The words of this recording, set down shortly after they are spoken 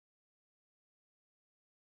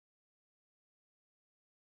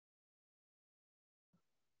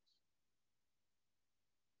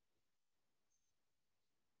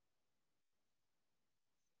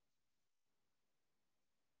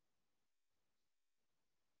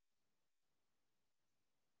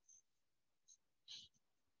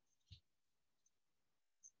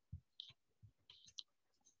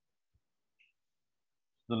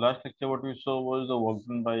The last lecture what we saw was the work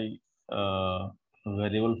done by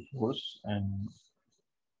variable force, and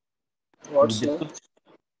What, we sir? discussed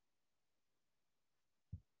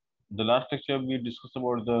the last lecture we discussed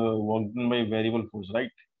about the work done by variable force,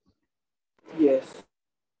 right? Yes.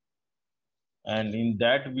 And in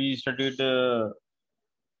that we studied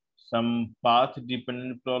some path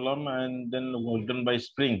dependent problem and then work done by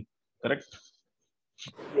spring, correct?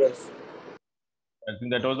 Yes. I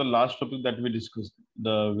think that was the last topic that we discussed,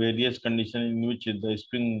 the various conditions in which the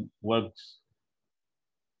spring works.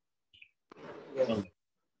 Yes. Okay.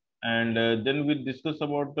 And then we discussed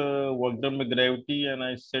about work done by gravity, and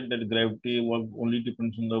I said that gravity work only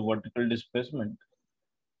depends on the vertical displacement.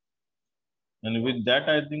 And with that,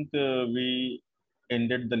 I think we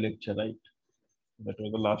ended the lecture, right? That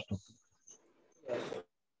was the last topic. Yes.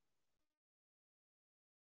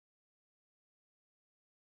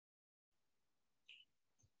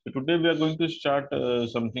 So today we are going to start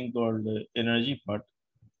something called energy part.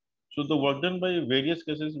 So the work done by various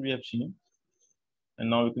cases we have seen, and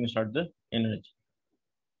now we can start the energy.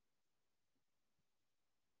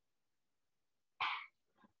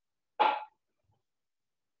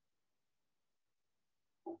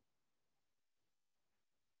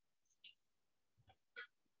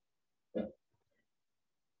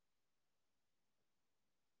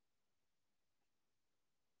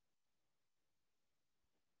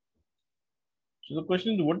 So the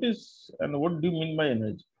question is, what is and what do you mean by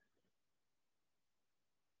energy?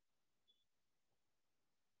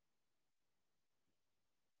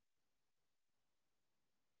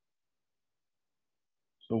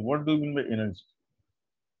 So what do you mean by energy?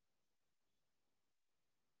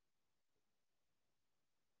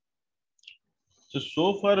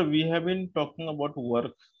 So far we have been talking about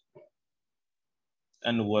work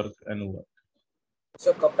and work and work.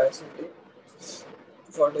 So capacity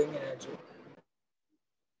for doing energy,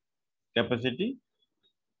 Capacity,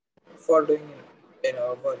 for doing in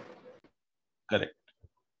our work. correct.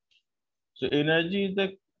 So energy is the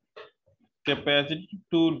capacity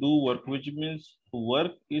to do work, which means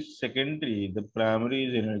work is secondary. The primary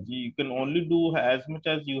is energy. You can only do as much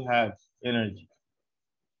as you have energy.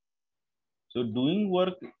 So doing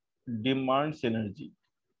work demands energy,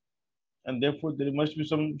 and therefore there must be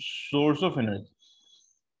some source of energy.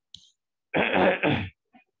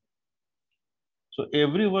 So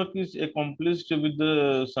every work is accomplished with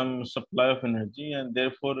some supply of energy, and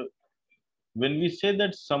therefore when we say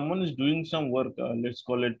that someone is doing some work, let's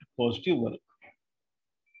call it positive work,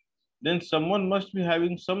 then someone must be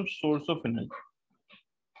having some source of energy.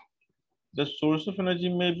 The source of energy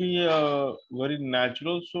may be a very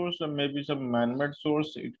natural source or maybe some man-made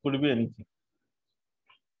source. It could be anything.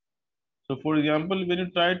 So for example, when you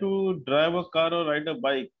try to drive a car or ride a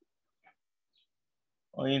bike,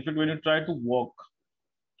 or in fact, when you try to walk,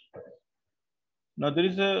 now there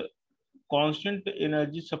is a constant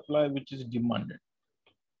energy supply which is demanded.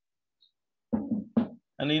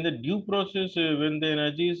 And in the due process, when the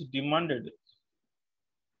energy is demanded,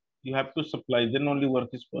 you have to supply, then only work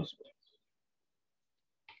is possible.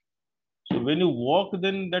 So when you walk,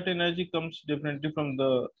 then that energy comes definitely from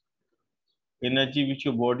the energy which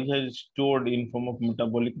your body has stored in form of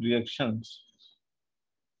metabolic reactions.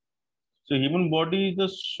 So human body is the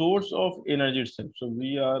source of energy itself. So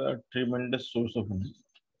we are a tremendous source of energy.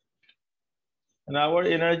 And our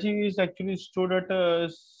energy is actually stored at a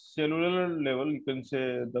cellular level. You can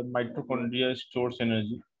say the mitochondria stores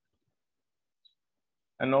energy.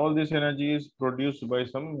 And all this energy is produced by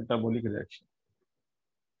some metabolic reaction.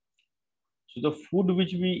 So the food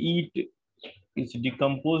which we eat is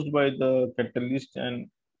decomposed by the catalyst and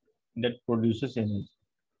that produces energy.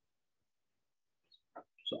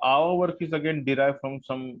 So our work is again derived from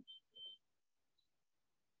some,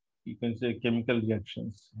 you can say, chemical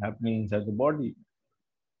reactions happening inside the body.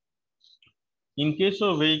 In case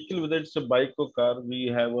of vehicle, whether it's a bike or car, we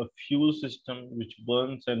have a fuel system which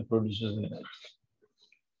burns and produces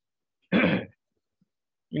energy.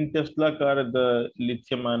 In Tesla car, the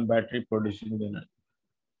lithium-ion battery producing the energy.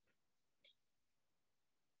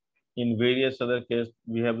 In various other cases,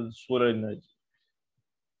 we have the solar energy.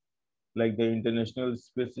 Like the International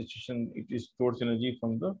Space Station, it stores energy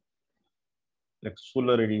from the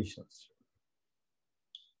solar radiations.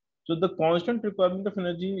 So the constant requirement of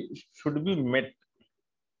energy should be met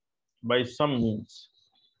by some means,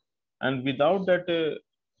 and without that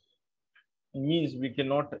means, we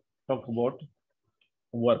cannot talk about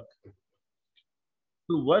work.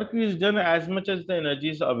 So work is done as much as the energy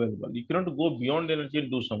is available. You cannot go beyond energy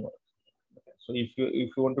and do some work. So if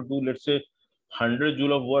you want to do, let's say, 100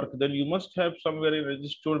 joule of work, then you must have somewhere energy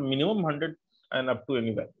stored minimum 100 and up to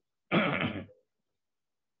anywhere.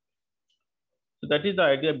 that is the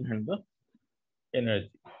idea behind the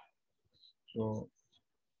energy. So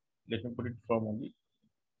let me put it formally.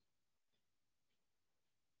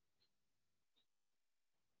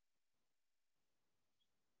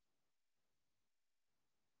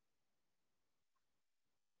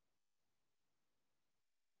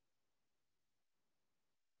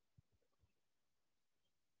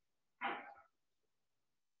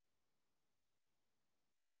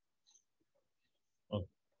 Okay.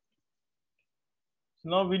 So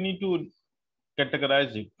now we need to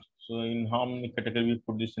categorize it. So in how many categories we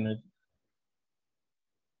put this energy?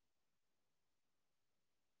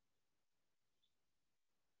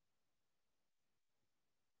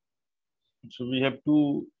 So we have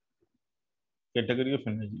two category of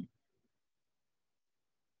energy.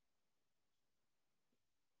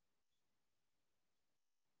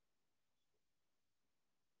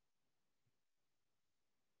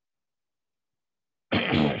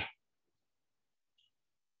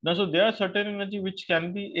 Now, so there are certain energy which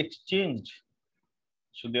can be exchanged.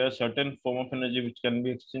 So there are certain form of energy which can be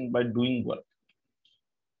exchanged by doing work.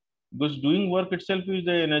 Because doing work itself is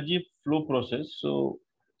the energy flow process. So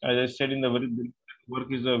as I said in the very beginning, work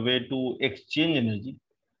is a way to exchange energy.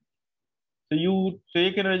 So you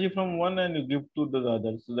take energy from one and you give to the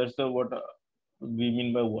other. So that's what we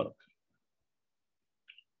mean by work.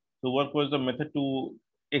 So work was the method to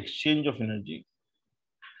exchange of energy.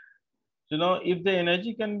 So now if the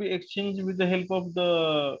energy can be exchanged with the help of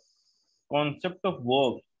the concept of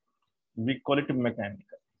work, we call it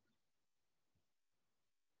mechanical.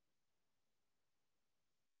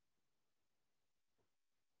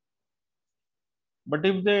 But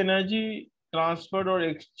if the energy transferred or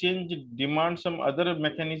exchange demands some other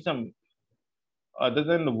mechanism other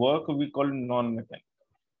than work, we call it non-mechanical.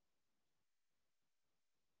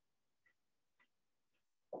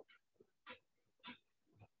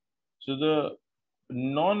 So the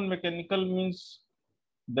non-mechanical means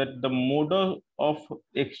that the mode of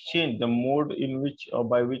exchange, the mode in which or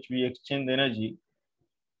by which we exchange the energy,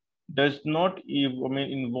 does not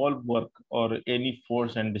involve work or any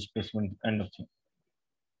force and displacement kind of thing.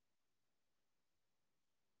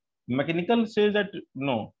 Mechanical says that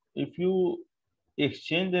no, if you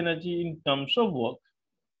exchange energy in terms of work,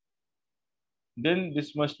 then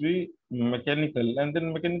this must be mechanical. And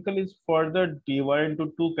then mechanical is further divided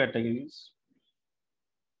into two categories.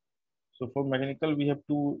 So for mechanical, we have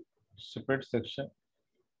two separate sections.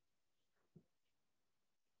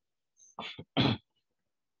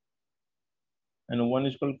 And one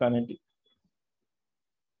is called kinetic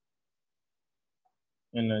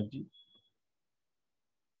energy,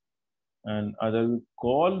 and other we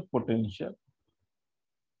call potential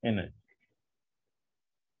energy.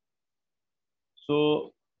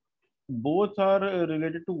 So both are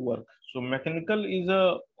related to work. So mechanical is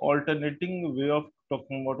a alternating way of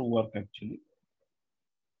talking about work actually.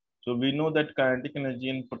 So we know that kinetic energy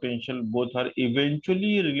and potential both are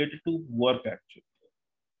eventually related to work actually.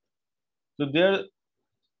 So there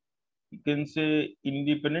you can say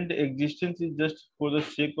independent existence is just for the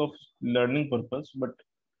sake of learning purpose, but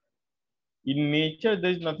in nature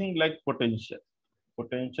there is nothing like potential.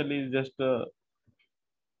 Potential is just a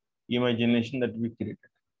imagination that we created.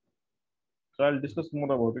 So I'll discuss more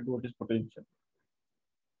about it. What is potential?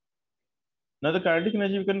 Now the kinetic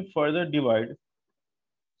energy we can further divide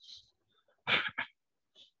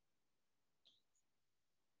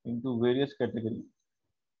into various categories.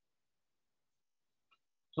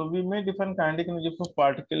 So we may define kinetic energy for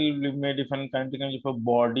particle, we may define kinetic energy for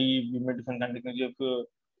body, we may define kinetic energy for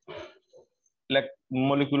like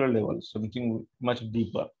molecular level, something much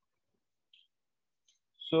deeper.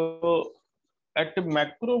 So at the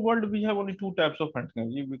macro world, we have only two types of kinetic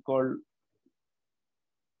energy. We call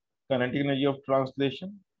kinetic energy of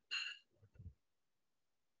translation,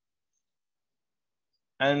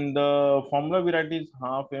 and the formula we write is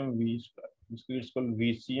half mv square. Basically, it's called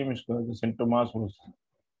VCM square, the center mass velocity.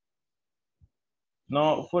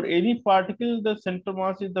 Now, for any particle, the center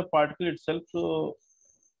mass is the particle itself. So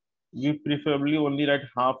we preferably only write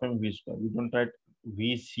half mv square. We don't write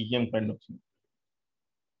VCM kind of thing.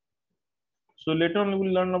 So later on, we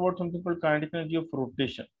will learn about something called kinetic energy of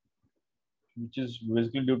rotation, which is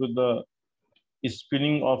basically due to the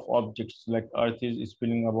spinning of objects, like Earth is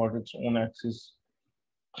spinning about its own axis.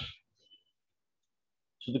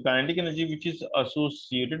 So the kinetic energy which is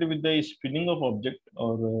associated with the spinning of object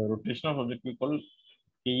or rotation of object, we call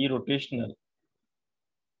Ke rotational.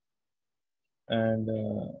 And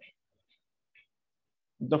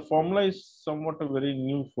the formula is somewhat very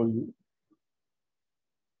new for you.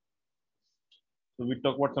 So we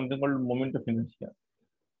talk about something called moment of inertia.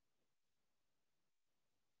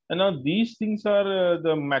 And now these things are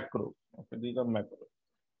the macro. Okay, these are macro.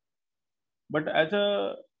 But as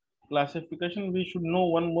a classification, we should know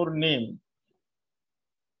one more name,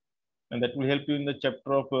 and that will help you in the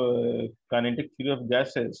chapter of kinetic theory of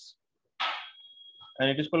gases. And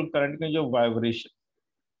it is called kinetic energy of vibration,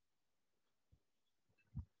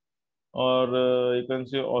 or you can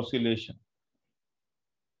say oscillation.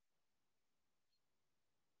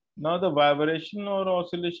 Now, the vibration or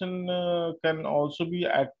oscillation can also be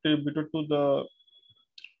attributed to the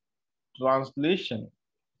translation,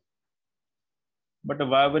 but a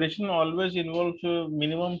vibration always involves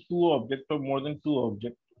minimum two objects or more than two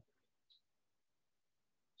objects.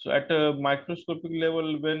 So at a microscopic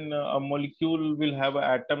level, when a molecule will have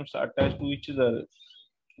atoms attached to each other,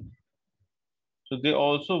 so they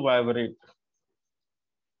also vibrate.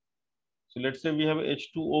 So let's say we have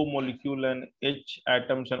H2O molecule and H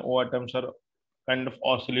atoms and O atoms are kind of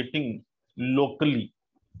oscillating locally.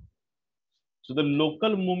 So the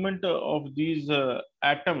local movement of these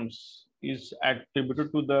atoms is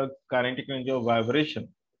attributed to the kinetic energy of vibration.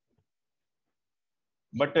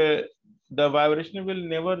 But the vibration will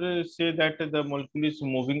never say that the molecule is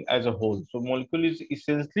moving as a whole. So molecule is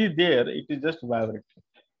essentially there, it is just vibrating.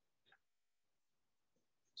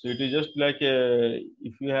 So it is just like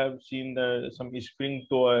if you have seen some spring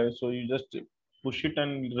toy, so you just push it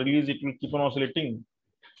and release it, will keep on oscillating.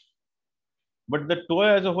 But the toy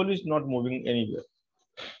as a whole is not moving anywhere.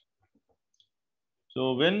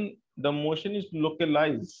 So when the motion is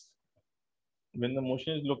localized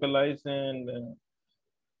and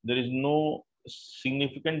there is no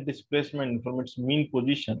significant displacement from its mean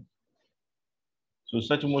position, so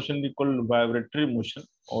such motion we call vibratory motion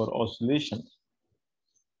or oscillation.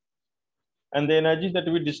 And the energy that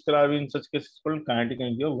we describe in such cases is called kinetic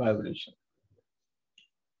energy of vibration.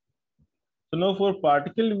 So now for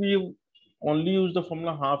particle, we only use the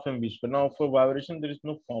formula half mv square. Now for vibration, there is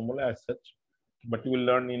no formula as such, but you will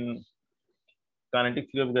learn in kinetic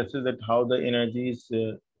theory of gases that how the energy is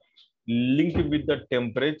linked with the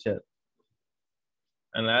temperature.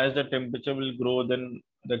 And as the temperature will grow, then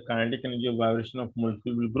the kinetic energy of vibration of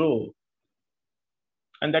molecule will grow.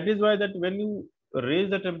 And that is why that when you raise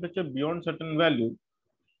the temperature beyond certain value,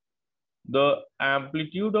 the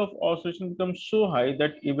amplitude of oscillation becomes so high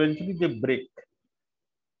that eventually they break.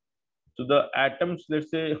 So the atoms,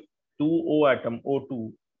 let's say 2O atom,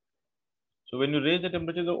 O2. So when you raise the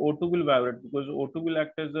temperature, the O2 will vibrate because O2 will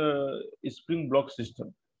act as a spring block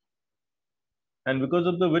system. And because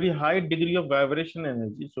of the very high degree of vibration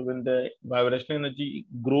energy, so when the vibration energy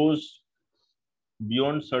grows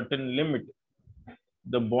beyond certain limit,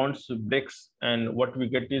 the bonds breaks and what we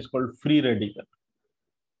get is called free radical.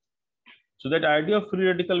 So that idea of free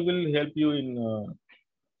radical will help you in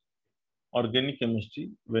organic chemistry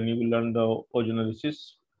when you will learn the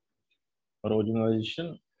ozonolysis or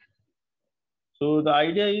ozonization. So the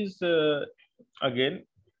idea is again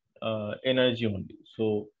energy only.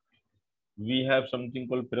 So we have something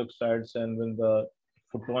called peroxides, and when the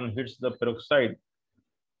photon hits the peroxide,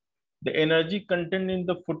 the energy contained in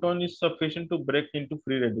the photon is sufficient to break into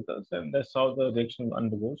free radicals, and that's how the reaction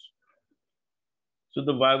undergoes. So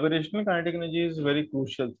the vibrational kinetic energy is very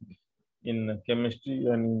crucial in chemistry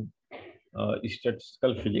and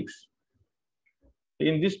statistical physics.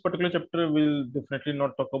 In this particular chapter, we'll definitely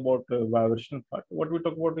not talk about vibration part. What we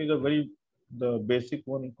talk about is the basic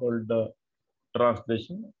one called the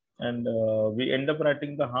translation, and we end up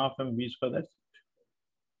writing the half mv square. That's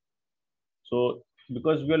so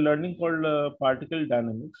because we are learning called particle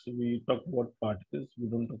dynamics, we talk about particles, we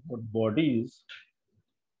don't talk about bodies.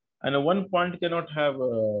 And one point cannot have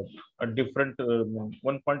a different,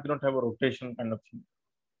 one point cannot have a rotation kind of thing.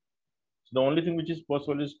 So the only thing which is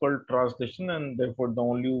possible is called translation, and therefore the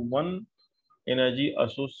only one energy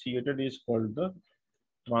associated is called the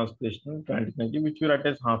translational kinetic energy, which we write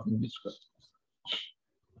as half mv square.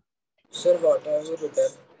 Sir, what have you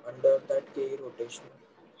written under that K rotation?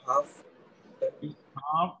 Half. Then It's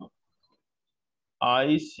half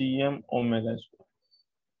ICM omega square.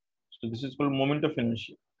 So this is called moment of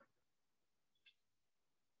inertia.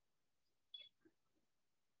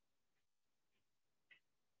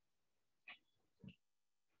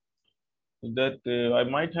 That I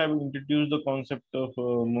might have introduced the concept of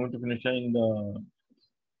moment of inertia in the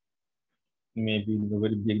maybe in the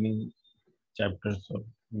very beginning chapters of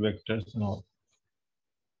vectors and all.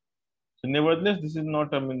 So nevertheless, this is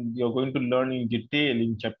not, I mean, you're going to learn in detail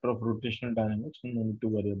in chapter of rotational dynamics, no need to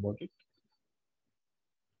worry about it.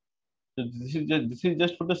 So this is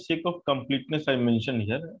just for the sake of completeness I mentioned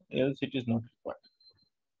here, else it is not required.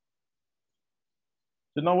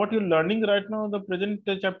 So now what you're learning right now, the present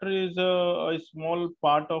chapter is a small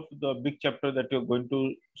part of the big chapter that you're going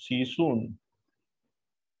to see soon.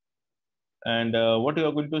 And what you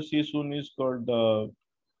are going to see soon is called the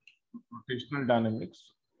rotational dynamics.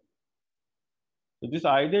 So this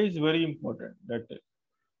idea is very important, that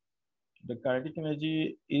the kinetic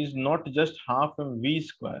energy is not just half mv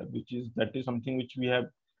square, which is that is something which we have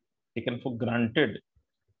taken for granted,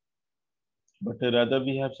 but rather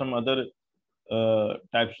we have some other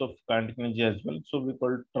types of kinetic energy as well. So we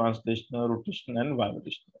call it translational, rotational, and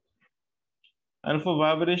vibrational. And for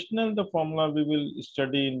vibrational, the formula we will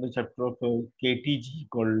study in the chapter of KTG,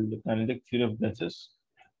 called the kinetic theory of gases.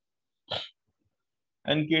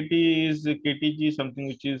 And KTG is something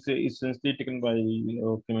which is essentially taken by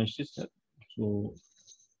chemists. So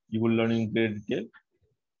you will learn in great detail.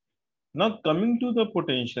 Now coming to the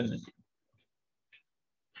potential energy.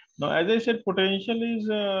 Now, as I said, potential is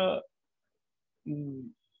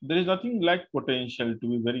there is nothing like potential, to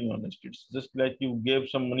be very honest. It's just like you gave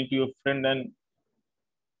some money to your friend, and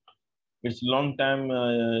it's long time.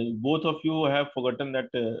 Both of you have forgotten that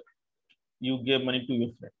you gave money to your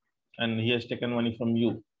friend, and he has taken money from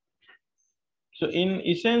you. So, in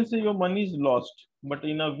essence, your money is lost. But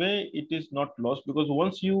in a way, it is not lost, because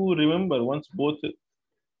once you remember, once both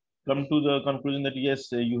come to the conclusion that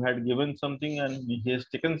yes, you had given something and he has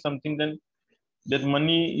taken something, then that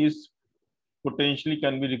money is potentially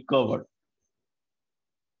can be recovered.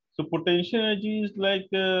 So potential energy is like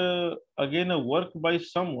again a work by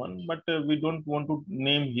someone, but we don't want to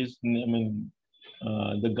name his name. I mean,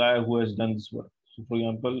 the guy who has done this work. So, for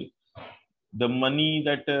example, the money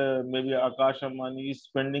that maybe Akash Ambani is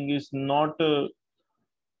spending is not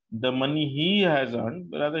the money he has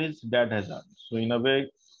earned, but rather his dad has earned. So, in a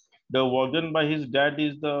way, the work done by his dad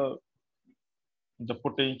is the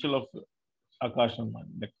potential of Akash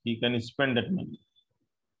Ambani. Like he can spend that money.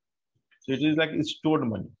 So it is like stored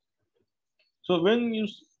money. So when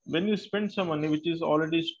you spend some money which is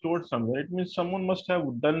already stored somewhere, it means someone must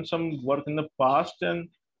have done some work in the past, and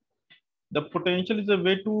the potential is a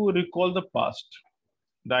way to recall the past.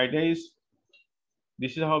 The idea is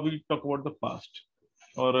this is how we talk about the past,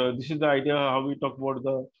 or this is the idea how we talk about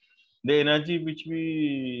the energy which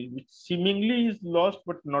seemingly is lost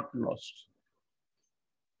but not lost.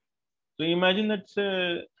 So imagine that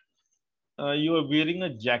you are wearing a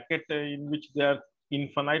jacket in which there are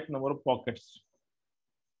infinite number of pockets.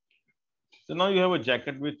 So now you have a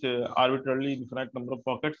jacket with arbitrarily infinite number of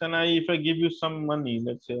pockets, and if I give you some money,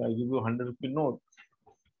 let's say I give you 100 rupee note,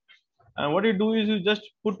 and what you do is you just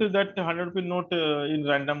put that 100 rupee note in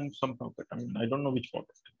random some pocket. I mean, I don't know which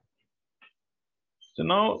pocket. So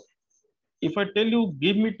now, if I tell you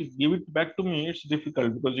give it back to me, it's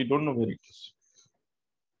difficult because you don't know where it is.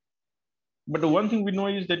 But the one thing we know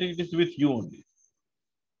is that it is with you only.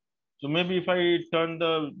 So maybe if I turn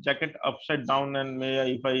the jacket upside down and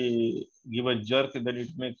if I give a jerk, then it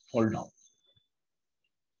may fall down.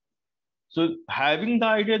 So having the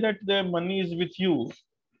idea that the money is with you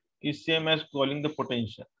is same as calling the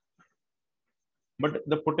potential. But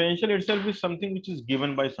the potential itself is something which is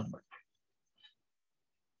given by somebody.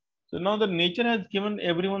 So now the nature has given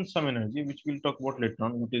everyone some energy, which we'll talk about later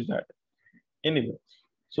on. What is that? Anyway,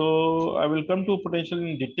 so I will come to potential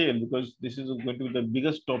in detail because this is going to be the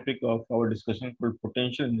biggest topic of our discussion called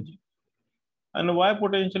potential energy. And why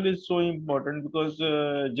potential is so important? Because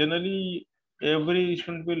generally every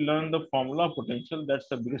student will learn the formula of potential. That's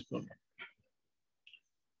the biggest problem.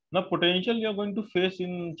 Now, potential you are going to face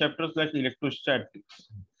in chapters like electrostatics.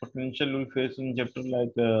 Potential you will face in chapters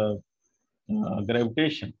like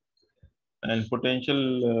gravitation, and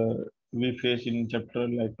potential we face in chapter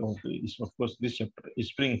like is of course this chapter is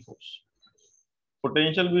spring force.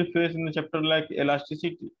 Potential we face in the chapter like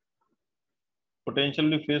elasticity. Potential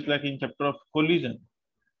we face like in chapter of collision.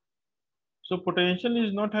 So potential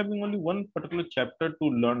is not having only one particular chapter to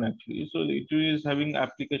learn actually. So it is having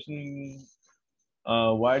application in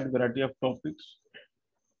a wide variety of topics.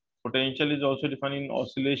 Potential is also defined in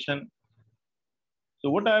oscillation. So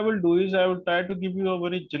what I will do is I will try to give you a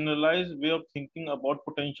very generalized way of thinking about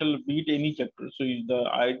potential, be it any chapter. So the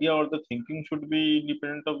idea or the thinking should be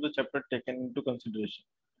independent of the chapter taken into consideration.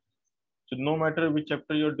 So no matter which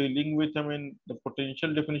chapter you're dealing with, I mean, the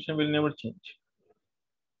potential definition will never change.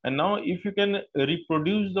 And now if you can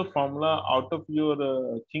reproduce the formula out of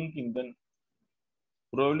your thinking, then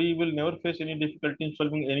probably you will never face any difficulty in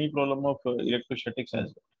solving any problem of electrostatics as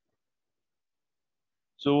well.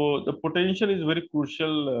 So the potential is very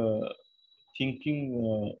crucial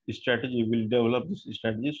thinking strategy. Will develop this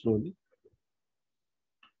strategy slowly.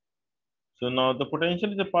 So now the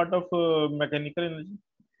potential is a part of mechanical energy,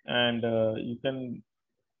 and you can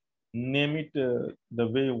name it the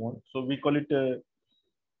way you want. So we call it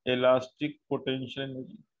elastic potential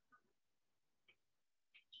energy.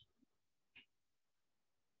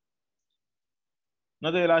 Now,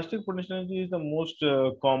 the elastic potential energy is the most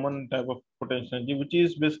common type of potential energy, which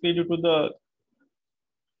is basically due to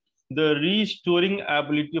the restoring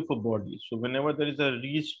ability of a body. So whenever there is a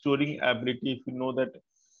restoring ability, if you know that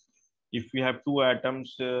if we have two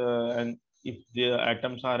atoms and if the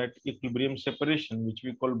atoms are at equilibrium separation, which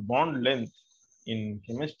we call bond length in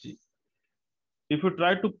chemistry, if you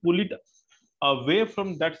try to pull it away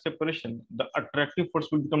from that separation, the attractive force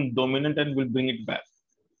will become dominant and will bring it back.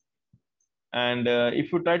 And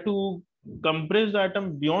if you try to compress the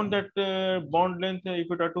atom beyond that bond length, if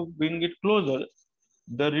you try to bring it closer,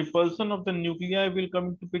 the repulsion of the nuclei will come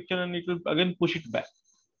into picture and it will again push it back.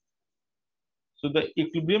 So the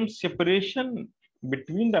equilibrium separation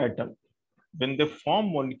between the atom, when they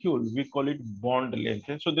form molecule, we call it bond length.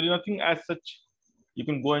 And so there is nothing as such. You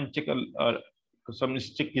can go and check some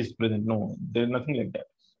stick is present. No, there is nothing like that.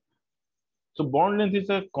 So bond length is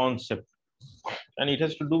a concept, and it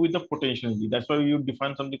has to do with the potential energy. That's why you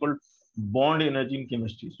define something called bond energy in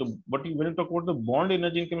chemistry. So, when you talk about the bond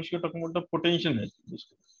energy in chemistry, you're talking about the potential energy.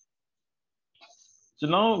 So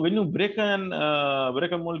now, when you break a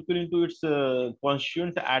molecule into its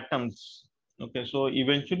constituent atoms, okay. So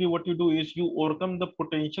eventually, what you do is you overcome the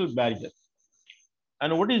potential barrier.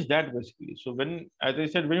 And what is that basically? So when, as I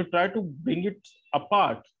said, when you try to bring it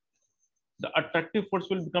apart, the attractive force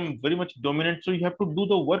will become very much dominant. So you have to do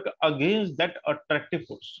the work against that attractive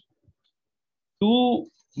force to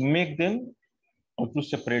make them or to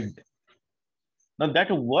separate them. Now that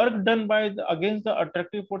work done by against the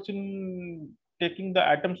attractive force in taking the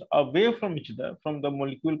atoms away from each other, from the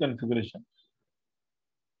molecule configuration,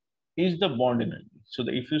 is the bond energy. So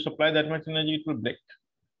if you supply that much energy, it will break.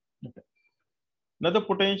 Okay. Now the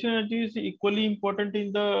potential energy is equally important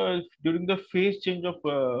in the during the phase change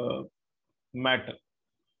of matter.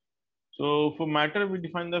 So for matter, we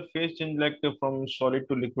define the phase change like from solid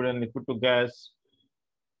to liquid and liquid to gas.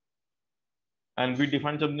 And we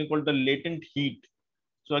define something called the latent heat.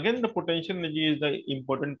 So again, the potential energy is the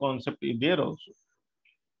important concept there also.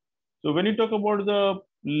 So when you talk about the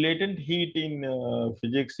latent heat in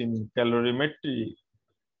physics in calorimetry,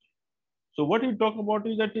 so what you talk about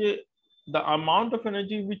is that the amount of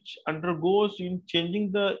energy which undergoes in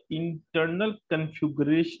changing the internal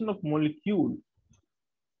configuration of molecule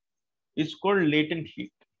is called latent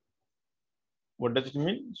heat. What does it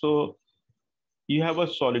mean? So you have a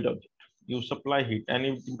solid object, you supply heat and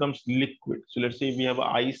it becomes liquid. So let's say we have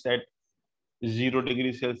ice at 0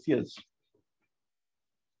 degrees Celsius.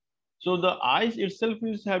 So the ice itself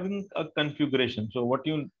is having a configuration. So what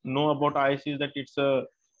you know about ice is that it's a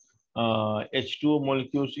H2O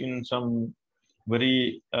molecules in some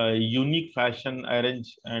very unique fashion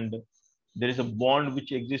arranged, and there is a bond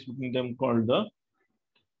which exists between them called the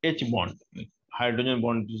H bond. Hydrogen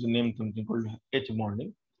bond is named something called H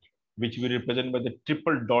bonding, which we represent by the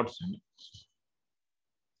triple dot sign.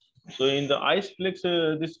 So in the ice flakes,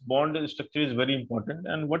 this bond structure is very important,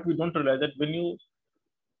 and what we don't realize that when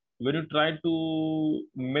you try to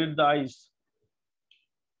melt the ice,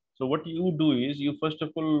 so what you do is you first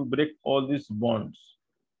of all break all these bonds.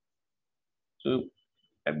 So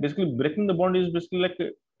basically breaking the bond is basically like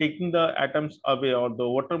taking the atoms away or the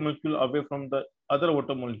water molecule away from the other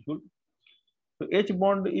water molecule. So H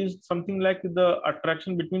bond is something like the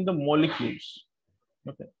attraction between the molecules.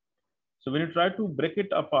 Okay. So when you try to break it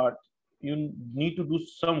apart, you need to do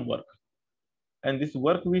some work. And this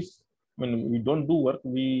work when we don't do work,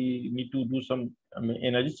 we need to do some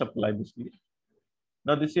energy supply basically.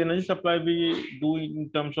 Now this energy supply we do in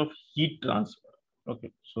terms of heat transfer.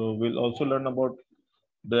 Okay. So we'll also learn about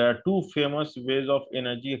there are two famous ways of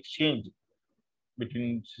energy exchange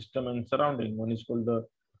between system and surrounding. One is called the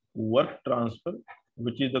work transfer,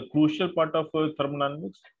 which is the crucial part of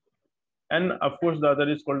thermodynamics. And of course, the other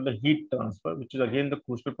is called the heat transfer, which is again the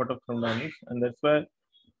crucial part of thermodynamics. And that's why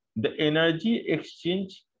the energy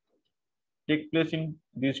exchange take place in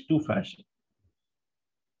these two fashions.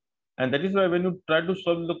 And that is why when you try to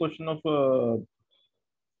solve the question of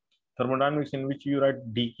thermodynamics in which you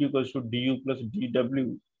write dq equals to du plus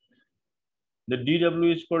dw, the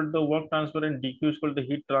dw is called the work transfer and dq is called the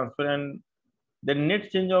heat transfer, and the net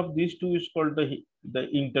change of these two is called the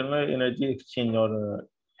internal energy exchange or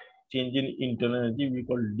change in internal energy we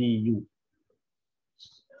call du.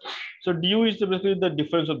 So du is basically the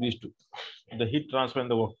difference of these two, the heat transfer and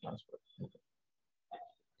the work transfer.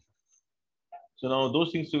 So now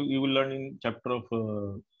those things you will learn in chapter of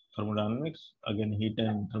thermodynamics. Again, heat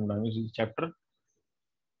and thermodynamics is chapter.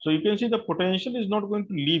 So you can see the potential is not going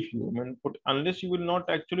to leave you. I mean, unless you will not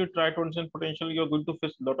actually try to understand potential, you're going to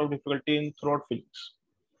face a lot of difficulty in throughout physics.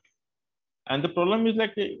 And the problem is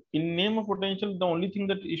like in name of potential, the only thing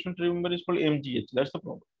that you should remember is called mgh. That's the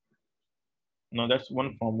problem. Now that's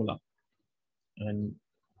one formula, and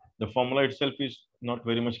the formula itself is not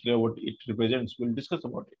very much clear what it represents. We'll discuss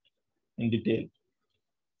about it in detail.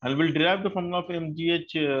 And we'll derive the formula of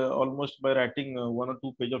mgh almost by writing 1 or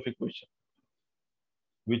 2 page of equation,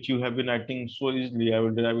 which you have been writing so easily. I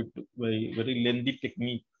will derive it by very lengthy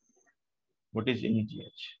technique. What is mgh?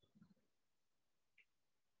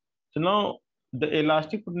 So now the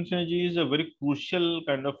elastic potential energy is a very crucial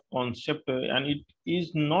kind of concept, and it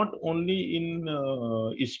is not only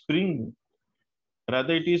in spring,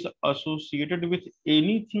 rather it is associated with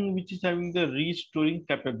anything which is having the restoring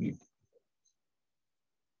capability.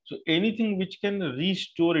 So anything which can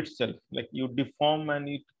restore itself, like you deform and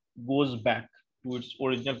it goes back to its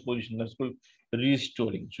original position, that's called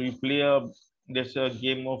restoring. So you play there's a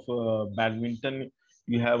game of badminton.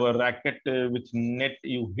 You have a racket with net,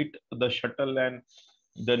 you hit the shuttle and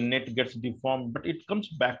the net gets deformed, but it comes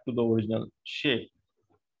back to the original shape.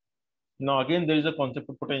 Now again, there is a concept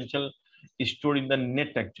of potential stored in the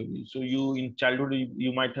net actually. So you in childhood,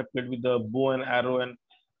 you might have played with the bow and arrow, and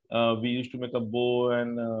we used to make a bow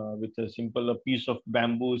and with a simple piece of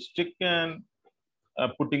bamboo stick, and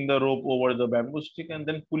putting the rope over the bamboo stick and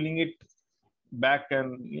then pulling it back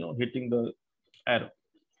and hitting the arrow.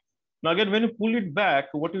 Now again, when you pull it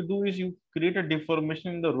back, what you do is you create a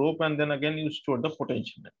deformation in the rope, and then again you store the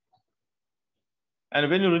potential. And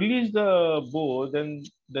when you release the bow, then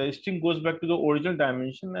the string goes back to the original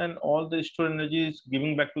dimension, and all the stored energy is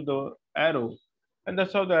giving back to the arrow, and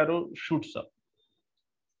that's how the arrow shoots up.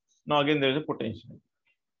 Now again, there is a potential.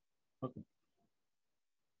 Okay.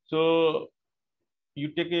 So you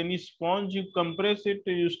take any sponge, you compress it,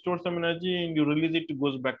 you store some energy, and you release it, it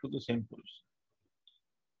goes back to the same position.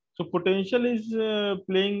 So potential is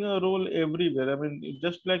playing a role everywhere. I mean,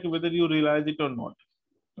 just like whether you realize it or not.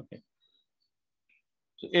 Okay.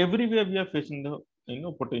 So everywhere we are facing the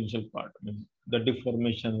potential part. I mean, the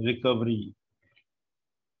deformation, recovery.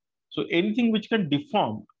 So anything which can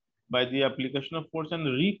deform by the application of force and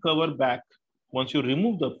recover back once you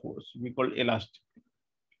remove the force, we call elastic.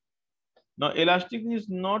 Now, elastic is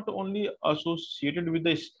not only associated with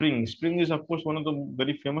the spring. Spring is, of course, one of the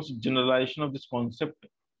very famous generalization of this concept.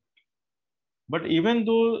 But even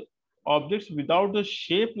though objects without a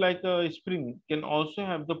shape like a spring can also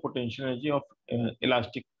have the potential energy of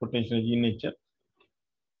elastic potential energy in nature.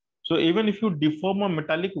 So even if you deform a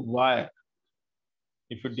metallic wire,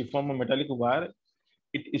 it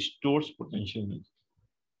stores potential energy.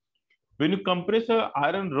 When you compress an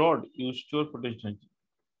iron rod, you store potential energy.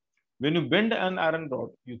 When you bend an iron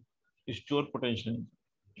rod, you store potential energy.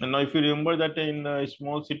 And now if you remember that in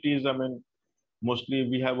small cities, I mean, mostly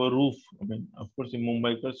we have a roof. I mean, of course, in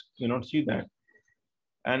Mumbaikars cannot see that.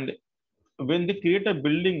 And when they create a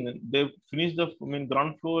building, they finish the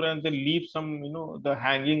ground floor and they leave some, the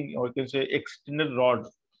hanging, or you can say extended rod.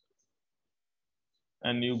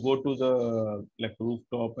 And you go to the like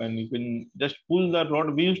rooftop and you can just pull the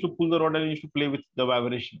rod. We used to pull the rod and used to play with the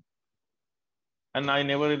vibration. And I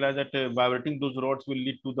never realized that vibrating those rods will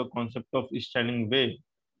lead to the concept of standing wave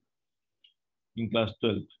in class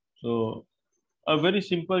 12. So a very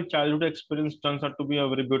simple childhood experience turns out to be a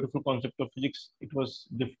very beautiful concept of physics. It was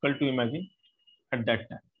difficult to imagine at that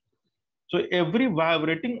time. So every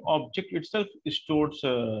vibrating object itself stores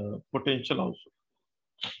potential also.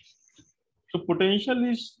 So potential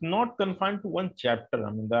is not confined to one chapter.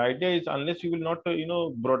 I mean, the idea is unless you will not,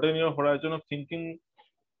 broaden your horizon of thinking,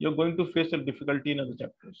 you're going to face a difficulty in other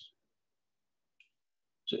chapters.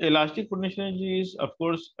 So elastic potential energy is, of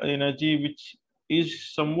course, energy which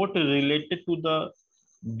is somewhat related to the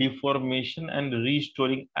deformation and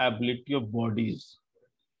restoring ability of bodies.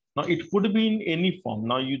 Now, it could be in any form.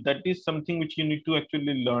 Now, that is something which you need to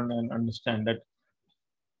actually learn and understand, that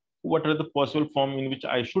what are the possible form in which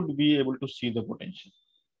I should be able to see the potential.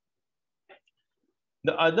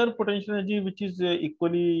 The other potential energy which is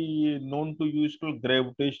equally known to you is called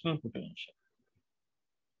gravitational potential.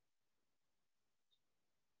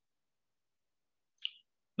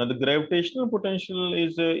 Now, the gravitational potential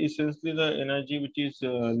is essentially the energy which is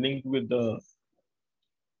linked with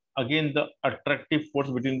again the attractive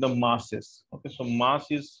force between the masses. Okay, so mass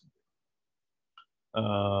is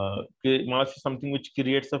something which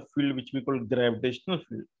creates a field which we call gravitational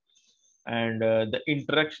field, and the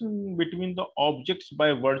interaction between the objects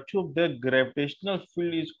by virtue of their gravitational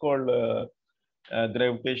field is called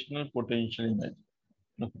gravitational potential energy.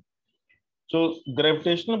 Okay. So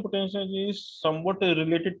gravitational potential is somewhat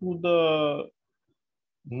related to the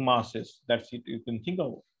masses. That's it. You can think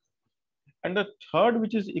of. And the third,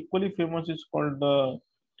 which is equally famous, is called the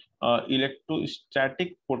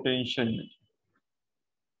electrostatic potential energy.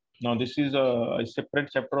 Now, this is a separate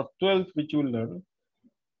chapter of 12th, which you will learn.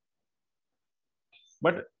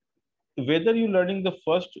 But whether you're learning the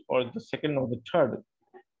first or the second or the third,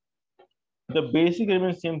 the basic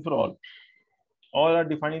remains same for all. All are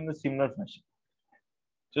defined in a similar fashion.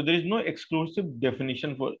 So there is no exclusive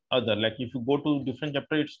definition for other. Like if you go to different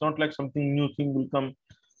chapter, it's not like something new thing will come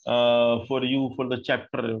for you for the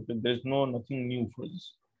chapter. Okay? There's nothing new for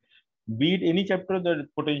this. Be it any chapter, the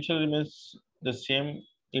potential remains the same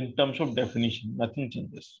in terms of definition. Nothing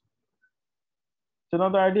changes. So now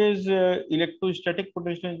the idea is electrostatic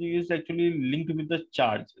potential energy is actually linked with the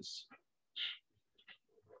charges.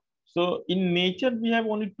 So in nature, we have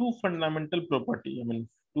only two fundamental property. I mean,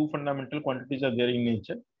 two fundamental quantities are there in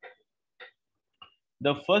nature.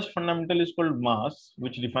 The first fundamental is called mass,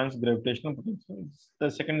 which defines gravitational potential. The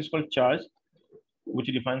second is called charge, which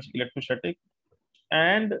defines electrostatic,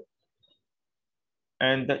 and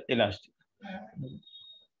the elastic.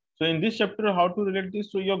 So in this chapter, how to relate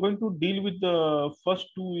this? So you're going to deal with the first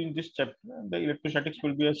two in this chapter. The electrostatics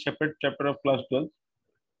will be a separate chapter of class 12.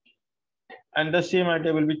 And the same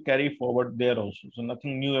idea will be carried forward there also. So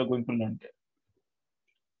nothing new you're going to learn there.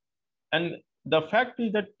 And the fact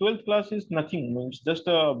is that 12th class is nothing. It's just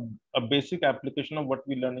a basic application of what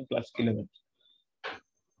we learn in class 11.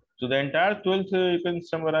 So the entire 12th you can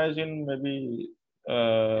summarize in maybe 2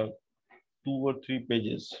 or 3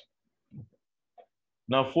 pages.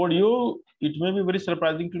 Now for you, it may be very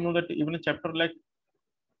surprising to know that even a chapter like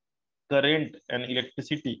current and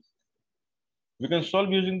electricity, we can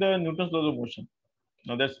solve using the Newton's laws of motion.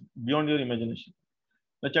 Now that's beyond your imagination.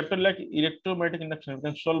 The chapter like electromagnetic induction, we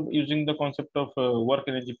can solve using the concept of work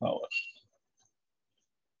energy power.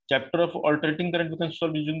 Chapter of alternating current, we can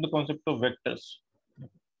solve using the concept of vectors.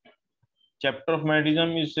 Chapter of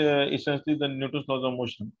magnetism is essentially the Newton's laws of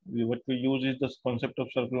motion. What we use is the concept of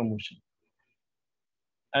circular motion.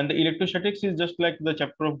 And the electrostatics is just like the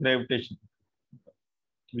chapter of gravitation,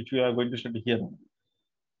 which we are going to study here.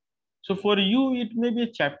 So for you, it may be a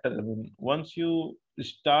chapter. I mean, once you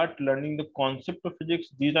start learning the concept of physics,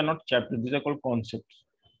 these are not chapters, these are called concepts.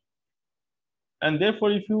 And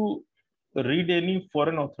therefore, if you read any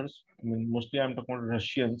foreign authors, I mean, mostly I'm talking about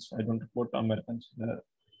Russians, I don't talk about Americans, they're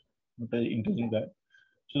not interesting that.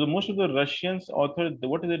 So the most of the Russians authors,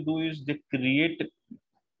 what they do is they create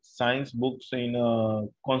science books in a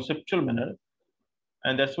conceptual manner.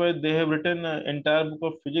 And that's why they have written an entire book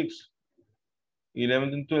of physics,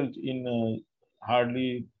 11th and 12th, in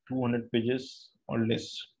hardly 200 pages or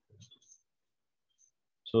less.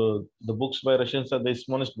 So the books by Russians are the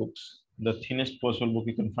smallest books, the thinnest possible book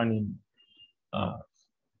you can find in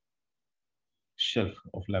shelf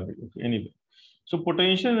of library. Okay, anyway. So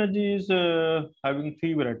potential energy is having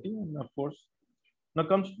three variety, and of course, now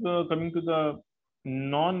coming to the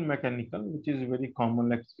non-mechanical, which is very common,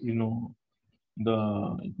 like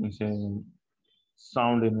the you can say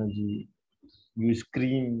sound energy. You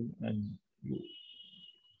scream and you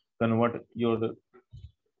convert your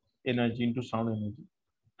energy into sound energy.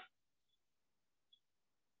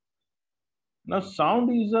 Now, sound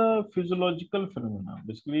is a physiological phenomenon.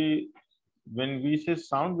 Basically, when we say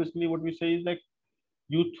sound, basically what we say is like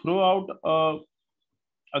you throw out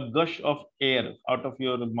a gush of air out of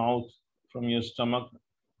your mouth from your stomach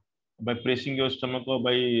by pressing your stomach or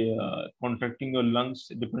by contracting your lungs.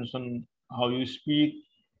 It depends on how you speak.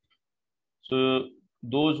 So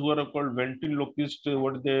those who are called ventriloquists,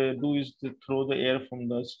 what they do is they throw the air from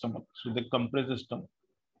the stomach. So they compress the stomach.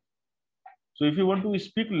 So if you want to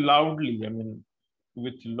speak loudly, I mean,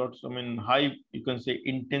 with lots, I mean, high, you can say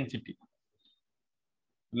intensity.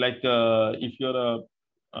 Like if you're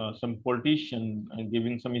some politician and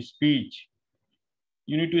giving some speech,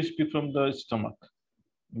 you need to speak from the stomach.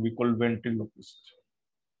 We call ventriloquist.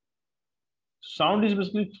 Sound is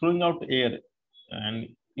basically throwing out air, and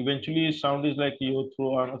eventually sound is like you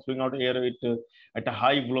throwing out air at a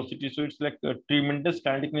high velocity. So it's like a tremendous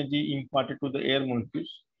kinetic energy imparted to the air molecules,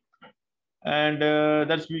 and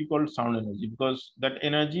that's we call sound energy, because that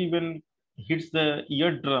energy when hits the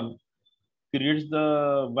eardrum creates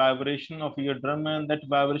the vibration of eardrum, and that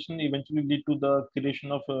vibration eventually lead to the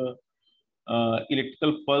creation of a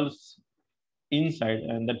electrical pulse inside,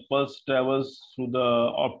 and that pulse travels through the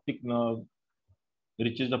optic nerve,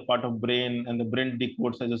 reaches the part of brain, and the brain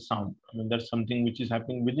decodes as a sound. I mean, that's something which is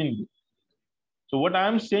happening within you. So what I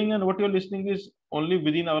am saying and what you're listening is only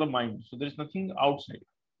within our mind. So there is nothing outside.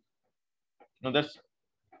 Now that's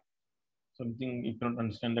something you cannot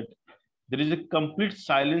understand, that there is a complete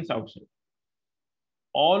silence outside.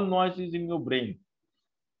 All noise is in your brain.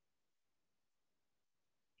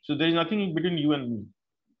 So there is nothing between you and me.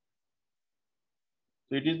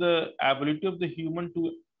 So it is the ability of the human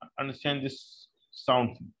to understand this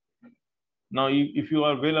sound thing. Now, if you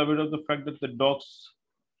are well aware of the fact that the dogs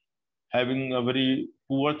having a very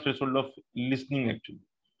poor threshold of listening actually.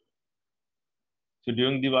 So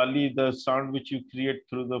during Diwali, the sound which you create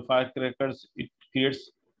through the firecrackers, it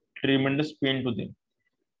creates tremendous pain to them.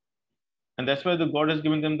 And that's why the God has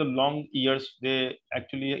given them the long ears. They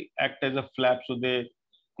actually act as a flap. So they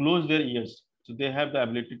close their ears. So they have the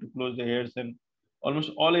ability to close their ears, and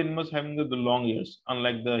almost all animals having the long ears,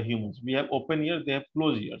 unlike the humans. We have open ears, they have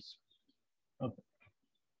closed ears. Okay.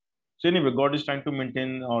 So anyway, God is trying to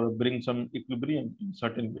maintain or bring some equilibrium in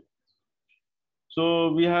certain way.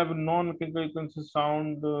 So we have non-mechanical, you can say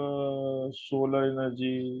sound, solar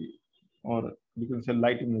energy, or we can say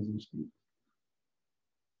light energy, basically.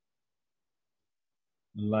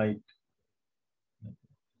 Light.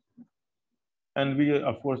 And we,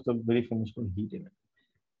 of course, the very famous one, heat energy.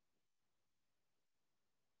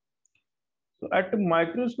 So at the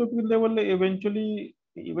microscopic level, eventually,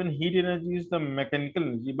 even heat energy is the mechanical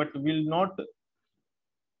energy, but will not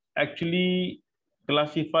actually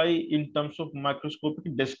classify in terms of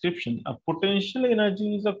microscopic description. A potential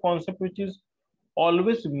energy is a concept which is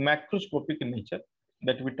always macroscopic in nature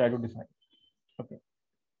that we try to define. Okay.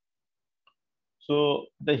 So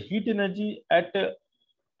the heat energy at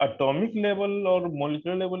atomic level or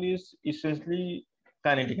molecular level is essentially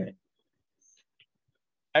kinetic energy.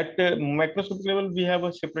 At microscopic level, we have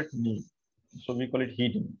a separate name. So we call it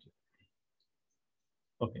heat energy.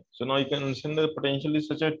 Okay. So now you can understand that the potential is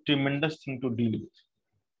such a tremendous thing to deal with.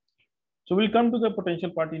 So we'll come to the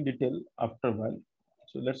potential part in detail after a while.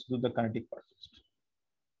 So let's do the kinetic part first.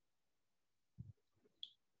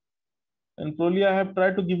 And probably I have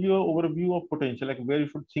tried to give you an overview of potential, like where you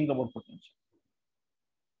should think about potential.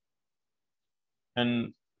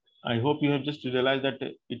 And I hope you have just realized that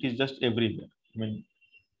it is just everywhere. I mean,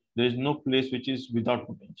 there is no place which is without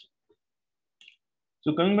potential.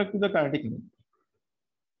 So coming back to the kinetic energy.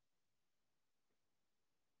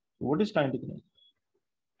 So what is kinetic energy?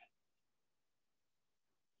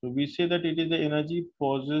 So we say that it is the energy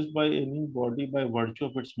possessed by any body by virtue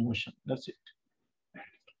of its motion. That's it.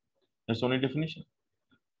 That's only definition.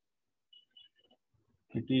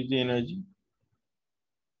 It is the energy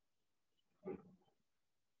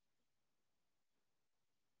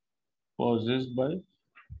possessed by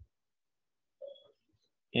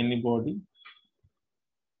any body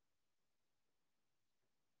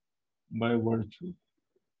by virtue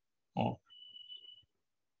of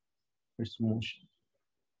its motion.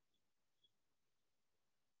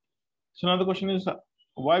 So now the question is,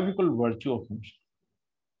 why we call virtue of motion?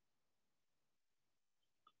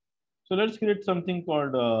 So let's create something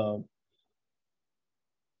called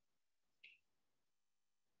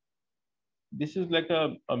this is like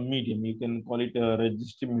a medium. You can call it a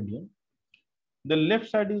resistive medium. The left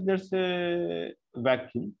side is there's a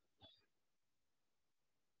vacuum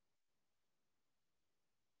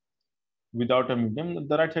without a medium.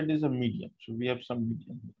 The right side is a medium. So we have some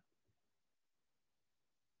medium here.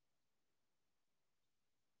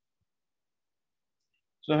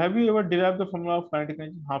 So have you ever derived the formula of kinetic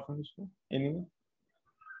energy? Half in this way? Anyone?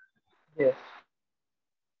 Yes.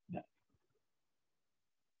 Yeah.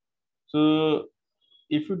 So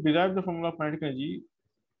if you derive the formula of kinetic energy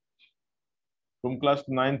from class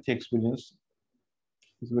 9th experience,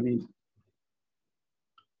 it's very easy.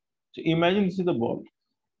 So imagine this is the ball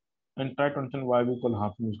and try to understand why we call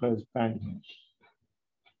half in as kinetic energy.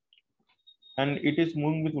 And it is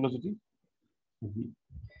moving with velocity v.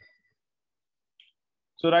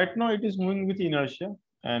 So right now it is moving with inertia,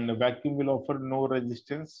 and the vacuum will offer no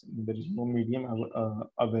resistance. There is no medium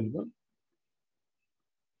available.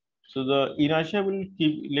 So the inertia will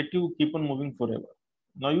let you keep on moving forever.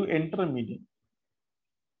 Now you enter a medium,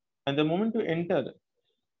 and the moment you enter,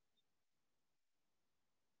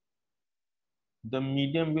 the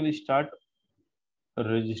medium will start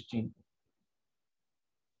resisting.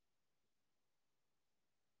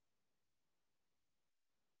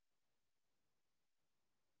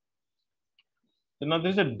 So now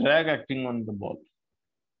there is a drag acting on the ball,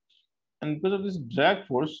 and because of this drag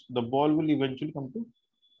force, the ball will eventually come to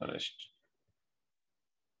rest.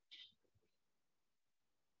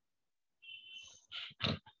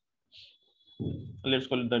 Let's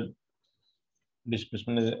call it the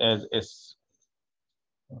displacement as S.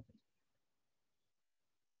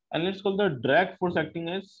 And let's call the drag force acting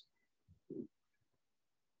as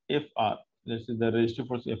Fr. Let's say the resistive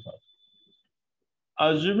force Fr.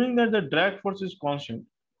 Assuming that the drag force is constant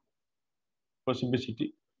for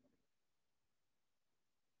simplicity,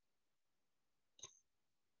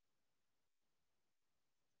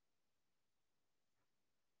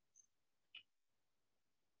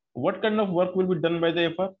 what kind of work will be done by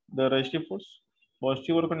the FR, the resistive force?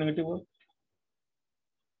 Positive work or negative work?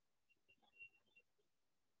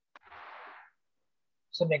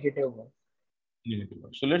 So negative one. Negative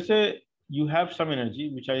work. So let's say you have some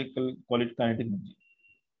energy, which I call it kinetic energy.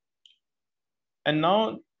 And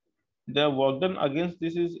now the work done against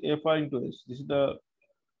this is FR into S. This is the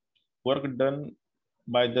work done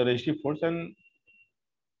by the resistive force, and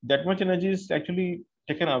that much energy is actually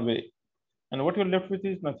taken away. And what you're left with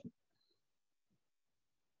is nothing.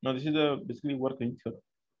 Now this is the basically work here.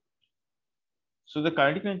 So the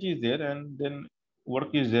kinetic energy is there, and then work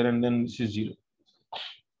is there, and then this is zero.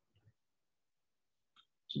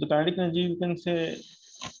 So the kinetic energy you can say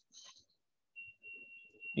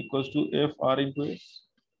equals to FR into S.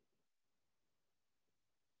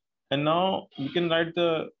 And now we can write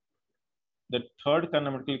the third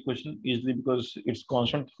kinematical equation easily because it's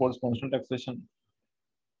constant force, constant acceleration.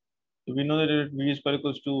 So we know that V square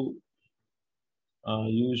equals to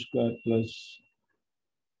U square plus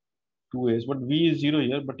 2S, but V is 0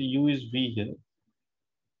 here, but U is V here.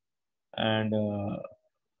 And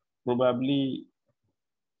probably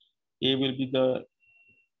A will be the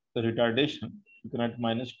retardation. You can write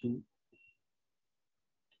 -2.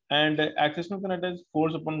 And acceleration you can write as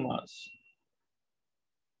force upon mass.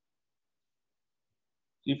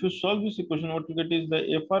 If you solve this equation, what you get is the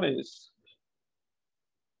FRS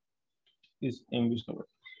is mv squared.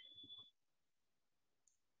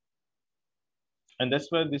 And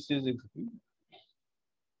that's why this is exactly.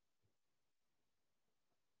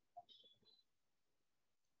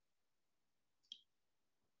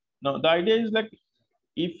 Now the idea is like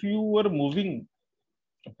if you were moving,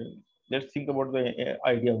 okay, let's think about the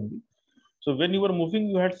idea only. So when you were moving,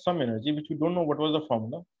 you had some energy, which we don't know what was the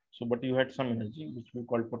formula. So, but you had some energy, which we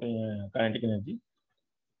call kinetic energy.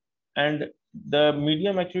 And the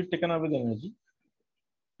medium actually taken away the energy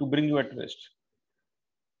to bring you at rest.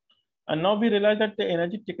 And now we realize that the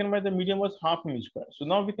energy taken by the medium was half mv square. So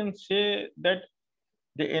now we can say that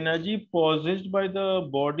the energy possessed by the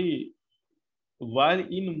body while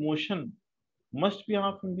in motion must be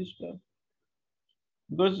half mv square.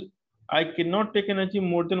 Because I cannot take energy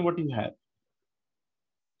more than what you have.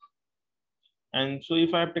 And so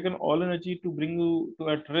if I have taken all energy to bring you to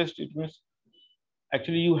at rest, it means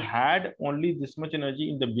actually you had only this much energy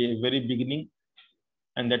in the very beginning,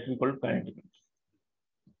 and that we call kinetic energy.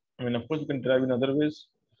 I mean, of course, you can derive in other ways.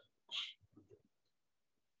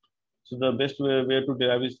 So the best way to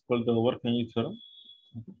derive is called the work energy theorem.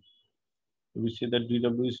 Okay. So we say that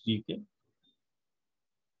dW is dk,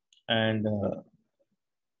 and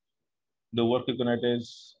the work you can write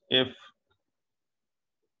as F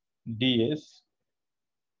ds,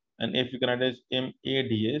 and F you can write as ma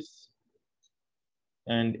ds,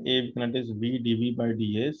 and A you can write as v dv by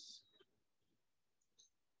ds,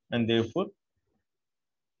 and therefore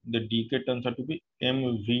the dk turns out to be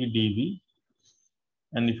mv dv,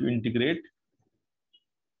 and if you integrate,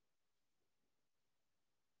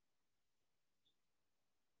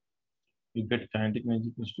 you get kinetic energy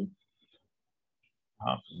equals to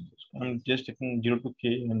half. I'm just taking 0 to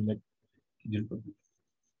k and like 0 to v.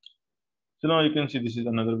 So now you can see this is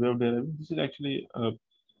another way of deriving. This is actually a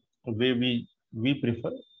way we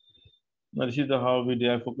prefer. Now this is the how we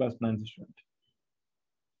derive for class 9 student.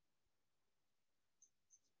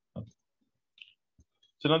 Okay.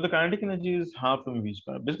 So now the kinetic energy is half mv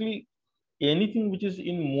square. Basically, anything which is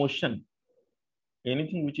in motion,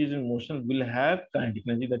 will have kinetic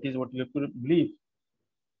energy. That is what you have to believe.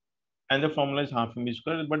 And the formula is half mv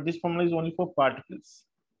square, but this formula is only for particles,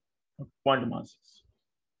 point masses.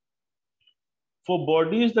 For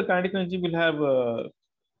bodies, the kinetic energy will have a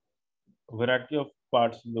variety of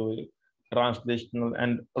parts, the way translational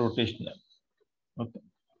and rotational. Okay.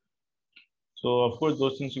 So of course,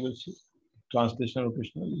 those things you will see translational,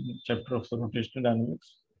 rotational in chapter of rotational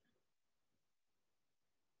dynamics.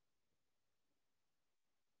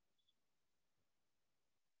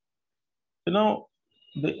 So now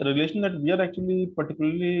the relation that we are actually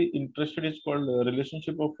particularly interested is called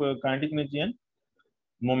relationship of kinetic energy and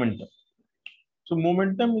momentum. So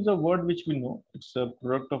momentum is a word which we know. It's a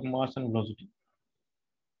product of mass and velocity.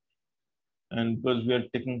 And because we are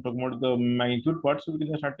talking about the magnitude part, so we can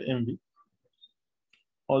just start mv.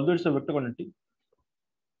 Although it's a vector quantity,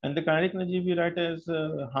 and the kinetic energy we write as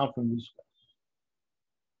half mv square.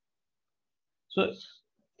 So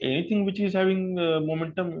anything which is having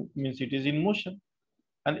momentum means it is in motion.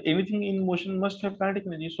 And anything in motion must have kinetic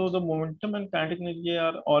energy. So the momentum and kinetic energy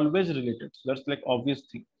are always related. So that's like obvious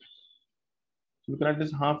thing. So we can write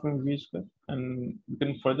this half mv square, and we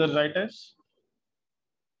can further write as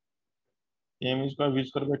m square v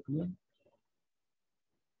square by 2m,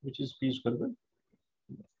 which is p square by.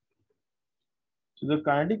 So the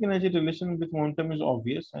kinetic energy relation with momentum is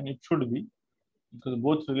obvious, and it should be, because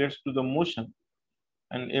both relates to the motion,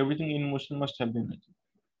 and everything in motion must have the energy.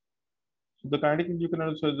 So the kinetic energy you can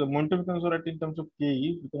also, the momentum you can also write in terms of Ke,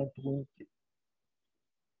 we can have to go in K.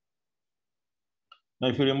 Now,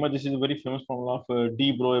 if you remember, this is a very famous formula of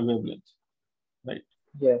de Broglie wavelength, right?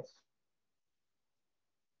 Yes.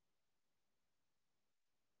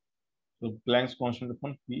 So Planck's constant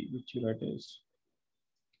upon P, which you write as,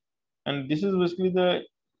 and this is basically the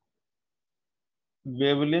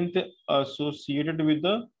wavelength associated with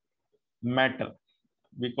the matter.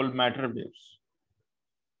 We call matter waves.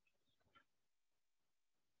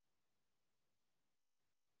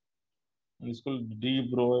 And it's called de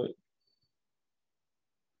Broglie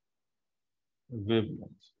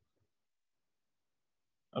wavelength.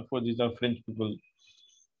 Of course, these are French people,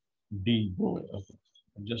 de Broglie. Okay.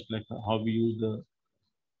 Just like how we use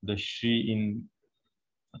the she in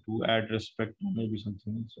to add respect, maybe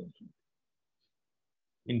something else. Also.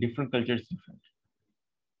 In different cultures, different.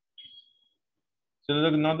 So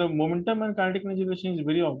now the momentum and kinetic energy relation is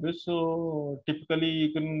very obvious. So typically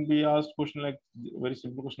you can be asked question like very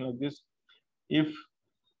simple question like this. If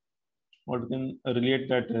what can relate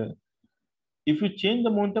that if you change the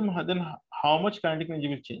momentum, then how much kinetic energy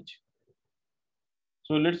will change?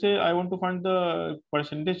 So let's say I want to find the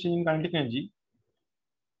percentage change in kinetic energy,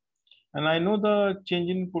 and I know the change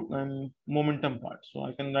in momentum part. So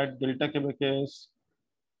I can write delta K by K as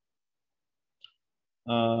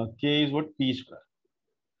K is what P square.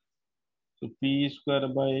 So P square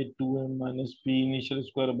by 2m minus P initial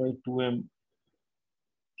square by 2m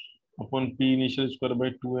upon P initial square by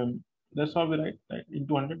 2m. That's how we write, right?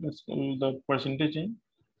 Into 100. That's called the percentage change.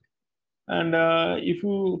 And if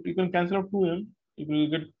you can cancel out 2m, you will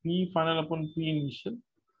get P final upon P initial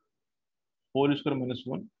whole square minus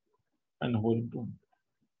 1 and whole into 1.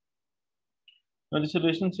 Now this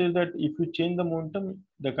relation says that if you change the momentum,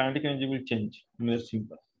 the kinetic energy will change. I mean, that's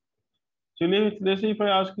simple. So let's say if I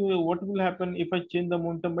ask you what will happen if I change the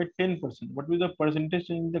momentum by 10%, what will the percentage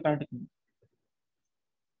change in the kinetic energy?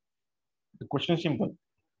 The question is simple.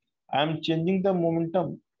 I am changing the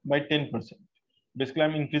momentum by 10%. Basically,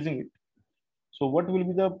 I'm increasing it. So what will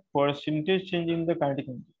be the percentage change in the kinetic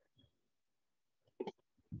energy?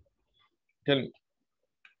 Tell me.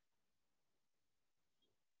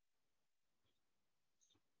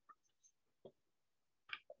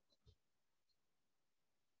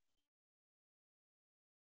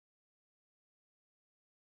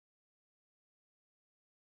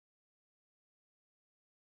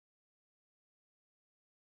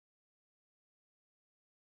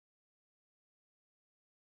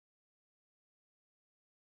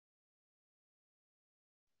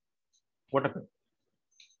 What happened?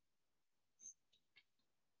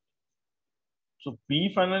 So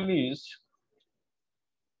P final is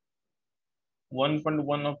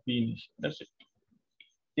 1.1 of P initial. That's it.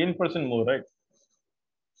 10% more, right?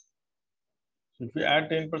 So if we add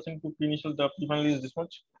 10% to P initial, the P final is this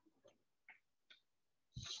much.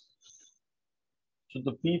 So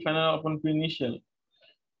the P final upon P initial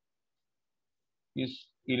is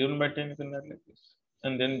 11 by 10, you can write like this.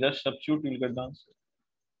 And then just substitute, you'll get the answer.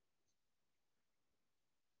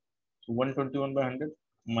 So 121 by 100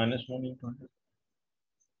 minus 1 into 100,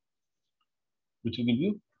 which will give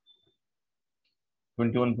you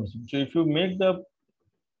 21%. So if you make the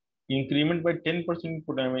increment by 10%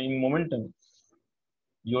 in momentum,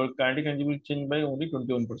 your kinetic energy will change by only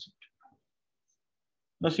 21%.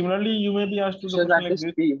 Now, similarly, you may be asked to the So question that like is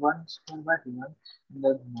this. P1 square by P1 in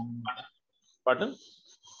the denominator. Pardon?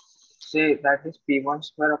 Say that is P1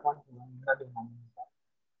 square upon P1 in the denominator.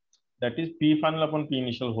 That is P final upon P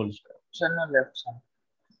initial whole square. So on the left side.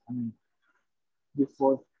 I mean,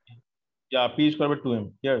 before. Yeah, P square by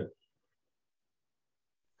 2m. Here.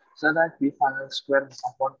 So that P final square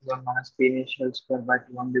upon P1 minus P initial square by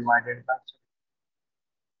P1 divided by.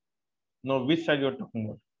 No, which side you're talking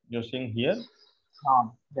about? You're saying here?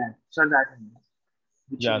 Then. So that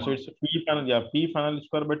which Yeah, you so want. it's P final, yeah, P final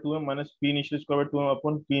square by 2m minus P initial square by 2m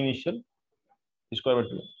upon P initial square by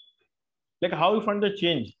 2m. Like how you find the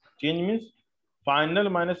change? Change means final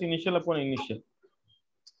minus initial upon initial.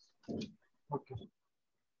 Okay.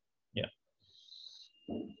 Yeah.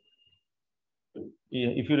 Yeah.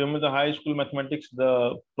 If you remember the high school mathematics,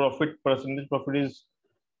 the percentage profit is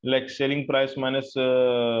like selling price minus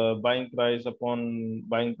buying price upon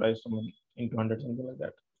buying price into 100, something like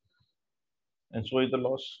that. And so is the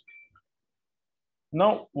loss.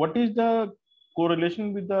 Now, what is the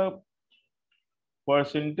correlation with the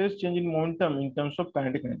percentage change in momentum in terms of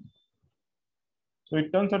kinetic energy? So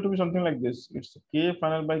it turns out to be something like this. It's K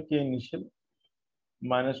final by K initial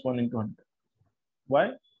minus 1 into 100.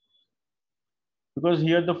 Why? Because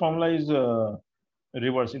here the formula is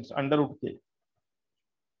reverse. It's under root K.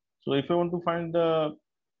 So if I want to find the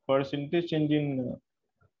percentage change in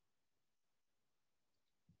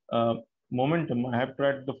momentum, I have to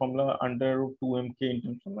write the formula under root 2 mk in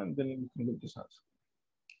terms of, and then we can get this answer.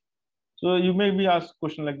 So you may be asked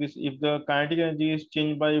question like this: if the kinetic energy is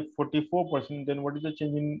changed by 44%, then what is the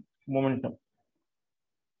change in momentum?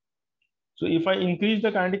 So if I increase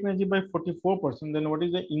the kinetic energy by 44%, then what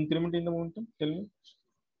is the increment in the momentum? Tell me.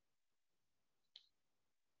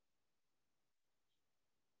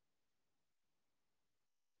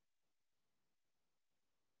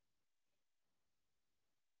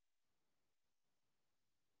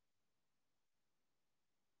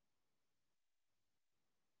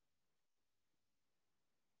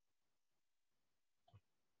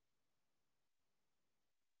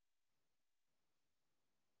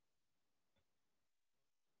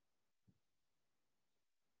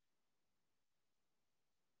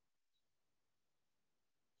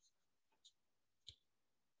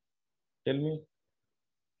 Tell me.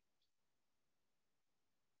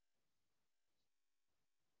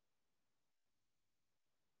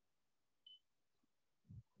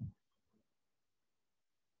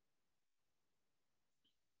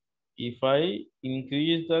 If I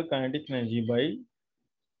increase the kinetic energy by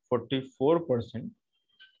 44%,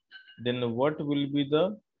 then what will be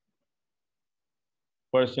the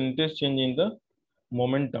percentage change in the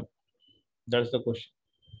momentum? That's the question.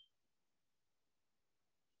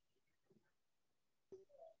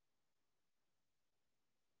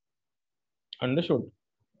 Understood?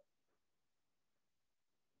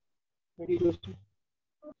 20%.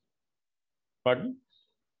 Pardon?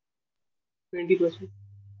 20%.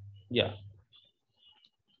 Yeah.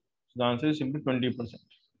 So the answer is simply 20%.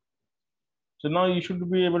 So now you should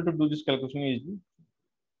be able to do this calculation easily.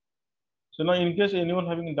 So now, in case anyone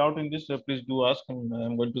having doubt in this, please do ask, and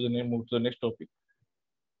I'm going to move to the next topic.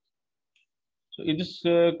 So is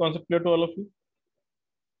this concept clear to all of you?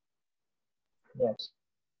 Yes.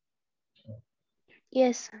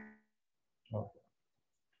 Yes. Okay.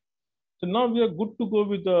 So now we are good to go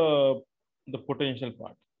with the potential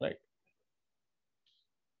part, right?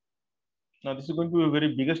 Now this is going to be a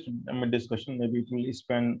very biggest discussion. Maybe it will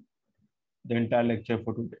span the entire lecture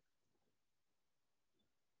for today.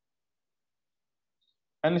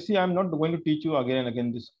 And see, I'm not going to teach you again and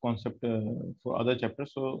again this concept for other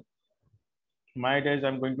chapters. So my idea is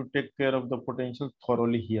I'm going to take care of the potential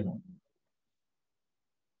thoroughly here on.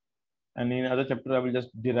 And in other chapter, I will just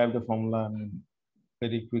derive the formula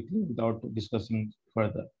very quickly without discussing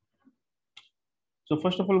further. So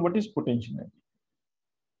first of all, what is potential energy?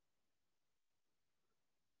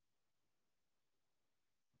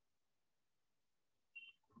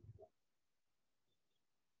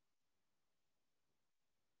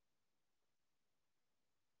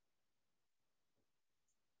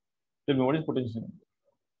 Tell me, what is potential energy?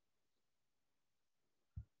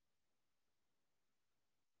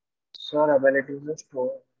 Sir, ability to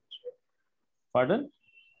store. Pardon?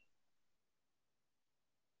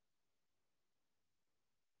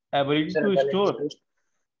 Ability Sir, to ability store. to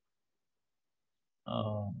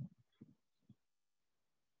Uh,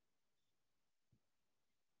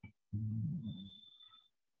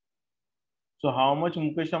 so how much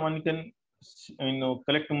Mukesh Ambani can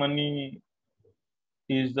collect money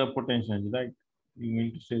is the potential energy, right? You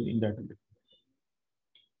mean to say in that way.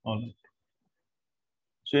 All right.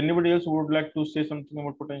 So anybody else would like to say something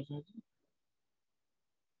about potential energy?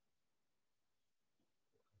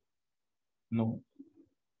 No.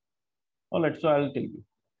 All right. So I'll tell you.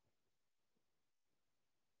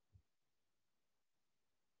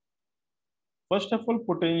 First of all,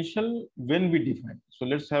 potential when we define. So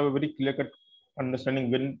let's have a very clear cut understanding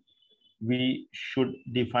when we should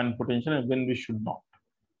define potential and when we should not.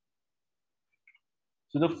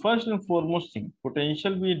 So the first and foremost thing,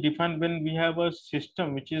 potential we define when we have a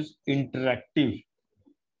system which is interactive.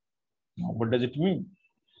 Now, what does it mean?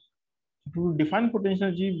 To define potential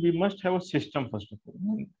energy, we must have a system first of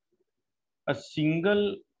all. A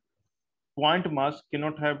single point mass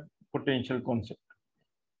cannot have potential concept.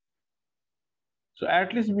 So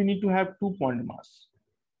at least we need to have 2-point mass.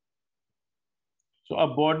 So a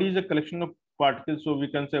body is a collection of particles. So we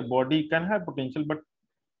can say body can have potential, but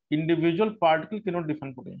individual particle cannot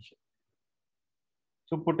define potential.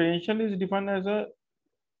 So potential is defined as a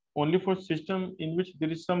only for system in which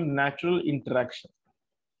there is some natural interaction,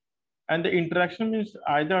 and the interaction means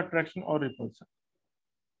either attraction or repulsion.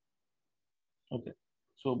 Okay,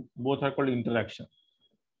 so both are called interaction.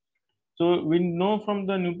 So we know from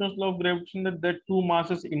the Newton's law of gravitation that the two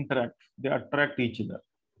masses interact, they attract each other.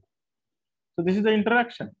 So this is the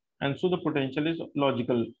interaction, and so the potential is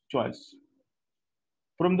logical choice.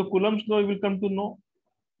 From the Coulomb's law, we will come to know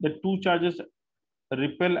that two charges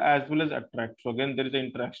repel as well as attract. So again, there is an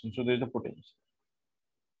interaction, so there is a potential.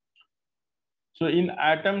 So in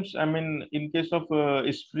atoms, I mean, in case of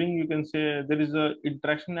spring, you can say there is a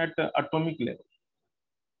interaction at atomic level.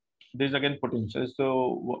 There is again potential.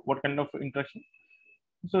 So what kind of interaction?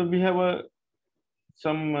 So we have a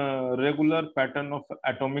some regular pattern of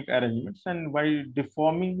atomic arrangements, and by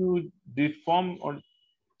deforming, you deform or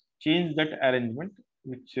change that arrangement,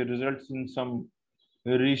 which results in some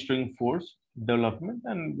restoring force development,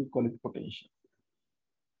 and we call it potential.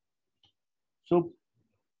 So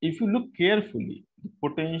if you look carefully, the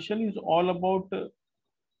potential is all about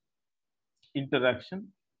interaction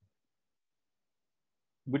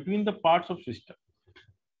between the parts of system.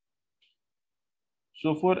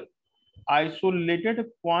 So for isolated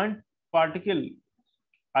point particle,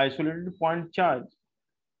 isolated point charge,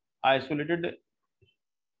 isolated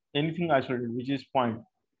anything isolated which is point,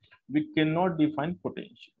 we cannot define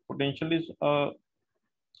potential. Potential is a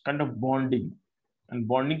kind of bonding, and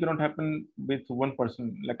bonding cannot happen with one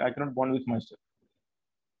person. Like I cannot bond with myself.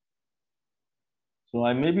 So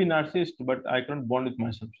I may be narcissist, but I cannot bond with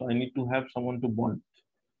myself. So I need to have someone to bond.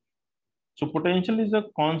 So potential is a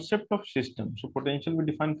concept of system. So potential we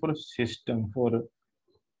define for a system, for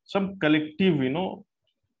some collective, you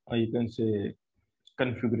can say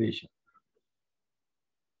configuration.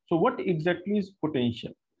 So what exactly is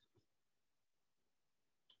potential?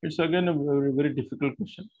 It's again a very, very difficult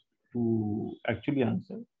question to actually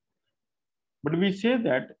answer. But we say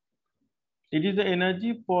that it is the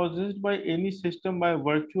energy possessed by any system by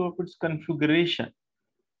virtue of its configuration.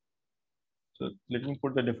 So let me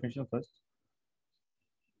put the definition first.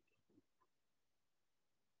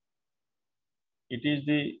 It is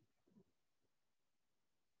the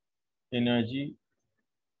energy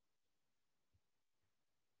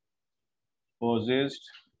possessed,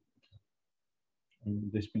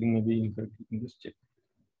 the spelling may be incorrect, you can just check.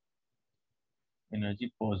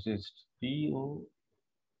 Energy possessed, P-O,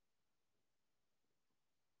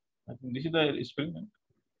 I think this is the spelling.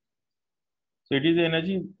 So it is the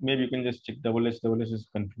energy, maybe you can just check, double S is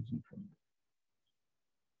confusing for me.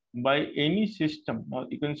 By any system, now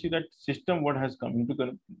you can see that system what has come into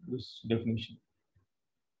this definition.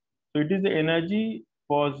 So it is the energy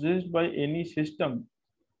possessed by any system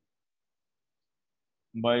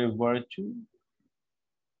by virtue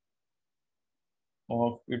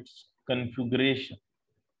of its configuration.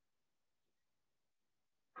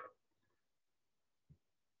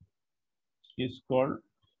 Is called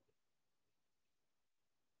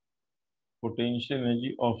potential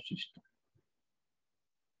energy of system.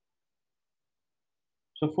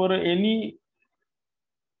 So for any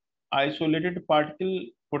isolated particle,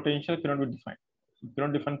 potential cannot be defined. You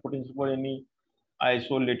cannot define potential for any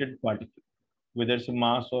isolated particle, whether it's a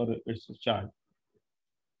mass or it's a charge.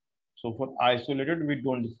 So for isolated, we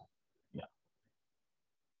don't define. Yeah.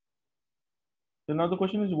 So now the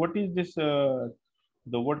question is, what is this?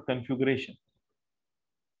 The word configuration.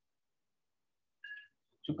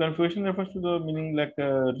 So configuration refers to the meaning like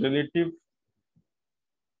relative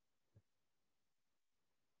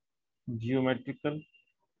geometrical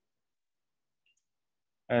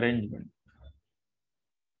arrangement.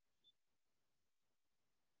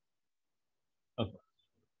 Okay.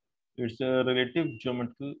 It's a relative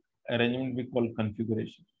geometrical arrangement we call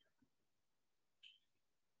configuration.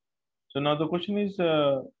 So now the question is,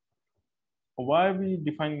 why we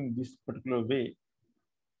define this particular way?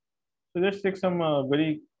 So let's take some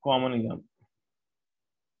very common example.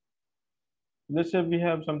 Let's say we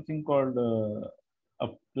have something called a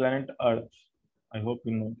planet Earth. I hope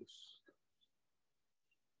you know this.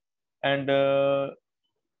 And the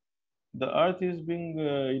Earth is being,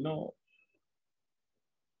 so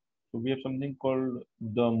we have something called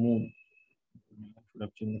the moon. I should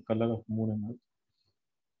have changed the color of moon and Earth.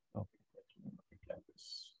 Okay, let's make it like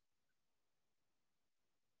this.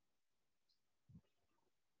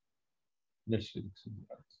 Let's see the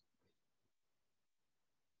Earth.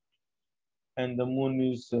 And the moon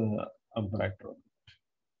is a bright rod.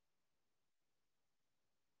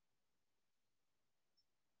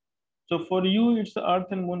 So for you, it's the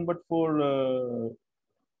Earth and moon, but for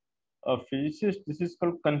a physicist, this is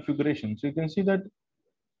called configuration. So you can see that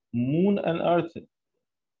moon and earth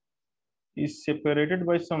is separated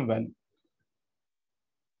by some value.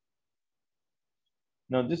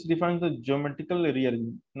 Now this defines the geometrical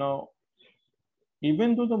rearrangement. Now,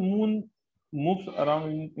 even though the moon moves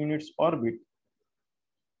around in its orbit,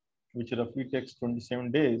 which roughly takes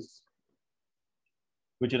 27 days,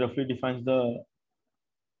 which roughly defines the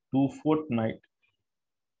 2 fortnight,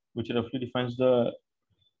 which roughly defines the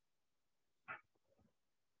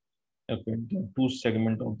two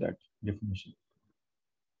segment of that definition.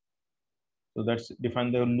 So that's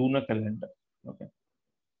define the lunar calendar. Okay.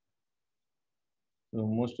 So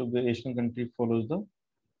most of the Asian country follows the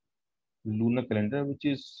lunar calendar, which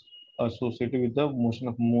is associated with the motion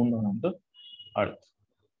of moon around the earth.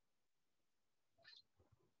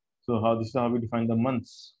 So how this is how we define the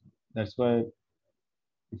months. That's why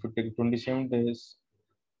if you take 27 days,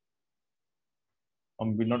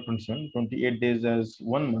 not 27, 28 days as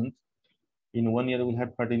 1 month, in 1 year we'll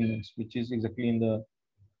have 13 months, which is exactly in the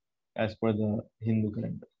as per the Hindu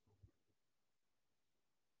calendar.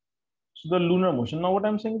 So the lunar motion. Now what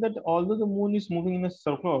I'm saying is that although the moon is moving in a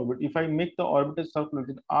circular orbit, if I make the orbit a circular,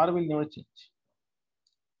 then R will never change.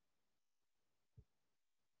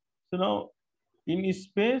 So now in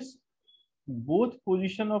space, both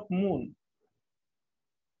position of moon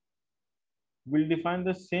will define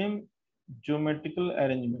the same geometrical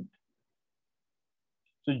arrangement.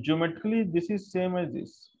 So geometrically, this is same as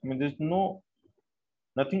this. I mean, there's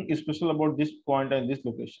nothing special about this point and this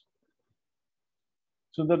location.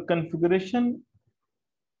 So the configuration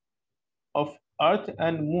of Earth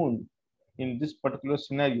and Moon in this particular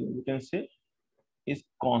scenario, we can say, is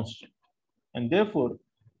constant, and therefore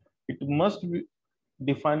it must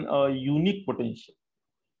define a unique potential.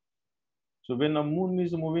 So when a moon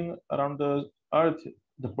is moving around the Earth,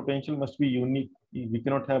 the potential must be unique. We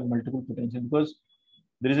cannot have multiple potential because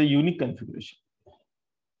there is a unique configuration.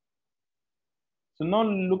 So now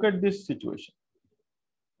look at this situation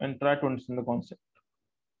and try to understand the concept.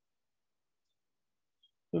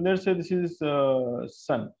 So let's say this is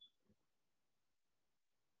sun,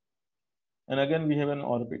 and again we have an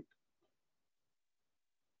orbit.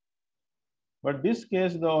 But this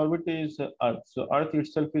case, the orbit is Earth. So Earth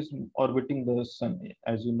itself is orbiting the sun.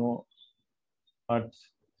 As you know, Earth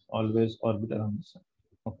always orbit around the sun.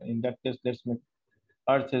 Okay, in that case, let's make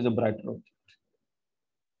Earth as a brighter object.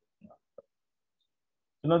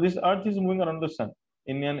 So now this Earth is moving around the sun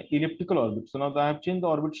in an elliptical orbit. So now I have changed the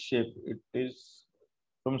orbit shape. It is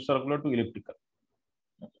from circular to elliptical.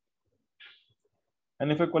 Okay.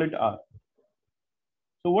 And if I call it R.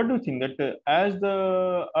 So what do you think that as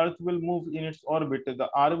the Earth will move in its orbit, the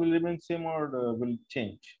R will remain same or will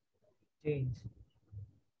change? Change.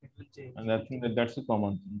 It will change. And I think that that's a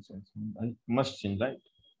common sense. It must change, right?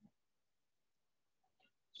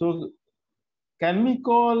 So can we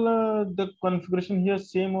call the configuration here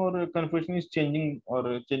same or configuration is changing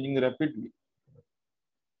or changing rapidly?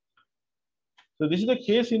 So this is the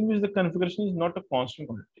case in which the configuration is not a constant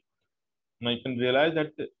quantity. Now you can realize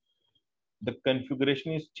that the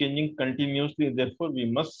configuration is changing continuously. Therefore, we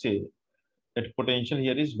must say that potential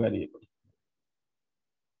here is variable.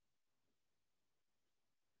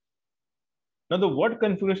 Now, the word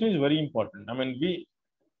configuration is very important. I mean, we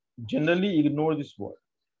generally ignore this word.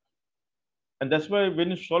 And that's why when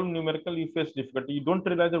you solve numerical, you face difficulty. You don't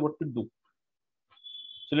realize what to do.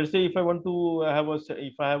 So let's say if I want to have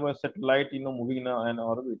a satellite, moving in an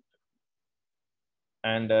orbit,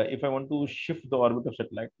 and if I want to shift the orbit of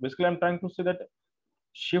satellite, basically I'm trying to say that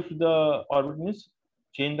shift the orbit means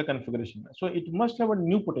change the configuration. So it must have a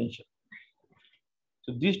new potential.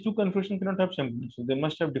 So these two configurations cannot have same potential. They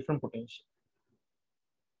must have different potential.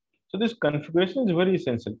 So this configuration is very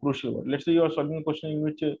essential, crucial word. Let's say you are solving a question in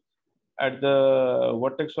which at the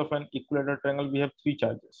vertex of an equilateral triangle, we have 3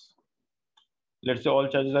 charges. Let's say all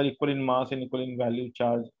charges are equal in mass and equal in value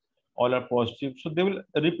charge. All are positive. So they will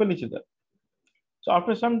repel each other. So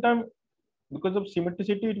after some time, because of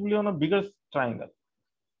symmetricity, it will be on a bigger triangle.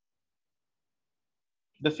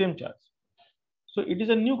 The same charge. So it is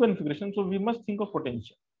a new configuration. So we must think of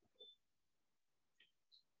potential.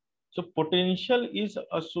 So potential is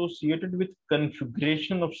associated with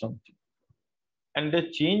configuration of something. And the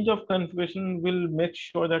change of configuration will make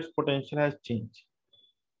sure that potential has changed.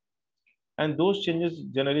 And those changes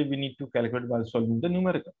generally we need to calculate while solving the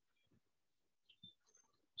numerical.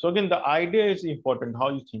 So again, the idea is important, how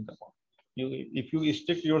you think about it. If you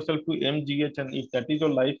stick yourself to MGH and if that is your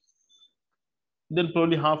life, then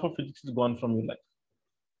probably half of physics is gone from your life.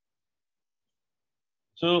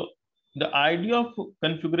 So the idea of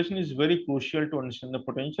configuration is very crucial to understand the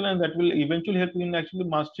potential, and that will eventually help you in actually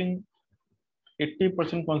mastering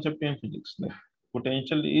 80% concept in physics. Like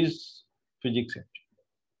potential is physics actually.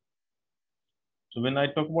 So when I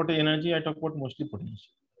talk about energy, I talk about mostly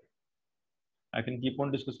potential. I can keep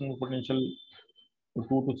on discussing potential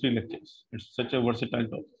for 2 to 3 lectures. It's such a versatile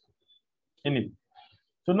topic. Anyway,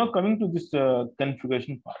 so now coming to this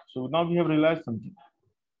configuration part. So now we have realized something.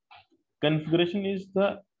 Configuration is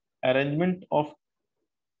the arrangement of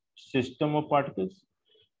system of particles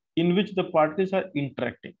in which the particles are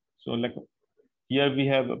interacting. So like here we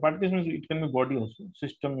have particles means it can be body also.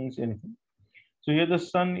 System means anything. So here the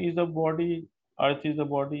sun is a body, earth is a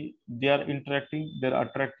body, they are interacting, they are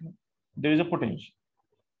attracting. There is a potential.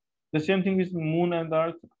 The same thing is moon and the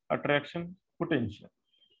earth, attraction, potential.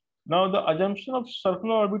 Now the assumption of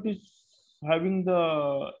circular orbit is having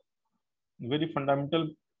the very fundamental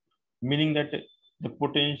meaning that the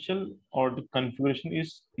potential or the configuration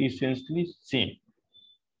is essentially same.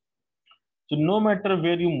 So no matter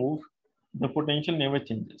where you move, the potential never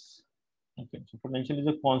changes. Okay, so potential is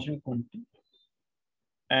a constant quantity,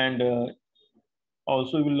 and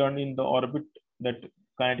also we will learn in the orbit that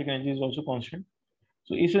kinetic energy is also constant.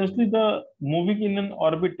 So essentially, the moving in an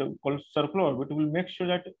orbit called circular orbit will make sure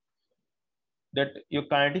that your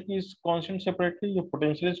kinetic is constant separately, your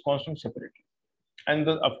potential is constant separately, and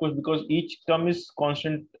of course because each term is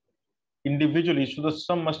constant individually, so the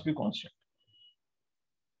sum must be constant.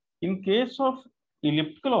 In case of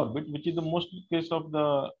elliptical orbit, which is the most case of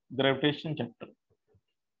the gravitation chapter,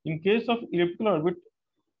 in case of elliptical orbit,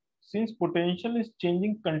 since potential is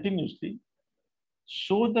changing continuously,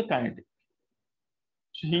 so the kinetic.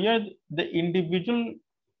 So here the individual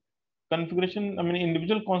configuration, I mean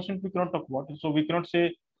individual constant we cannot talk about. So we cannot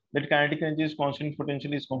say that kinetic energy is constant,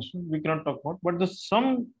 potential is constant. We cannot talk about, but the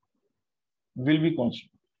sum will be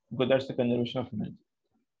constant because that's the conservation of energy.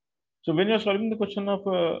 So when you're solving the question of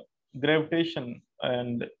gravitation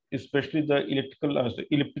and especially the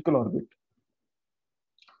elliptical orbit,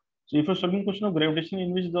 so if you're solving question of gravitation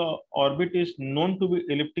in which the orbit is known to be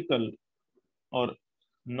elliptical or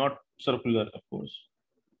not circular, of course,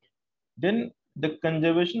 then the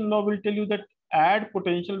conservation law will tell you that add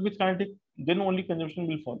potential with kinetic, then only conservation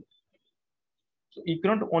will follow. So you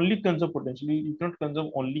cannot only conserve potential, you cannot conserve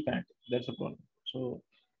only kinetic. That's the problem. So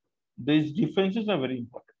these differences are very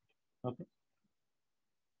important. Okay.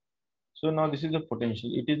 So now this is the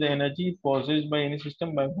potential. It is the energy possessed by any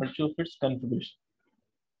system by virtue of its configuration.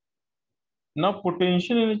 Now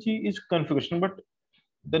potential energy is configuration, but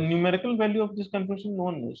the numerical value of this configuration no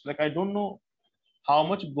one knows. Like I don't know how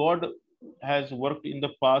much God has worked in the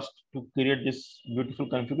past to create this beautiful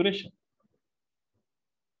configuration.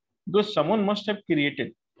 Because someone must have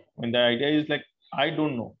created. And the idea is like, I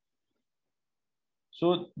don't know.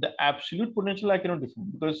 So the absolute potential I cannot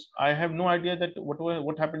define because I have no idea that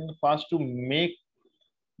what happened in the past to make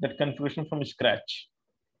that configuration from scratch.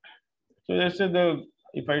 So let's say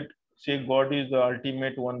if I say God is the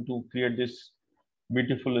ultimate one to create this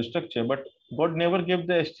beautiful structure, but God never gave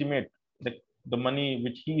the estimate, like the money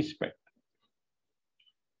which He spent,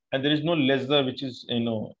 and there is no ledger which is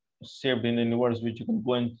saved in the universe which you can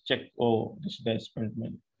go and check. Oh, this guy spent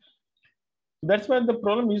money. So that's why the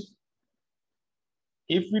problem is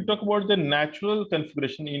if we talk about the natural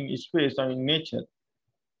configuration in space or in nature,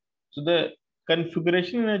 so the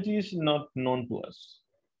configuration energy is not known to us.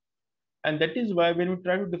 And that is why when we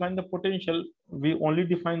try to define the potential, we only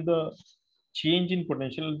define the change in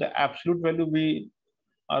potential. The absolute value we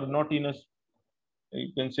are not in a,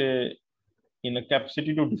 you can say, in a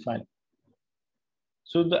capacity to define.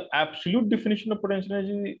 So the absolute definition of potential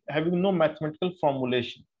energy having no mathematical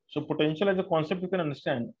formulation. So potential as a concept you can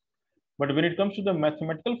understand, but when it comes to the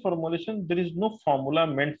mathematical formulation, there is no formula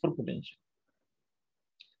meant for potential.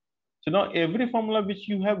 So now every formula which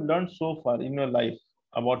you have learned so far in your life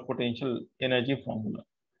about potential energy formula,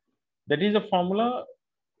 that is a formula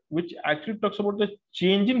which actually talks about the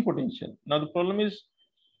change in potential. Now the problem is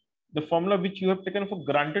the formula which you have taken for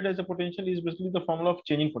granted as a potential is basically the formula of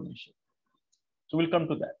changing potential. So we'll come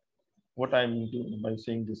to that. What I mean to by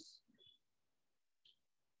saying this.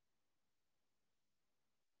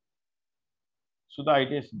 So the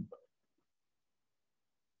idea is simple.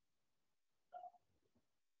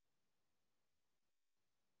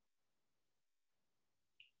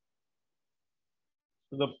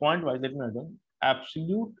 So the point wise, let me again,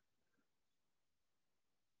 absolute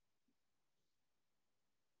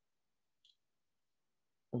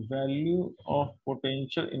value of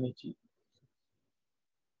potential energy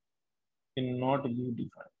cannot be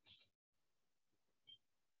defined.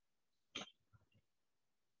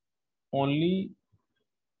 Only,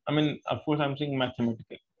 I mean, of course, I'm saying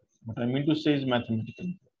mathematical. What I mean to say is mathematical.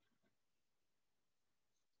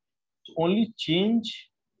 Only change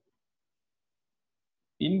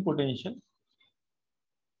in potential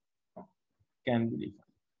can be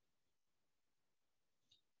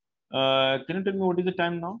defined. Can you tell me what is the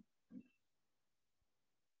time now?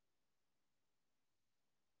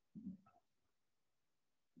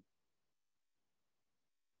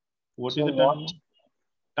 What is So the time what? now?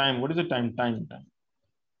 Time. What is the time? Time.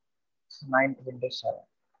 9:27.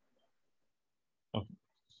 Okay.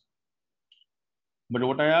 But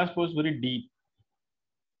what I asked was very deep.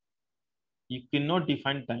 You cannot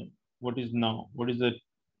define time. What is now? What is the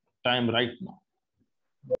time right now?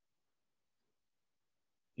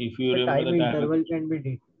 If you The remember time the interval diagram, can be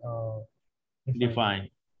defined. define.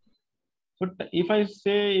 So if I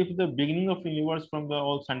say if the beginning of universe from the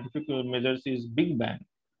all scientific measures is Big Bang,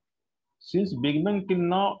 since Big Bang till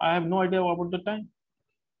now, I have no idea about the time.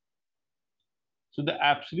 So the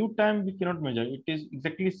absolute time we cannot measure. It is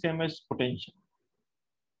exactly same as potential.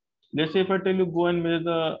 Let's say if I tell you go and measure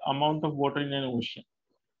the amount of water in an ocean,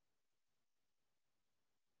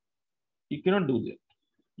 you cannot do that.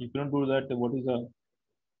 You cannot do that. What is the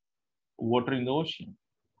water in the ocean?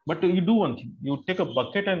 But you do one thing. You take a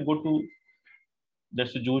bucket and go to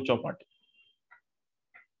that's a Jew chapati.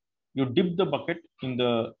 You dip the bucket in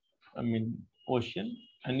the ocean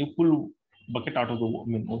and you pull bucket out of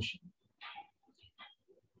the ocean.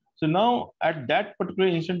 So now at that particular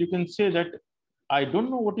instant, you can say that I don't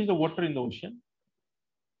know what is the water in the ocean,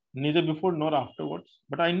 neither before nor afterwards,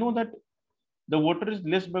 but I know that the water is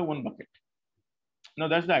less by one bucket. Now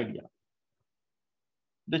that's the idea.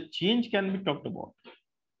 The change can be talked about,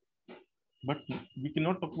 but we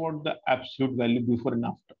cannot talk about the absolute value before and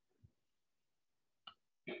after.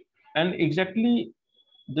 And exactly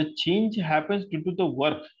the change happens due to the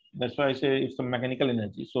work. That's why I say it's a mechanical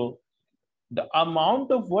energy. So the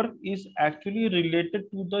amount of work is actually related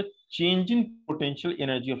to the change in potential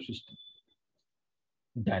energy of system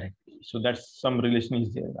directly. So that's some relation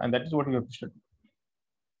is there, and that is what we have to study.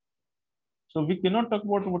 So we cannot talk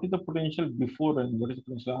about what is the potential before and what is the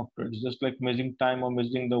potential after. It's just like measuring time or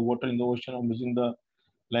measuring the water in the ocean or measuring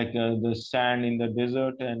the sand in the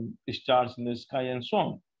desert and stars in the sky and so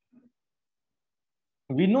on.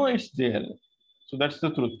 We know it's there, so that's the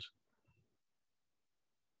truth.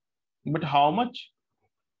 But how much?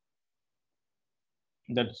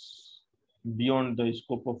 That's beyond the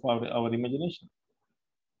scope of our imagination.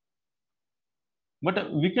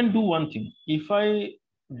 But we can do one thing. If I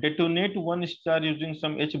detonate one star using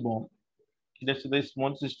some H bomb, that's the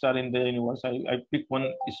smallest star in the universe. I pick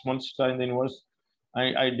one small star in the universe.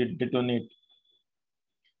 I did detonate.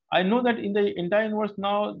 I know that in the entire universe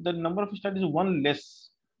now the number of stars is one less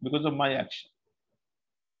because of my action.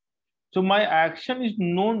 So my action is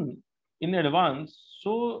known in advance.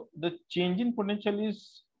 So the change in potential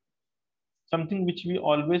is something which we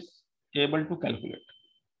always able to calculate.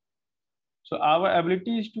 So our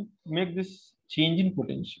ability is to make this change in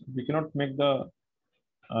potential. We cannot make the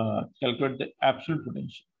calculate the absolute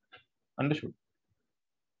potential. Understood?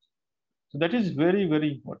 So that is very,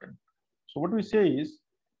 very important. So what we say is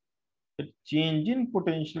that change in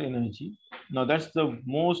potential energy. Now that's the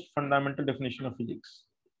most fundamental definition of physics.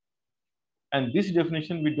 And this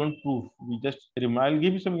definition we don't prove. We just remember. I'll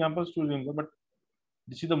give you some examples to remember, but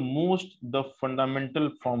this is the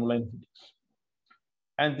fundamental formula in physics.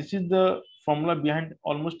 And this is the formula behind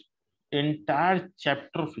almost entire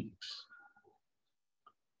chapter of physics.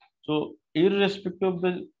 So irrespective of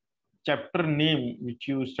the chapter name which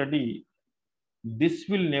you study, this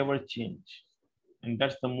will never change. And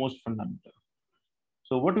that's the most fundamental.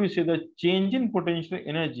 So what we say, the change in potential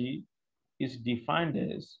energy is defined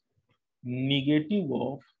as negative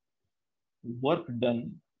of work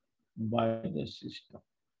done by the system.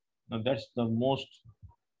 Now that's the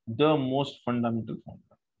most fundamental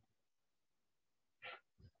formula.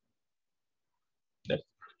 That's,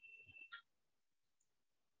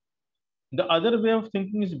 the other way of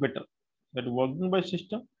thinking is better. That working by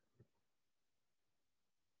system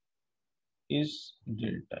is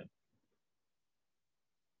delta.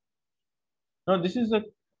 Now this is a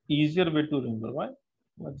easier way to remember. Why?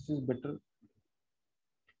 Well, this is better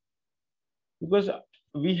because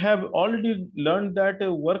we have already learned that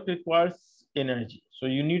work requires energy. So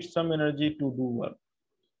you need some energy to do work.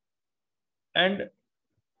 And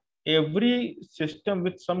every system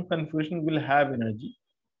with some configuration will have energy.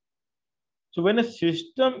 So when a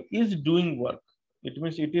system is doing work, it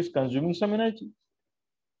means it is consuming some energy.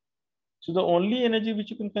 So the only energy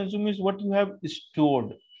which you can consume is what you have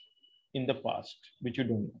stored in the past, which you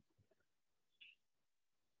don't know.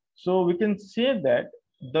 So we can say that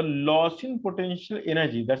the loss in potential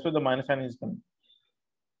energy, that's where the minus sign is coming.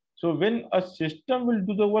 So when a system will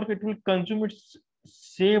do the work, it will consume its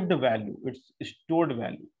saved value, its stored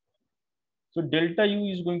value. So delta U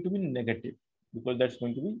is going to be negative because that's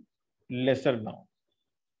going to be lesser now.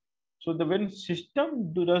 So the when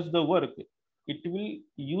system does the work, it will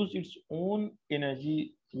use its own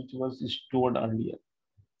energy which was stored earlier.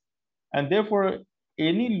 And therefore,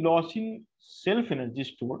 any loss in self energy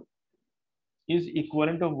stored is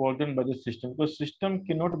equivalent of work done by the system, because system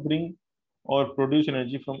cannot bring or produce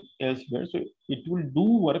energy from elsewhere. So it will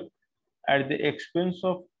do work at the expense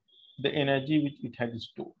of the energy which it had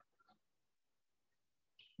stored.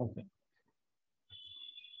 Okay.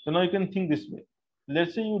 So now you can think this way.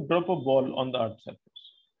 Let's say you drop a ball on the earth's surface.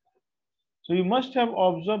 So you must have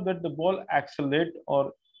observed that the ball accelerates,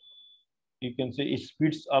 or you can say it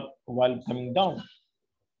speeds up while coming down.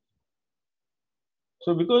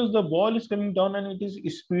 So because the ball is coming down and it is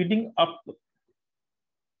speeding up,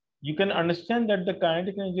 you can understand that the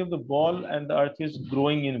kinetic energy of the ball and the earth is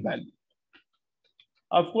growing in value.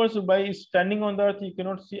 Of course, by standing on the earth, you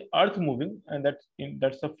cannot see earth moving, and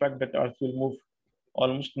that's a fact that earth will move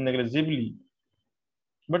almost negligibly.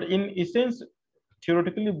 But in essence,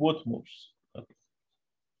 theoretically, both moves. Okay.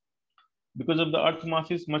 Because of the earth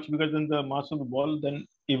mass is much bigger than the mass of the ball, then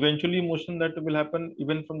eventually motion that will happen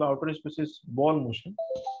even from the outer space is ball motion.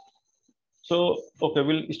 So, okay,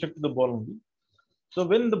 we'll stick to the ball only. So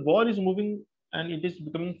when the ball is moving and it is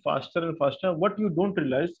becoming faster and faster, what you don't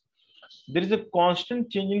realize, there is a constant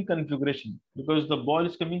change in configuration because the ball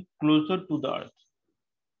is coming closer to the earth.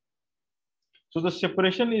 So the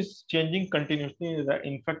separation is changing continuously.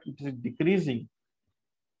 In fact, it is decreasing,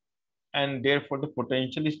 and therefore the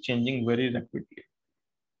potential is changing very rapidly.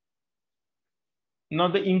 Now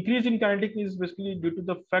the increase in kinetic is basically due to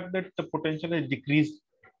the fact that the potential has decreased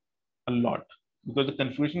a lot because the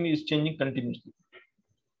configuration is changing continuously.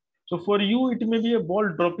 So for you, it may be a ball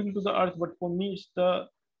dropping to the earth, but for me, it's the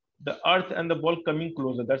earth and the ball coming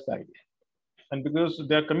closer. That's the idea. And because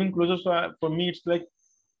they are coming closer, so for me, it's like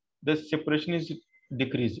the separation is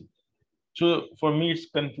decreasing. So for me, its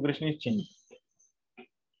configuration is changing.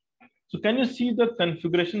 So can you see the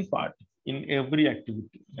configuration part in every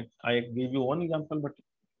activity? Like I gave you one example, but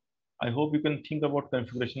I hope you can think about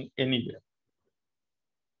configuration anywhere.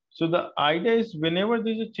 So the idea is whenever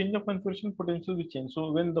there is a change of configuration, potential will change.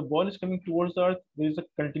 So when the ball is coming towards the earth, there is a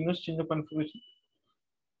continuous change of configuration,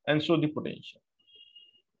 and so the potential.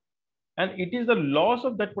 And it is the loss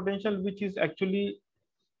of that potential which is actually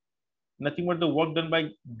nothing but the work done by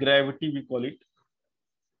gravity, we call it.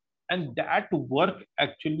 And that work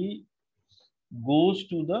actually goes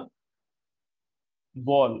to the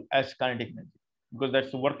ball as kinetic energy, because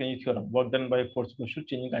that's the work energy theorem, work done by force equals to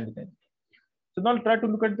changing kinetic energy. So now try to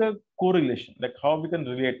look at the correlation, like how we can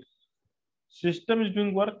relate. System is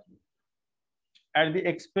doing work at the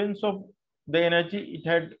expense of the energy it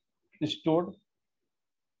had stored,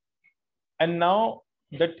 and now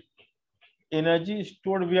that energy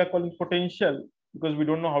stored we are calling potential, because we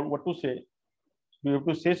don't know what to say. We have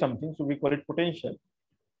to say something, so we call it potential.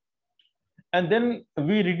 And then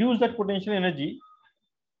we reduce that potential energy,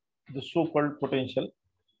 the so-called potential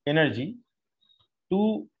energy,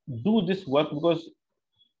 to do this work, because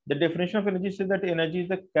the definition of energy says that energy is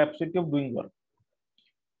the capacity of doing work.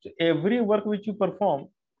 So every work which you perform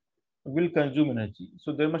will consume energy.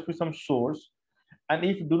 So there must be some source, and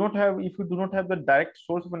if you do not have the direct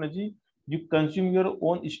source of energy, you consume your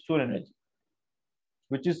own stored energy,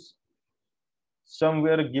 which is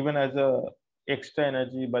somewhere given as a extra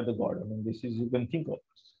energy by the god. I mean, this is you can think of.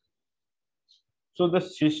 So the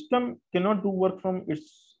system cannot do work from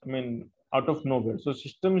its, I mean, out of nowhere. So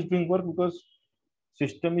system is doing work because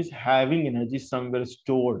system is having energy somewhere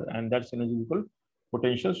stored, and that's energy we call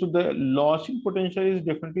potential. So the loss in potential is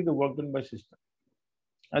definitely the work done by system.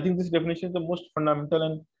 I think this definition is the most fundamental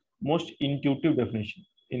and most intuitive definition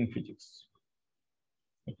in physics.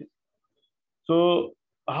 Okay. So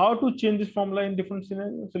how to change this formula in different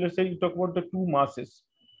scenarios? So let's say you talk about the two masses.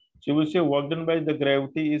 So you will say work done by the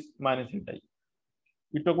gravity is minus delta E.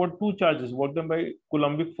 We talk about two charges, work done by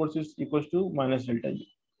Coulombic force is equals to minus delta E.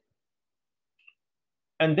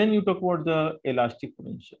 And then you talk about the elastic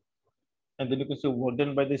potential. And then you can say work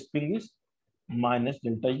done by the spring is minus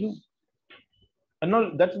delta U. And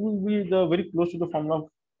now that will be the very close to the formula of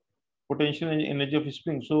potential and energy of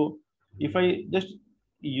spring. So if I just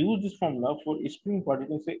use this formula for spring part, you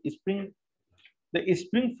can say the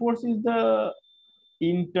spring force is the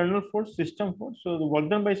internal force, system force. So the work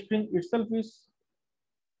done by spring itself is,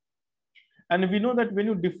 and we know that when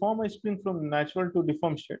you deform a spring from natural to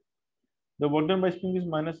deformed state, the work done by spring is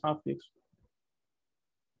minus half x.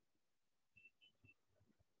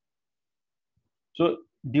 So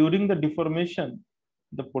during the deformation,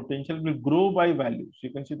 the potential will grow by value. So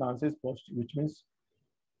you can see the answer is positive, which means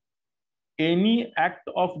any act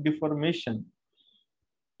of deformation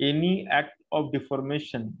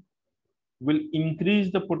will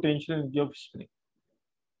increase the potential energy of spring.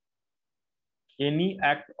 Any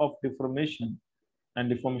act of deformation, and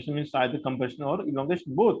deformation means either compression or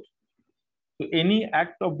elongation, both. So any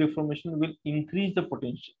act of deformation will increase the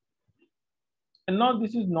potential. And now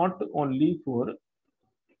this is not only for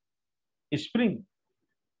spring.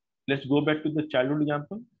 Let's go back to the childhood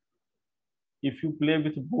example. If you play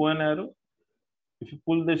with bow and arrow, if you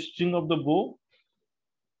pull the string of the bow,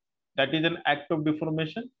 that is an act of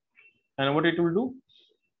deformation. And what it will do?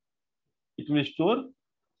 It will store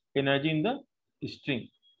energy in the string.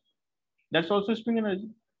 That's also spring energy.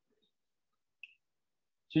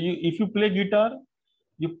 So if you play guitar,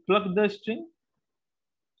 you pluck the string.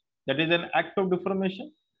 That is an act of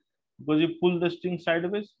deformation because you pull the string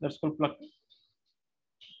sideways. That's called plucking.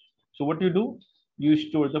 So what you do? You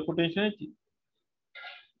store the potential energy.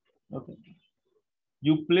 Okay.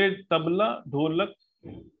 You play tabla, dholak,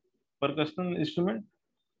 percussion instrument.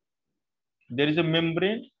 There is a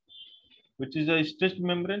membrane, which is a stretched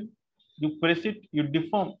membrane. You press it, you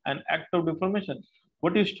deform, an act of deformation.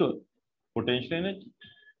 What you store? Potential energy.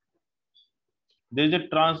 There is a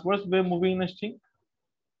transverse wave moving in a string.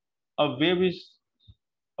 A wave is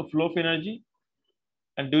a flow of energy,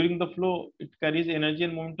 and during the flow, it carries energy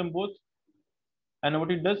and momentum both. And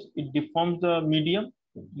what it does, it deforms the medium,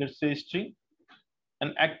 let's say string,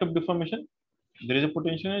 an act of deformation. There is a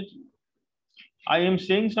potential energy. I am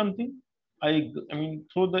saying something, I mean,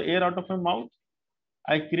 throw the air out of my mouth,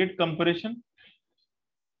 I create compression,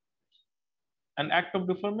 an act of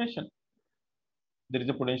deformation. There is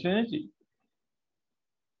a potential energy.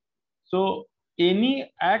 So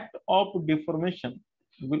any act of deformation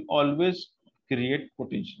will always create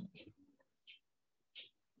potential.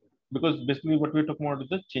 Because basically what we're talking about is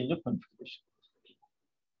the change of configuration.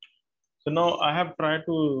 So now I have tried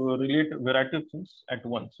to relate a variety of things at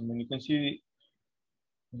once. I mean, you can see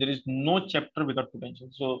there is no chapter without potential.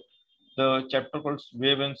 So the chapter called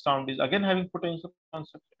wave and sound is again having potential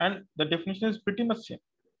concept, and the definition is pretty much same.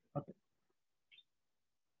 Okay.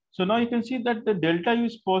 So now you can see that the delta U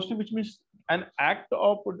is positive, which means an act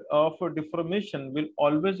of a deformation will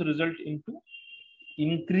always result into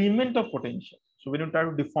increment of potential. So when you try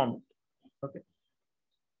to deform it, okay.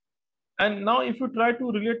 And now if you try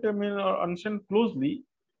to relate, I mean, or understand closely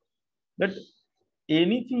that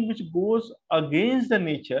anything which goes against the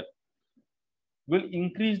nature will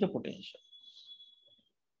increase the potential.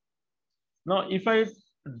 Now, if I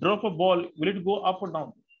drop a ball, will it go up or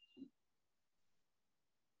down?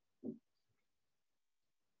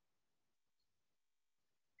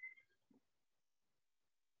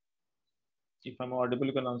 If I'm audible,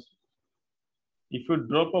 you can answer. If you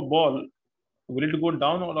drop a ball, will it go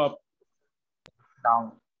down or up?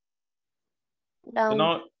 Down. So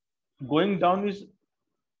now, going down is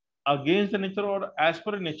against the nature or as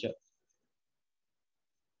per nature?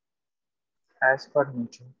 As per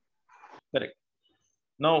nature. Correct.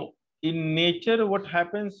 Now, in nature, what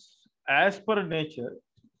happens as per nature,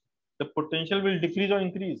 the potential will decrease or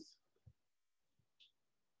increase?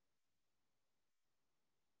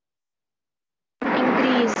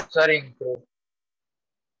 Increase. Sorry, improve.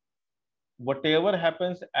 Whatever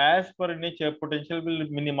happens as per nature, potential will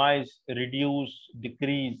minimize, reduce,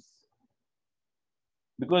 decrease.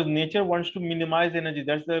 Because nature wants to minimize energy.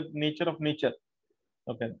 That's the nature of nature.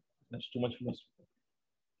 Okay, that's too much philosophy.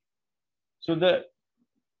 So the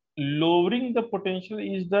lowering the potential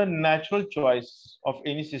is the natural choice of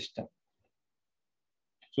any system.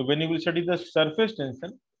 So when you will study the surface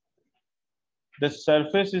tension, the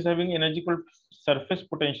surface is having energy called surface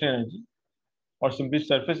potential energy, or simply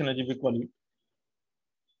surface energy we call it.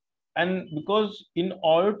 And because in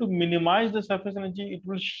order to minimize the surface energy, it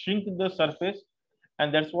will shrink the surface,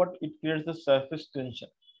 and that's what it creates the surface tension.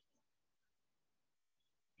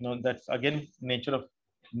 Now that's again nature of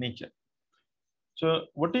nature. So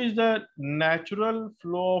what is the natural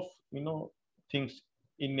flow of things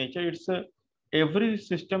in nature? It's every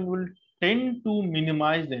system will tend to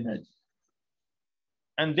minimize the energy,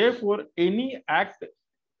 and therefore any act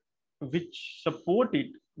which support it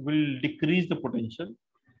will decrease the potential,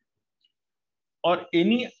 or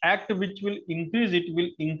any act which will increase it will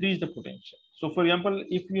increase the potential. So for example,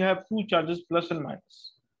 if you have two charges plus and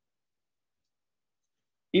minus,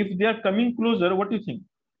 if they are coming closer, what do you think?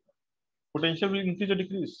 Potential will increase or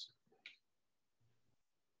decrease?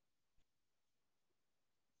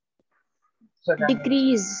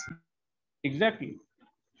 Decrease. Exactly.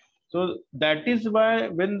 So that is why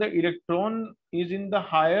when the electron is in the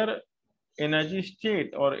higher energy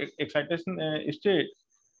state or excitation state,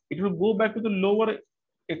 it will go back to the lower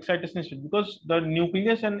excitation state because the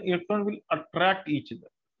nucleus and electron will attract each other.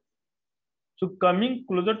 So coming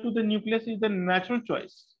closer to the nucleus is the natural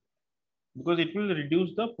choice because it will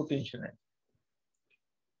reduce the potential energy.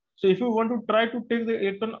 So if you want to try to take the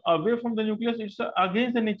electron away from the nucleus, it's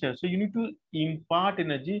against the nature. So you need to impart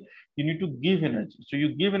energy, you need to give energy. So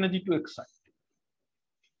you give energy to excite,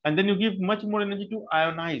 and then you give much more energy to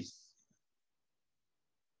ionize.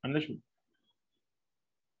 Understood?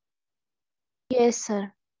 Yes,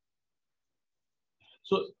 sir.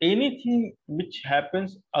 So anything which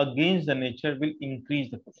happens against the nature will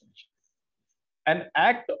increase the potential. An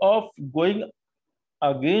act of going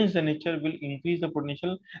against the nature will increase the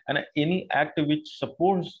potential, and any act which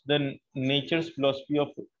supports the nature's philosophy of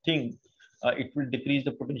thing, it will decrease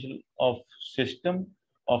the potential of system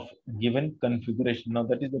of given configuration. Now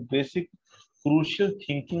that is the basic crucial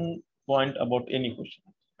thinking point about any question.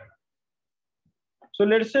 So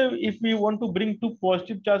let's say if we want to bring two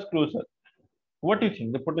positive charge closer, what do you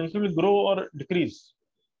think? The potential will grow or decrease?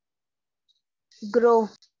 Grow.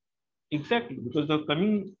 Exactly, because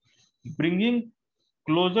the bringing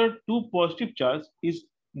closer to positive charge is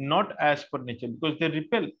not as per nature because they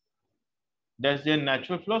repel. That's their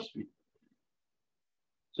natural philosophy.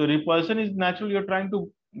 So repulsion is natural. You're trying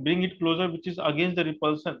to bring it closer, which is against the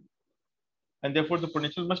repulsion, and therefore the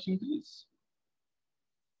potential must increase.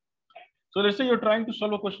 So let's say you're trying to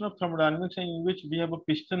solve a question of thermodynamics in which we have a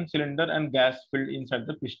piston cylinder and gas filled inside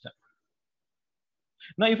the piston.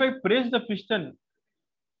 Now, if I press the piston,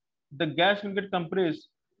 the gas will get compressed.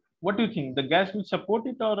 What do you think? The gas will support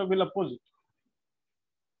it or will oppose it?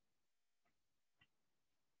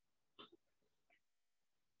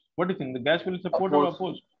 What do you think? The gas will support or Oppose.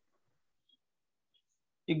 oppose?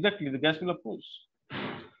 Exactly, the gas will oppose.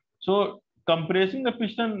 So compressing the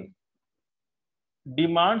piston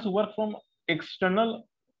demands work from external,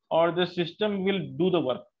 or the system will do the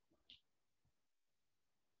work.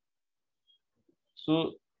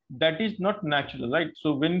 So that is not natural, right?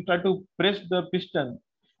 So when you try to press the piston,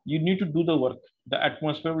 you need to do the work. The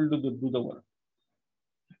atmosphere will do the work.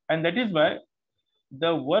 And that is why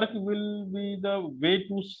the work will be the way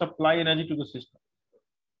to supply energy to the system.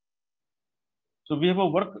 So we have a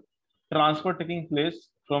work transfer taking place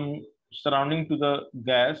from surrounding to the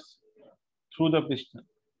gas through the piston.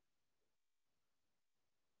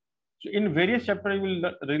 So in various chapters, you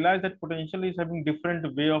will realize that potential is having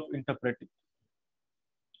different way of interpreting.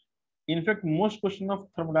 In fact, most question of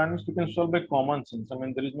thermodynamics you can solve by common sense. I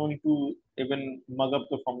mean, there is no need to even mug up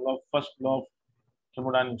the formula of first law of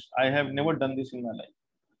thermodynamics. I have never done this in my life.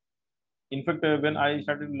 In fact, when I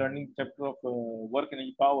started learning chapter of work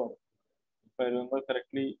energy power, if I remember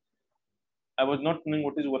correctly, I was not knowing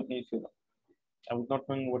what is work energy theorem. I was not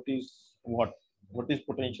knowing what is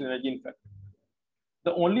potential energy. In fact,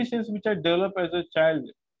 the only sense which I developed as a child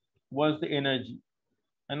was the energy,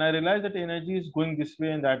 and I realized that energy is going this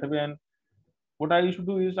way and that way. And what I used to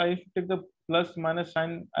do is I used to take the plus minus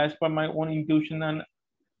sign as per my own intuition, and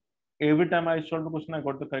every time I solved the question, I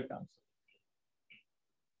got the correct answer.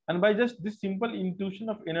 And by just this simple intuition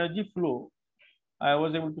of energy flow, I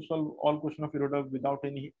was able to solve all question of Eroda without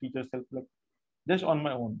any teacher's help, like just on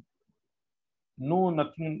my own. No,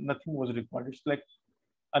 nothing was required. It's like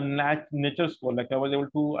a nature score. Like I was able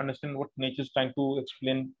to understand what nature is trying to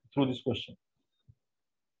explain through this question.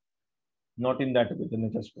 Not in that way, the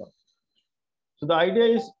nature score. So the idea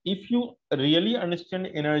is if you really understand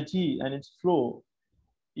energy and its flow,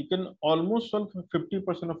 you can almost solve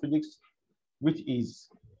 50% of physics with ease.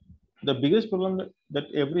 The biggest problem that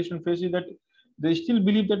every student faces is that they still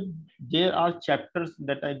believe that there are chapters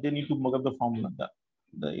that they need to mug up the formula.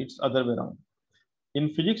 It's other way around.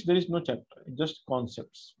 In physics, there is no chapter, just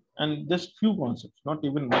concepts and just few concepts, not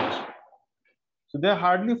even much. So there are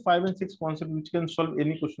hardly 5 and 6 concepts which can solve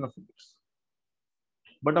any question of physics.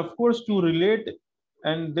 But of course, to relate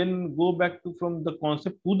and then go back to from the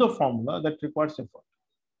concept to the formula, that requires effort.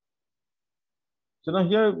 So now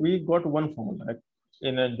here we got one formula, right?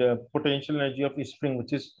 In the potential energy of a spring,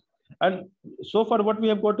 which is, and so far what we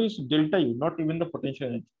have got is delta U, not even the potential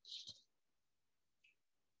energy.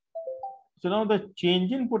 So now the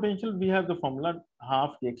change in potential, we have the formula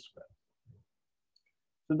half kx square.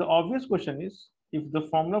 So the obvious question is, if the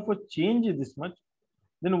formula for change is this much,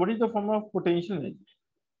 then what is the formula of potential energy?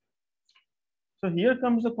 So here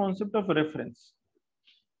comes the concept of reference.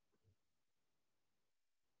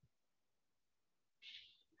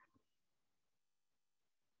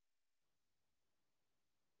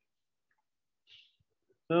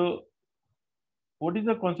 So what is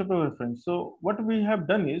the concept of reference? So what we have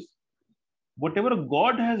done is, whatever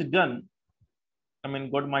God has done, I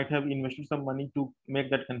mean, God might have invested some money to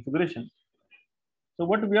make that configuration. So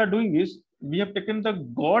what we are doing is, we have taken the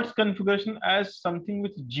God's configuration as something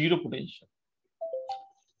with zero potential,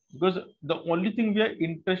 because the only thing we are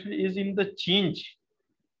interested is in the change.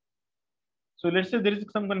 So let's say there is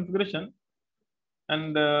some configuration,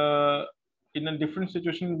 and in a different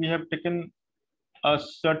situation, we have taken a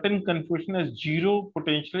certain configuration as zero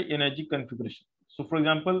potential energy configuration. So for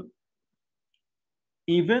example,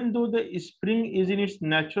 even though the spring is in its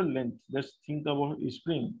natural length, let's think about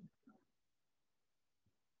spring.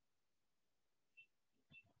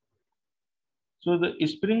 So the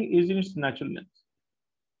spring is in its natural length.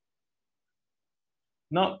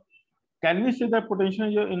 Now, can we say that potential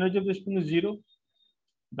energy of the spring is zero?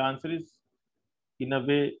 The answer is, in a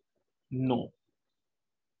way, no.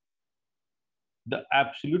 The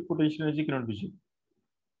absolute potential energy cannot be zero.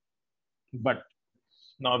 But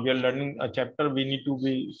now we are learning a chapter, we need to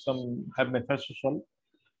be have methods to solve.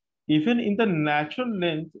 Even in the natural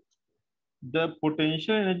length, the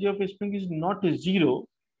potential energy of a spring is not zero,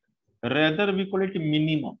 rather we call it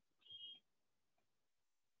minimum.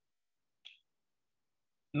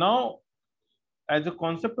 Now, as a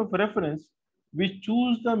concept of reference, we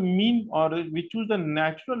choose the mean, or we choose the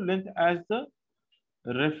natural length as the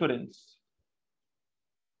reference.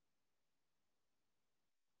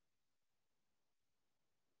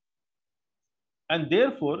 And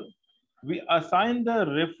therefore, we assign the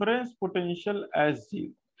reference potential as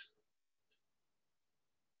zero.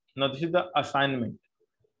 Now, this is the assignment.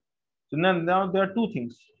 So now there are two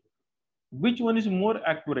things. Which one is more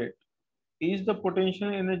accurate? Is the potential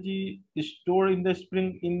energy stored in the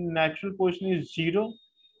spring in natural position is zero,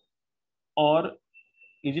 or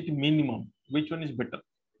is it minimum? Which one is better?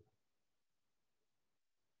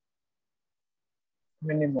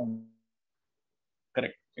 Minimum.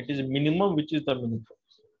 Correct. It is minimum, which is the minimum.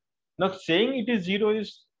 Now saying it is zero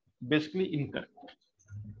is basically incorrect.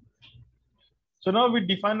 So now we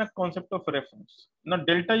define a concept of reference. Now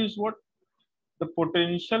delta is what? The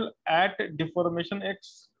potential at deformation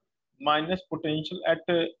x minus potential at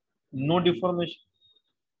no deformation.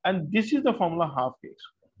 And this is the formula half k.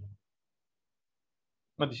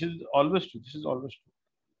 Now this is always true. This is always true.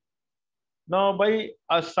 Now by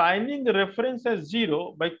assigning the reference as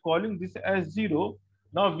zero, by calling this as zero,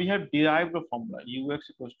 now we have derived the formula ux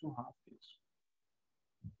equals to half k,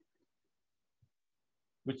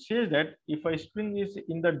 which says that if a spring is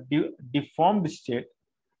in the deformed state,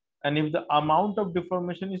 and if the amount of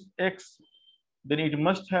deformation is x, then it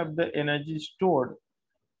must have the energy stored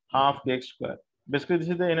half the x square. Basically, this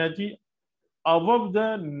is the energy above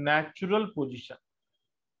the natural position.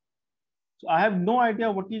 So I have no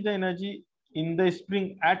idea what is the energy in the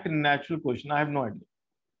spring at natural position. I have no idea.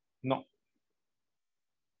 No.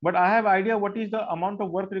 But I have idea what is the amount of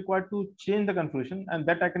work required to change the configuration, and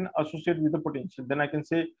that I can associate with the potential. Then I can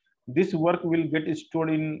say this work will get stored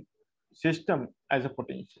in system as a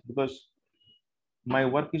potential, because my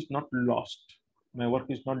work is not lost. My work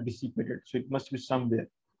is not dissipated. So it must be somewhere.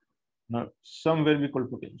 Now, somewhere we call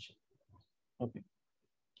potential. Okay.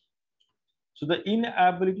 So the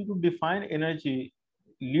inability to define energy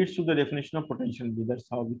leads to the definition of potential energy. That's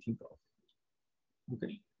how we think of.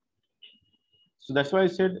 Okay. So that's why I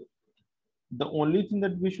said the only thing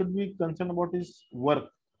that we should be concerned about is work.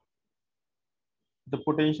 The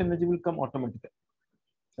potential energy will come automatically.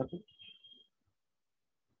 Okay.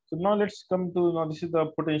 So now let's come to, now this is the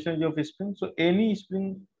potential energy of a spring. So any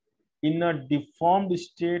spring in a deformed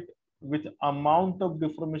state with amount of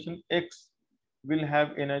deformation x will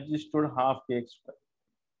have energy stored half kx square.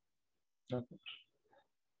 Okay.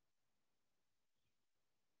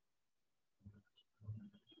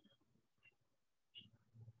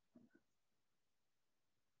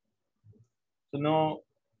 So now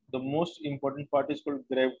the most important part is called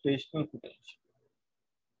gravitational potential.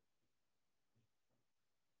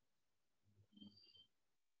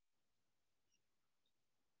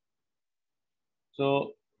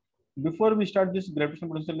 So before we start this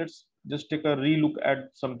gravitational potential, let's just take a relook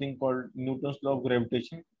at something called Newton's law of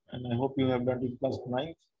gravitation. And I hope you have done it in class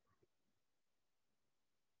 9.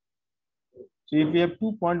 So if we have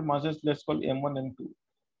 2 point masses, let's call M1 and M2,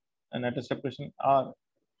 and at a separation R.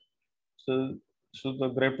 So the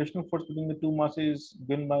gravitational force between the two masses is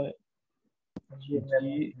given by G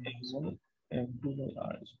M1 M2 by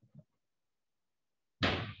R.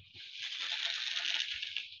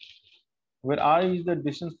 Where R is the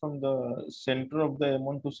distance from the center of the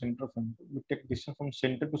M1 to center of M2. We take distance from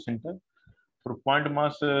center to center. For point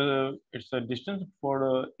mass, it's a distance.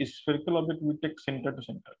 For a spherical object, we take center to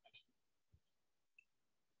center.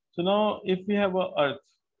 So now if we have a earth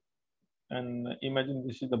and imagine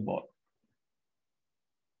this is the ball.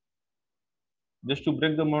 Just to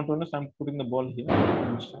break the monotonous, I'm putting the ball here.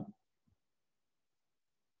 So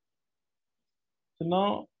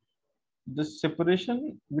now the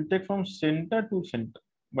separation we take from center to center,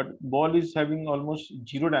 but ball is having almost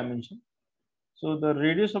 0 dimension. So the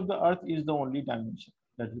radius of the earth is the only dimension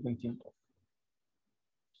that we can think of.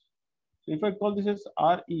 So if I call this as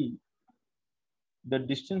RE, the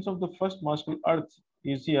distance of the first mass to earth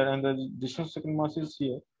is here and the distance of second mass is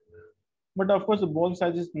here. But of course the ball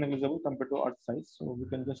size is negligible compared to earth size. So we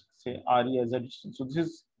can just say RE as a distance. So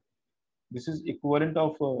this is equivalent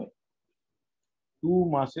of two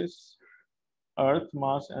masses, earth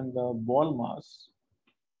mass and the ball mass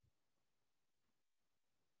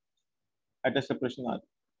at a separation R.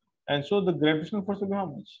 And so the gravitational force will be how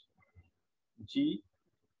much? G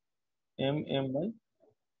M by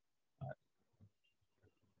R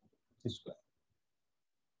square.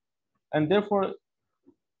 And therefore,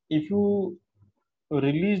 if you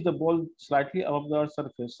release the ball slightly above the Earth's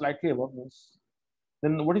surface, slightly above this,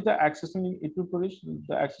 then what is the acceleration it will produce?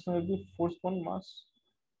 The acceleration will be force upon mass.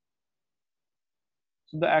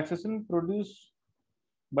 So the acceleration produced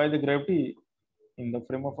by the gravity in the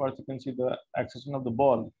frame of Earth, you can see the acceleration of the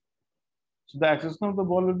ball. So the acceleration of the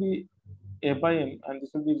ball will be A by M, and this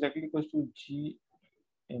will be exactly equal to G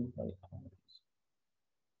M by R.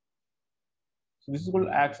 So this is called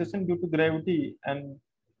acceleration due to gravity, and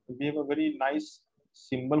we have a very nice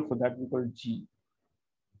symbol for that. We call G.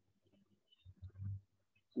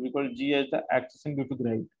 So we call G as the acceleration due to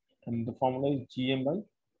gravity, and the formula is Gm by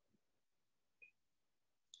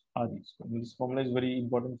Re. So this formula is very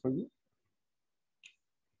important for you.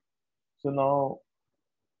 So now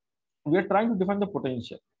we are trying to define the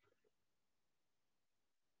potential.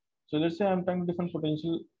 So let's say I'm trying to define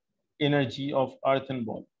potential energy of Earth and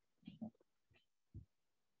ball.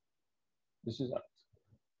 This is Earth.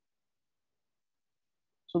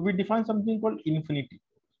 So we define something called infinity.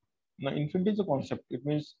 Now infinity is a concept. It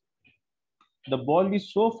means the ball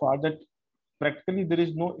is so far that practically there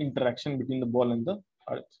is no interaction between the ball and the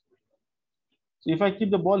Earth. So if I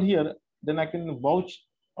keep the ball here, then I can vouch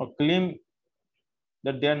or claim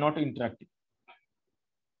that they are not interacting.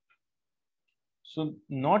 So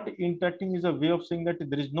not interacting is a way of saying that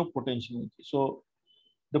there is no potential energy. So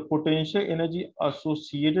the potential energy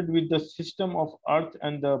associated with the system of Earth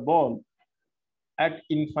and the ball at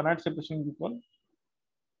infinite separation we call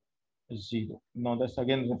 0. Now that's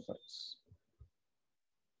again reference.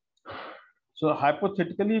 So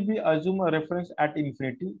hypothetically, we assume a reference at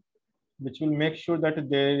infinity, which will make sure that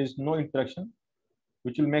there is no interaction,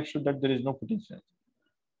 which will make sure that there is no potential energy.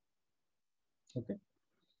 Okay.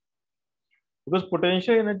 Because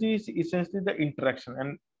potential energy is essentially the interaction,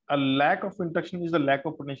 and a lack of interaction is a lack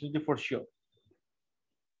of potential energy for sure.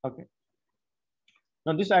 Okay.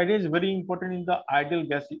 Now this idea is very important in the ideal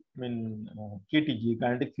gas, KTG,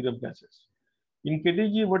 kinetic theory of gases. In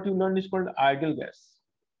KTG, what you learned is called ideal gas.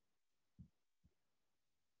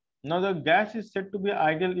 Now the gas is said to be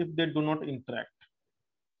ideal if they do not interact,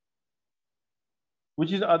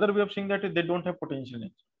 which is the other way of saying that they don't have potential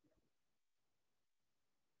energy.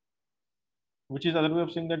 Which is other way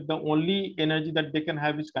of saying that the only energy that they can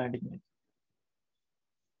have is kinetic energy.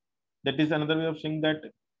 That is another way of saying that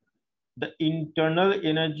the internal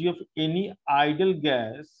energy of any ideal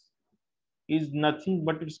gas is nothing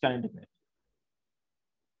but its kinetic energy.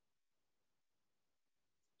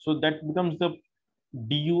 So that becomes the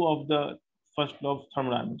du of the first law of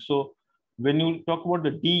thermodynamics. So when you talk about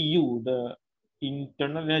the du, the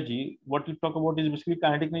internal energy, what you talk about is basically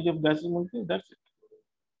kinetic energy of gases molecule. That's it.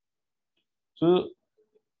 So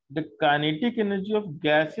the kinetic energy of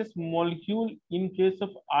gaseous molecule in case of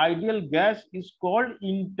ideal gas is called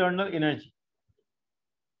internal energy,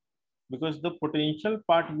 because the potential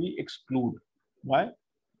part we exclude. Why?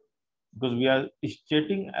 Because we are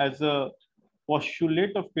stating as a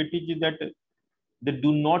postulate of KTG that they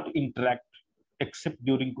do not interact except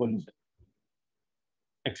during collision,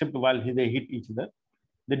 except while they hit each other.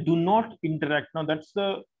 They do not interact. Now that's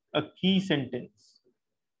a key sentence.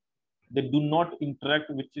 They do not interact,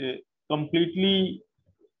 which completely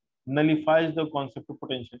nullifies the concept of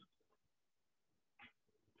potential.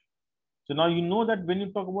 So now you know that when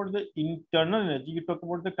you talk about the internal energy, you talk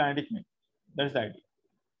about the kinetic energy. That's the idea.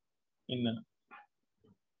 In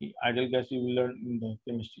ideal gas, you will learn in the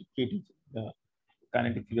chemistry, KTG, the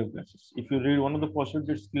kinetic theory of gases. If you read one of the postulates,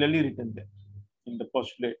 it's clearly written there in the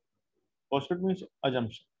postulate. Postulate means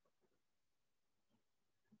assumption.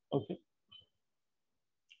 Okay.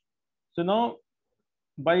 So now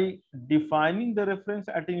by defining the reference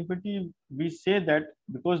at infinity, we say that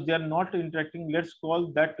because they are not interacting, let's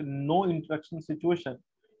call that no interaction situation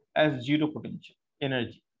as zero potential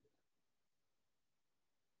energy.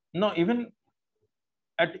 Now, even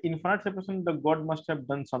at infinite separation, the God must have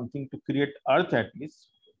done something to create Earth at least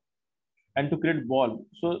and to create ball.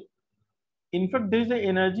 So, in fact, there is an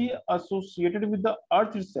energy associated with the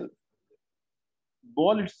Earth itself,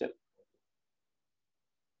 ball itself,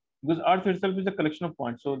 because Earth itself is a collection of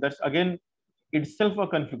points. So that's again itself a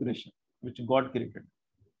configuration which God created.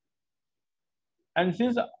 And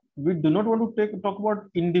since we do not want to talk about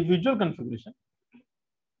individual configuration,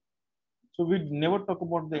 so we never talk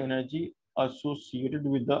about the energy associated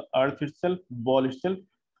with the Earth itself, ball itself,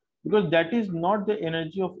 because that is not the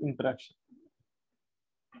energy of interaction.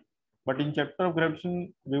 But in chapter of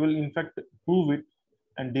gravitation, we will in fact prove it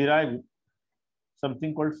and derive it,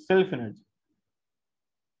 something called self energy,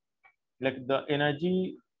 like the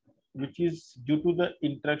energy which is due to the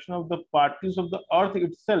interaction of the particles of the Earth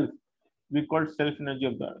itself, we call self energy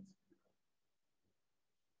of the Earth.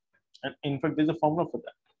 And in fact, there's a formula for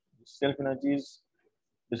that. Self energy is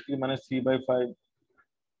basically minus 3/5.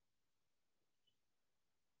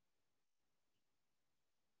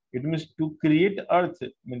 It means to create Earth,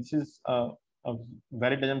 I mean, this is a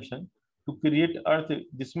valid assumption. To create Earth,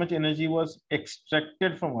 this much energy was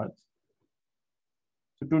extracted from Earth.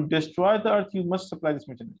 So to destroy the Earth, you must supply this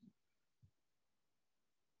much energy.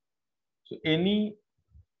 So any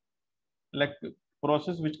like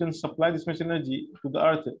process which can supply this much energy to the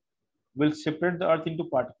Earth will separate the Earth into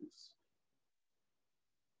particles.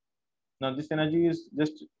 Now this energy is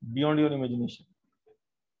just beyond your imagination,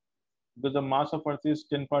 because the mass of Earth is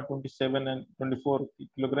 10 power 27 and 24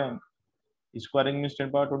 kilogram. Squaring means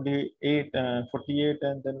 10 power 28, 48,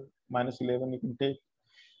 and then minus 11 you can take.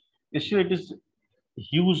 Still, it is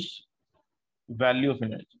huge value of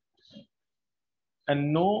energy,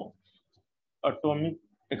 and no atomic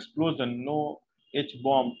explosion, no H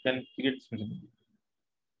bomb can create this much energy.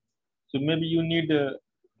 So maybe you need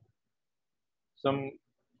some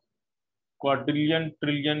quadrillion,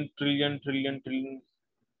 trillion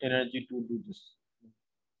energy to do this.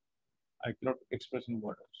 I cannot express in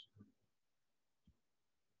words.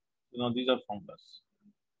 So now these are formulas.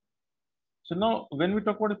 So now when we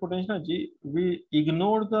talk about the potential energy, we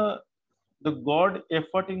ignore the God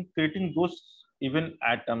effort in creating those even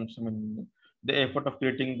atoms. I mean, the effort of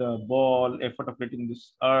creating the ball, effort of creating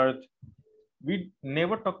this Earth. We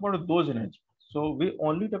never talk about those energy. So we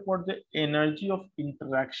only talk about the energy of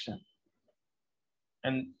interaction.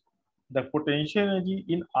 And the potential energy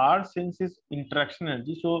in our sense is interaction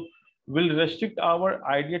energy. So we'll restrict our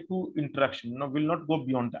idea to interaction. No, we'll not go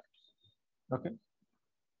beyond that. Okay.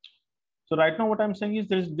 So right now, what I'm saying is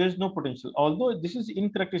there's no potential. Although this is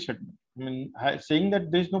incorrect statement. I mean, saying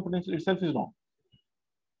that there's no potential itself is wrong.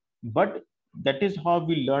 But that is how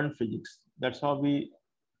we learn physics. That's how we,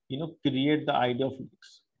 create the idea of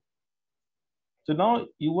physics. So now,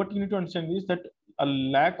 what you need to understand is that a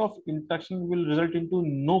lack of interaction will result into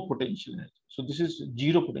no potential energy. So this is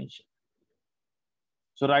zero potential.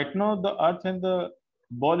 So right now, the Earth and the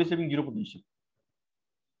ball is having zero potential.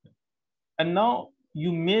 And now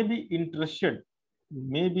you may be interested,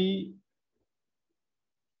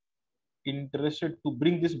 to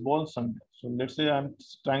bring this ball somewhere. So let's say I'm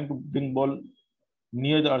trying to bring ball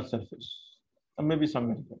near the Earth's surface, or maybe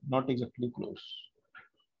somewhere, not exactly close.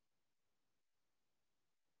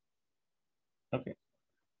 Okay.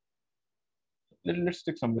 Let's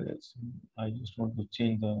take somewhere else. I just want to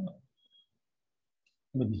change the,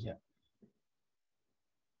 maybe here.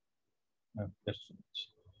 That's so much.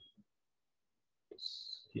 Yes,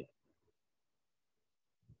 here.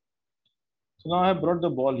 So now I have brought the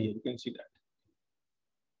ball here. You can see that.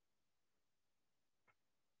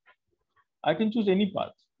 I can choose any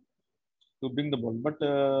path to bring the ball, but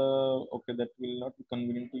okay, that will not be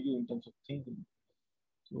convenient to you in terms of thinking.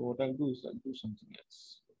 So what I'll do is I'll do something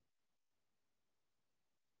else.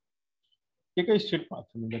 Take a straight path.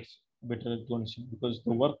 I mean, that's better to understand, because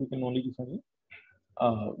the work we can only define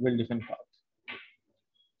a well-defined path.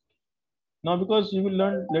 Now, because you will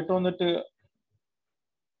learn later on that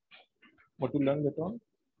what you learn later on,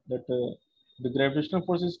 that the gravitational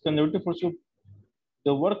force is conservative force. So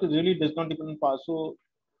the work really does not depend on path. So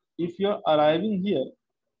if you are arriving here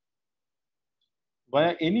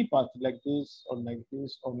via any path like this or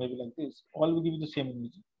maybe like this, all will give you the same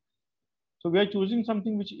energy. So we are choosing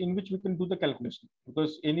something in which we can do the calculation,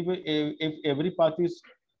 because anyway, if every path is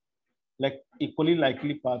like equally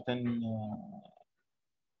likely path, and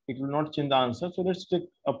it will not change the answer. So let's take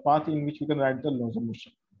a path in which we can write the laws of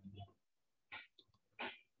motion.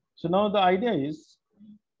 So now the idea is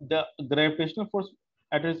the gravitational force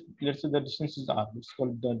at a, let's say the distance is r. It's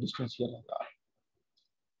called the distance here as r.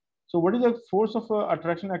 So what is the force of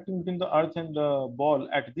attraction acting between the earth and the ball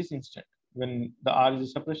at this instant when the r is a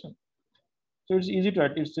separation? So it's easy to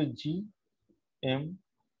write. It's a G M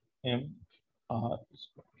M R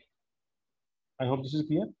square. I hope this is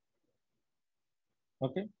clear.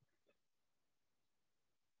 Okay.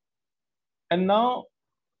 And now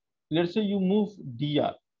let's say you move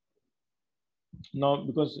dr. Now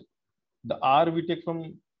because the r we take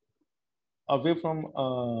from away from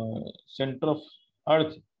center of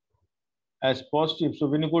earth as positive. So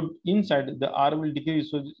when you go inside, the r will decrease.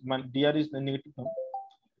 So dr is the negative term.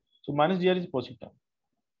 So minus dr is positive term.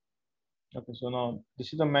 Okay. So now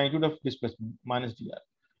this is the magnitude of displacement minus dr.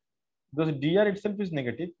 Because dr itself is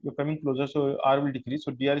negative, you're coming closer, so r will decrease.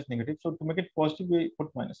 So dr is negative. So to make it positive, we put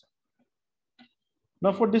minus.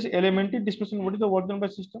 Now for this elementary displacement, what is the work done by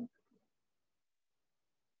system?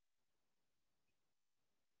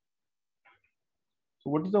 So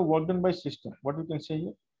what is the work done by system? What we can say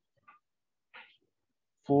here?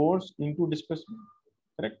 Force into displacement,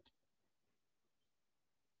 correct?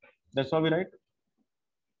 That's how we write.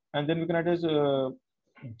 And then we can write as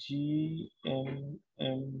G M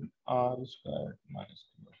M R squared minus.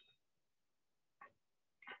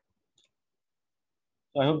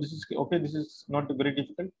 So I hope this is okay. This is not very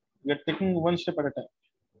difficult. We are taking one step at a time.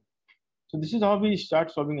 So this is how we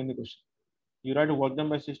start solving any question. You write a work done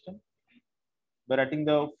by system by writing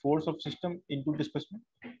the force of system into displacement,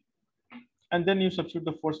 and then you substitute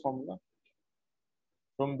the force formula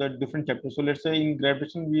from the different chapters. So let's say in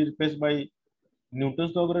gravitation we replace by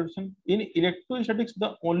Newton's law of gravitation. In electrostatics,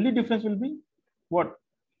 the only difference will be what?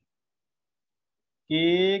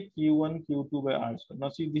 K Q1 Q2 by R square. Now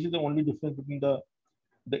see, this is the only difference between the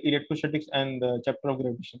electrostatics and the chapter of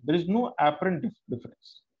gravitation. There is no apparent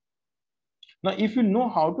difference. Now, if you know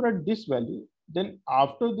how to write this value, then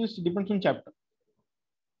after this depends on chapter.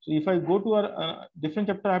 So if I go to a different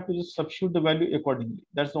chapter, I have to just substitute the value accordingly.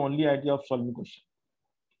 That's the only idea of solving question.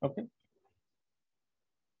 Okay.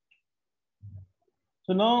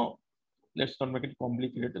 So now let's not make it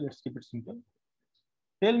complicated. Let's keep it simple.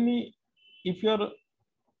 Tell me if you're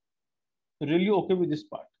really okay with this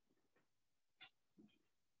part.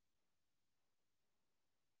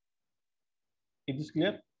 Is this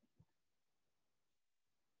clear?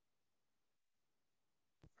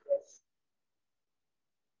 Yes.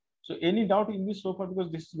 So any doubt in this so far,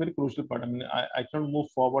 because this is very crucial part. I mean, I cannot move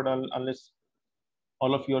forward unless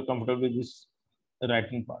all of you are comfortable with this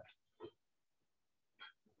writing part.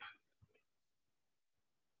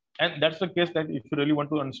 And that's the case that if you really want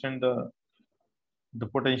to understand the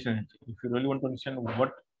potential energy, if you really want to understand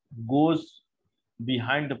what goes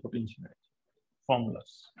behind the potential energy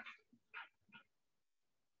formulas.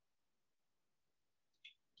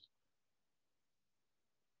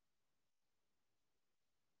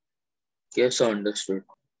 Yes, understood.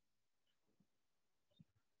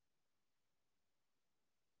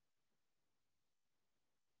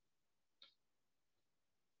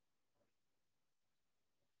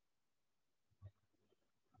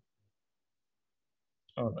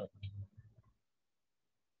 All right.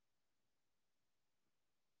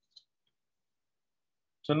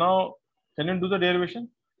 So now, can you do the derivation?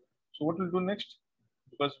 So what we'll do next?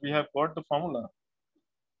 Because we have got the formula.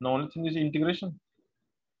 The only thing is integration.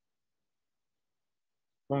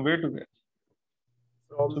 From where to where?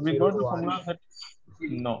 From So we 0 got the to R. formula that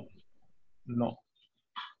no.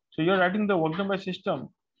 So you're writing the work done by system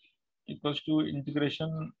equals to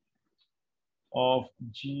integration of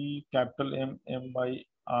G capital M by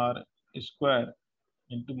R square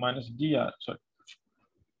into minus dr, sorry,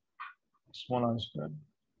 small r square.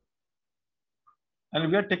 And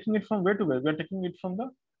we are taking it from where to where? We are taking it from the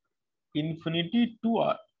infinity to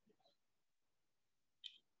r.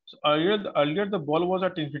 So earlier the ball was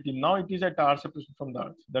at infinity. Now it is at r separation from the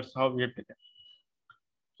earth. That's how we have taken.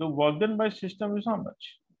 So work done by system is how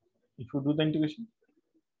much? If you do the integration,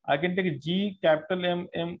 I can take G capital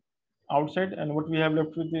M outside, and what we have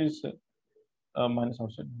left with is minus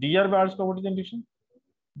outside. Dr by r square, what is the integration?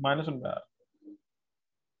 Minus 1 by r.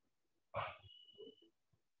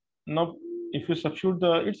 Now, if you substitute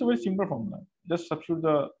it's a very simple formula. Just substitute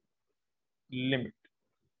the limit.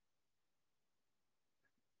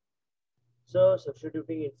 So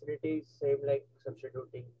substituting infinity is same like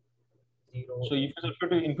substituting 0. So if you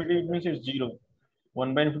substitute infinity, it means it's 0.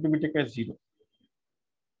 1 by infinity we take as 0.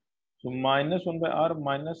 So minus 1 by r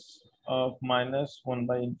minus minus 1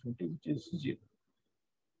 by infinity, which is 0.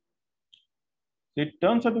 So it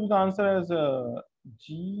turns out to be the answer as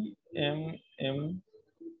G M M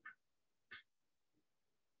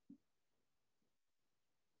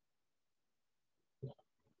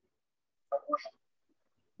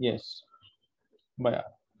Yes, by R.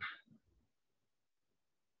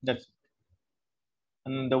 That's it.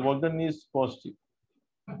 And the work done is positive.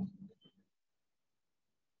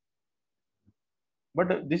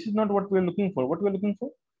 But this is not what we are looking for. What we are looking for?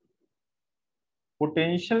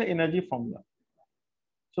 Potential energy formula.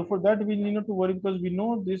 So for that, we need not to worry because we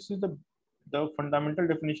know this is the fundamental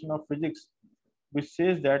definition of physics, which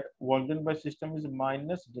says that work done by system is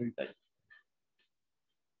minus delta E.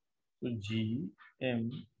 So G M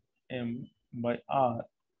by R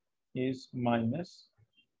is minus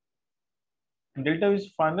delta is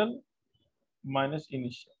final minus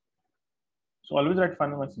initial. So always write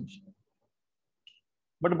final minus initial.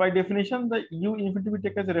 But by definition, the U infinity we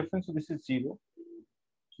take as a reference, so this is 0.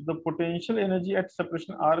 So the potential energy at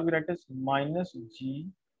separation R we write as minus G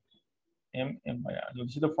M by R. So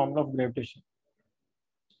this is the formula of gravitation.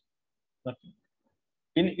 Nothing.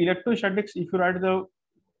 In electrostatics, if you write the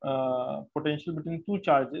potential between two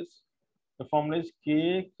charges, the formula is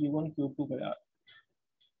K Q1 Q2 by R.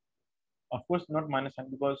 Of course, not minus sign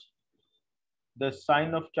because the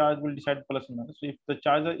sign of charge will decide plus and minus. So if the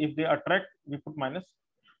charge, if they attract, we put minus.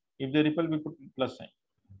 If they repel, we put plus sign.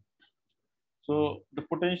 So the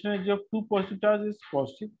potential energy of two positive charges is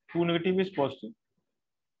positive, two negative is positive.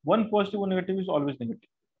 One positive, one negative is always negative.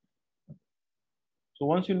 So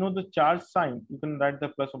once you know the charge sign, you can write the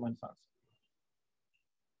plus or minus answer.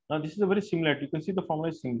 Now this is a very similar. You can see the formula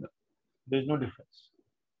is similar. There is no difference.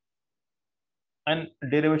 And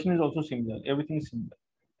derivation is also similar. Everything is similar.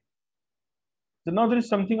 So now there is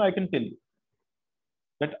something I can tell you.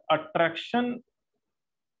 That attraction,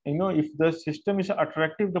 if the system is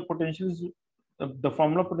attractive, the potential is the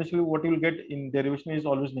formula potential what you will get in derivation is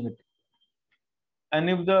always negative. And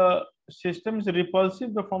if the system is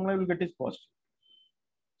repulsive, the formula you will get is positive.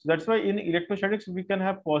 So that's why in electrostatics we can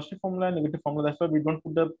have positive formula and negative formula. That's why we don't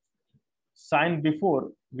put the sign before.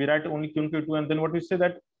 We write only Q1, Q2, and then what we say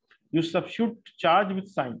that you substitute charge with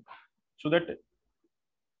sign so that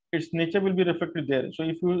its nature will be reflected there. So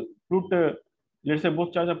if you put let's say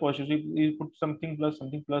both charge are positive, so you put something plus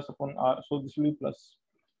upon R, so this will be plus.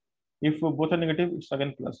 If both are negative, it's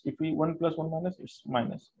again plus. If we 1 plus 1 minus, it's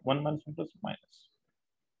minus. 1 minus 1 plus minus.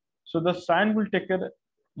 So the sign will take care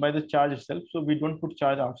by the charge itself. So we don't put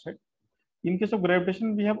charge outside. In case of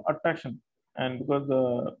gravitation, we have attraction, and because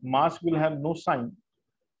the mass will have no sign,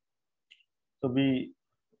 so we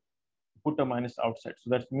put a minus outside. So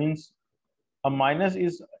that means a minus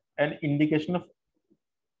is an indication of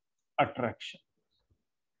attraction.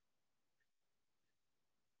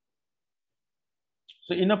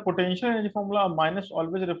 So in a potential energy formula, a minus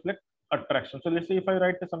always reflect attraction. So let's say if I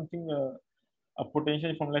write something, a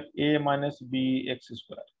potential formula like A minus B x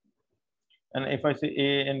square, and if I say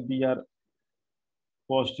A and B are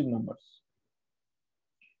positive numbers.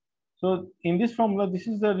 So in this formula, this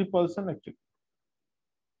is the repulsion actually,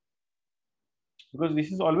 because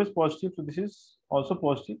this is always positive, so this is also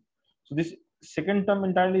positive. So this second term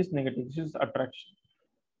entirely is negative. This is attraction.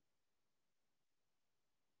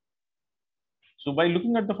 So by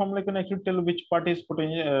looking at the formula, I can actually tell which part is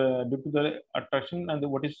potential due to the attraction and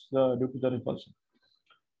what is due to the repulsion.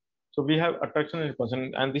 So we have attraction and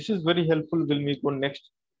repulsion, and this is very helpful when we go next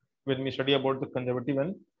when we study about the conservative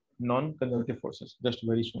and non-conservative forces. Just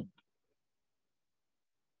very soon.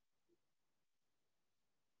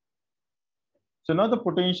 So now the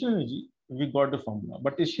potential energy, we got the formula,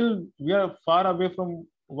 but still we are far away from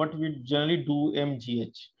what we generally do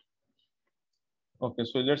mgh. Okay,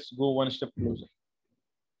 so let's go one step closer.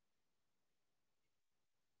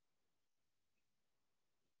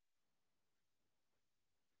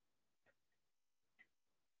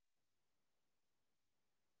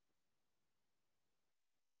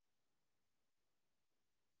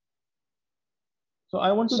 So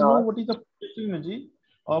I want to know what is the potential energy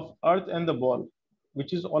of Earth and the ball,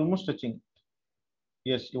 which is almost touching.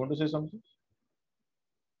 Yes, you want to say something?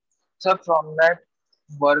 So from that,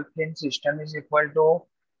 work in system is equal to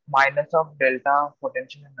minus of delta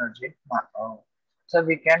potential energy. So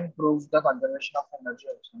we can prove the conservation of energy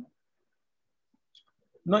also.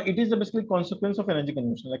 No, it is basically consequence of energy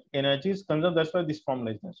consumption. Like energy is conserved, that's why this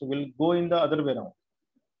formula is there. So we'll go in the other way around.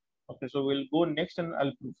 Okay, so we'll go next and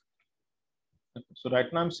I'll prove. Okay, so right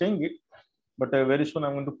now I'm saying it, but very soon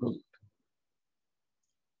I'm going to prove it.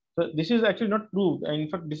 So this is actually not proved. In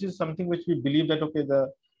fact, this is something which we believe that okay,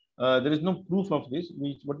 there is no proof of this.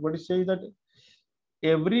 What it says that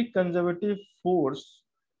every conservative force,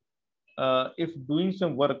 if doing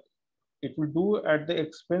some work, it will do at the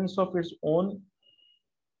expense of its own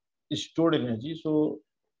stored energy. So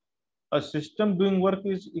a system doing work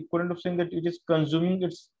is equivalent of saying that it is consuming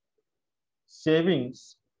its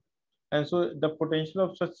savings and so the potential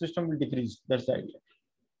of such system will decrease. That's the idea.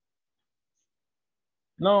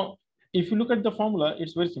 Now, if you look at the formula,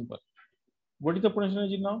 it's very simple. What is the potential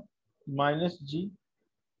energy now? Minus G,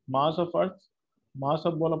 mass of Earth, mass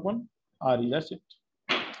of ball upon RE. That's it.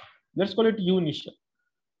 Let's call it U initial.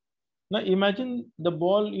 Now imagine the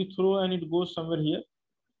ball you throw and it goes somewhere here.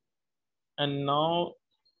 And now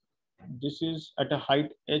this is at a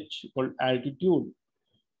height h called altitude.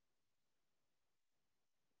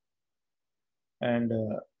 And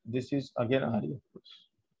this is again RE, of course.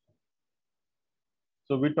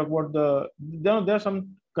 So we talk about there are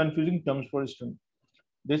some confusing terms for students.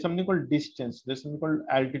 There's something called distance. There's something called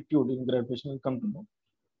altitude in gravitation. We'll come to know.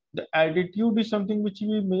 The altitude is something which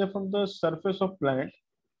we measure from the surface of planet,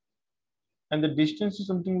 and the distance is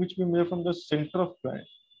something which we measure from the center of planet,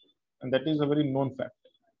 and that is a very known fact.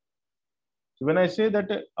 So when I say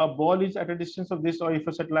that a ball is at a distance of this, or if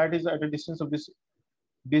a satellite is at a distance of this,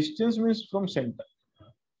 distance means from center.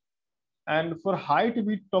 And for height,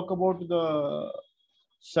 we talk about the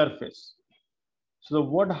surface. So the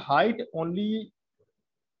word height only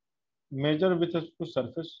measure with respect to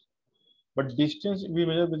surface, but distance we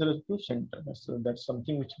measure with respect to center. That's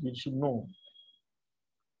something which we should know.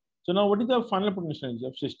 So now what is the final potential energy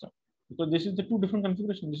of system? Because this is the two different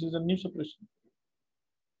configuration. This is a new separation.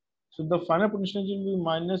 So the final potential energy will be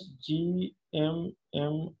minus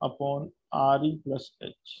Gmm upon Re plus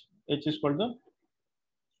H. H is called the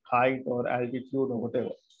height or altitude or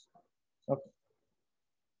whatever. Okay.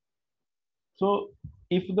 So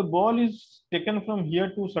if the ball is taken from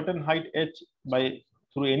here to certain height h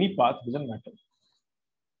through any path, doesn't matter.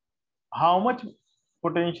 How much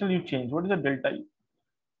potential you change? What is the delta U?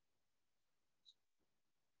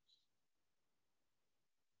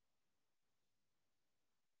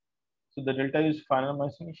 So the delta is final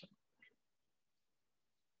mass initial.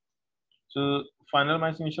 So final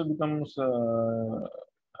mass initial becomes,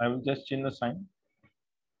 I will just change the sign.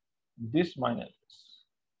 This minus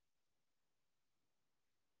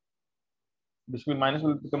this will minus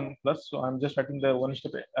will become plus. So I'm just writing the one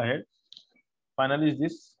step ahead. Final is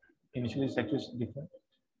this. Initially is actually different.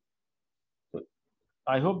 So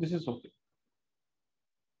I hope this is okay.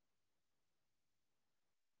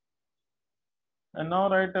 And now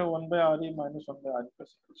write 1 by Re minus 1 by Re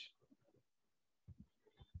plus H.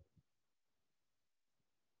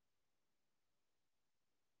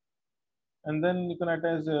 And then you can write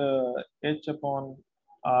as H upon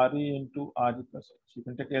Re into Re plus H. You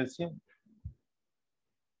can take LCM.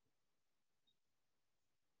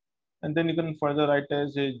 And then you can further write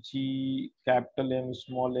as a G capital M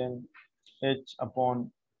small m H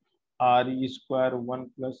upon Re square 1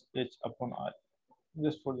 plus H upon R.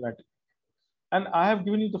 Just for that. And I have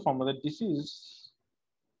given you the formula that this is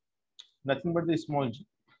nothing but the small g.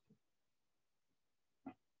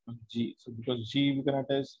 G. So because G we can write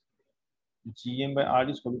as Gm by R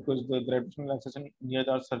is because the gravitational acceleration near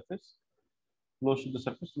the Earth's surface, close to the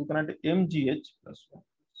surface, we can write mgh plus 1.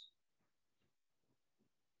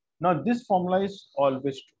 Now this formula is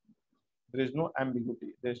always true. There is no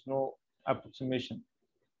ambiguity. There is no approximation.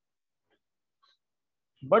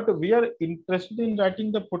 But we are interested in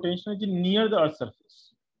writing the potential energy near the Earth's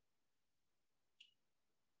surface.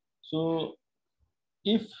 So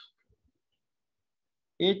if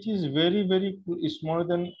h is very, very smaller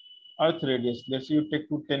than Earth radius, let's say you take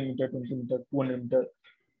to 10 meter, 20 meter, 200 meter,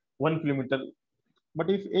 1 kilometer.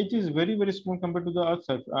 But if h is very, very small compared to the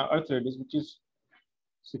Earth radius, which is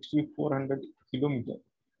 6,400 kilometer,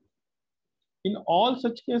 in all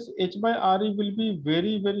such case, h by Re will be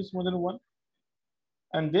very, very small than 1.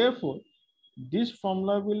 And therefore, this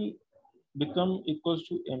formula will become equals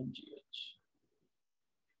to mgh.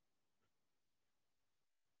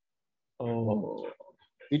 Oh,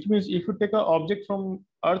 which means if you take an object from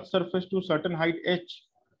Earth's surface to certain height h,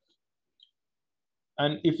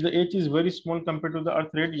 and if the h is very small compared to the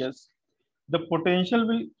Earth radius, the potential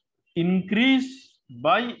will increase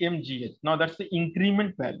by mgh. Now that's the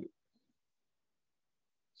increment value.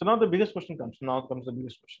 So now the biggest question comes. Now comes the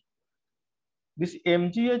biggest question. This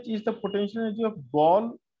mgh is the potential energy of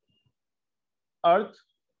ball, Earth,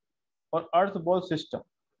 or Earth ball system.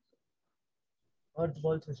 Earth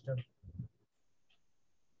ball system.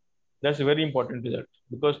 That's a very important result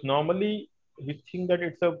because normally we think that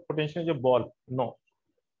it's a potential energy of ball. No.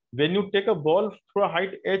 When you take a ball through a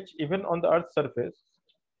height h, even on the Earth's surface,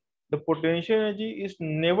 the potential energy is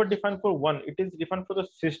never defined for one. It is defined for the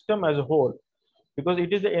system as a whole because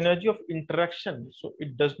it is the energy of interaction. So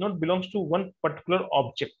it does not belong to one particular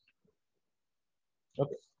object.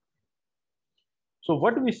 Okay. So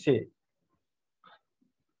what do we say?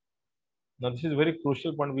 Now this is a very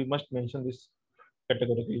crucial point. We must mention this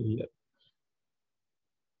categorically here.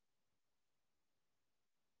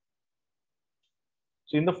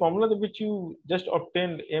 So in the formula that which you just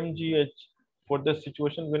obtained mgh for the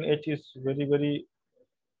situation when h is very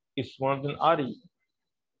is smaller than re,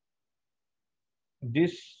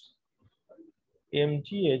 this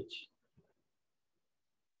mgh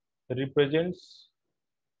represents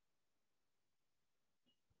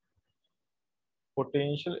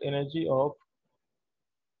potential energy of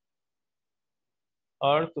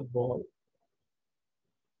earth ball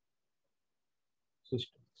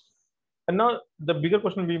system. And now the bigger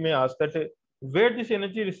question we may ask that where this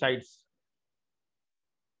energy resides,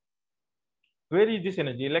 where is this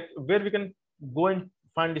energy, like where we can go and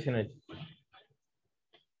find this energy?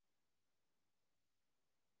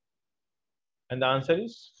 And the answer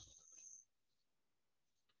is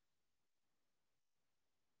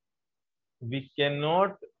we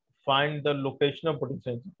cannot find the location of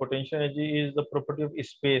potential energy. Potential energy is the property of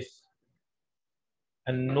space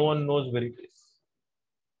and no one knows where it is.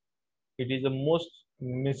 It is the most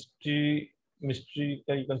mystery,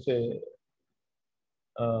 you can say,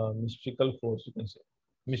 mystical force, you can say,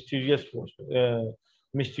 mysterious force,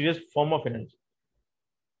 mysterious form of energy.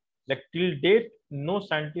 Like till date, no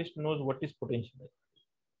scientist knows what is potential energy.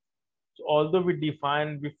 So although we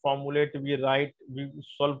define, we formulate, we write, we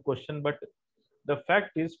solve question, but the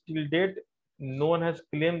fact is till date, no one has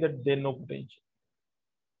claimed that they know potential.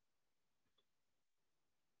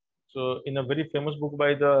 So in a very famous book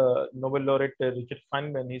by the Nobel laureate Richard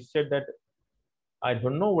Feynman, he said that I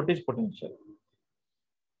don't know what is potential.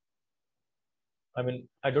 I mean,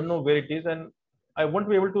 I don't know where it is, and I won't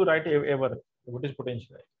be able to write ever what is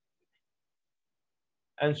potential.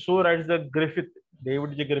 And so writes the Griffith,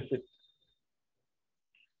 David J. Griffith.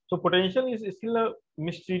 So potential is still a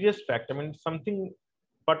mysterious fact. I mean, something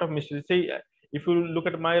part of mystery. Say, if you look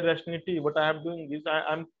at my rationality, what I am doing is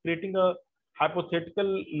I'm creating a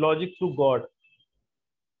hypothetical logic through God,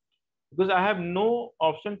 because I have no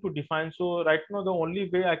option to define. So right now, the only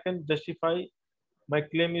way I can justify my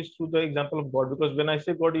claim is through the example of God. Because when I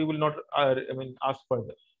say God, you will not, I mean, ask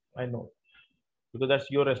further. I know, because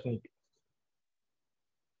that's your rationality.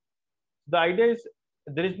 The idea is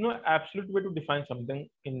there is no absolute way to define something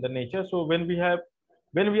in the nature. So when we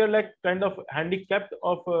are like kind of handicapped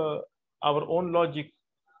of our own logic,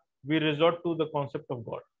 we resort to the concept of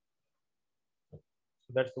God.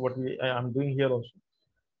 So that's what I'm doing here also.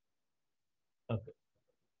 Okay.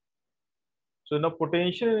 So now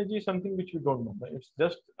potential energy is something which we don't know. It's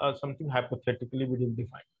just something hypothetically we didn't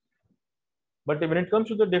define. But when it comes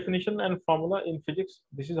to the definition and formula in physics,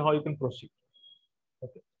 this is how you can proceed.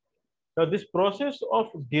 Okay. Now this process of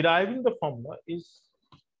deriving the formula is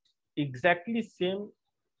exactly same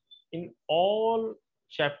in all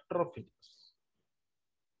chapter of physics.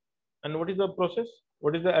 And what is the process?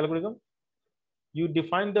 What is the algorithm? You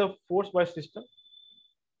define the force by system,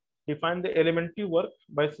 define the elementary work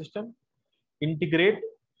by system, integrate,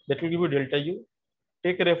 that will give you delta U,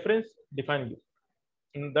 take a reference, define U.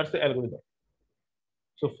 And that's the algorithm.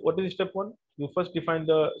 So what is step one? You first define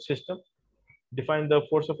the system, define the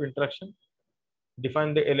force of interaction,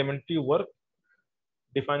 define the elementary work,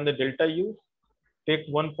 define the delta U, take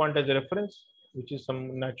one point as a reference, which is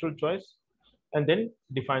some natural choice, and then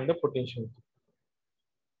define the potential.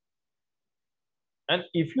 And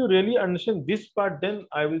if you really understand this part, then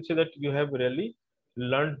I will say that you have really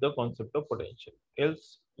learned the concept of potential.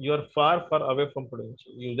 Else, you are far away from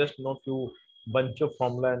potential. You just know few bunch of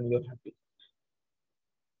formula and you're happy.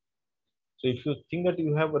 So if you think that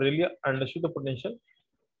you have really understood the potential,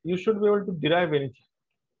 you should be able to derive anything.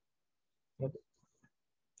 Okay.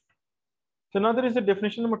 So now there is a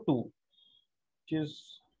definition number 2, which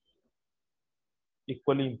is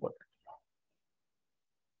equally important.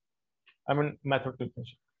 I mean, mathematical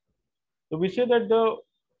definition. So we say that the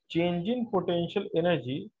change in potential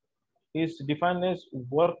energy is defined as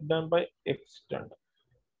work done by external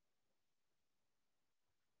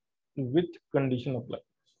with condition applied.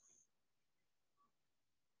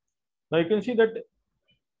 Now you can see that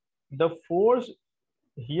the force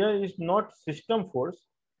here is not system force,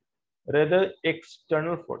 rather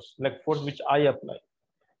external force, like force which I apply.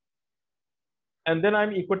 And then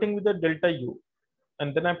I'm equating with the delta U,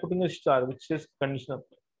 and then I'm putting a star which says condition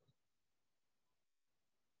applied.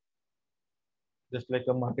 Just like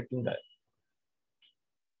a marketing guy.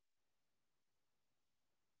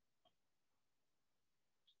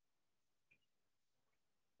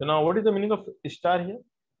 So now what is the meaning of star here?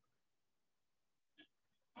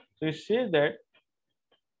 So it says that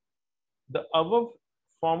the above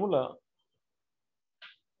formula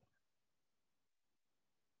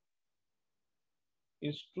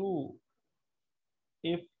is true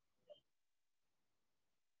if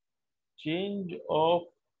change of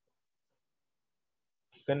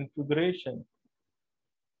configuration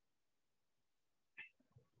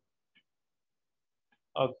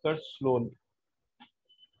occurs slowly.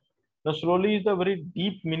 Now, slowly is a very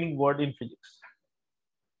deep meaning word in physics.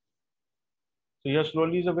 So here,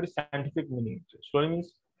 slowly is a very scientific meaning. Slowly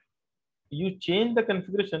means you change the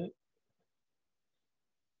configuration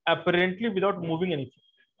apparently without moving anything,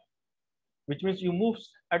 which means you move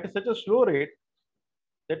at such a slow rate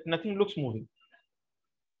that nothing looks moving.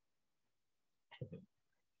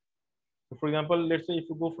 So for example, let's say if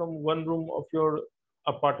you go from one room of your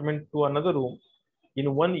apartment to another room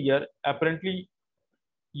in 1 year, apparently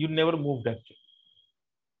you never moved actually,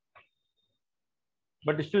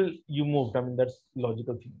 but still you moved. I mean, that's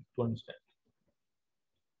logical thing to understand.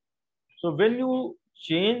 So when you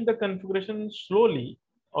change the configuration slowly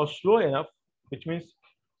or slow enough, which means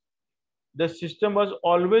the system was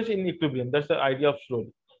always in equilibrium. That's the idea of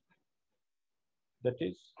slowly. That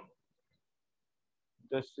is,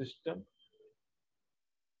 the system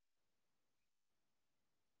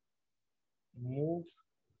moves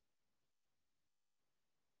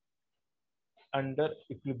under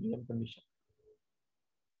equilibrium condition.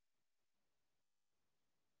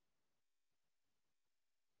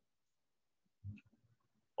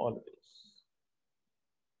 Always.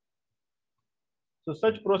 So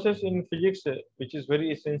such process in physics, which is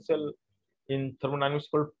very essential in thermodynamics,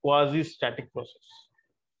 called quasi-static process.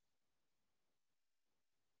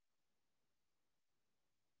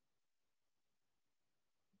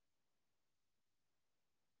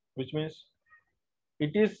 Which means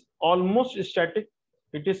it is almost static.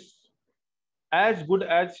 It is as good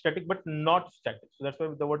as static, but not static. So that's why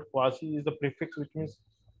the word quasi is the prefix, which means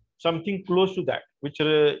something close to that, which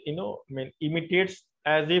imitates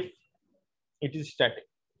as if it is static.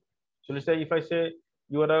 So let's say if I say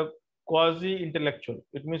you are a quasi intellectual,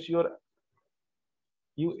 it means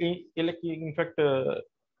in fact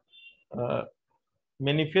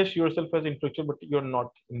manifest yourself as intellectual, but you're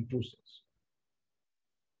not in true sense.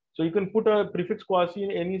 So you can put a prefix quasi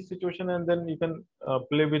in any situation, and then you can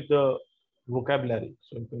play with the vocabulary.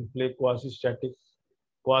 So you can play quasi static,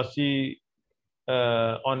 quasi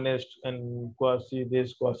honest, and quasi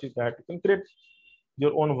this, quasi that. You can create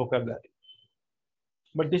your own vocabulary.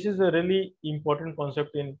 But this is a really important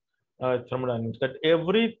concept in thermodynamics, that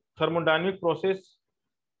every thermodynamic process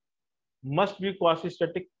must be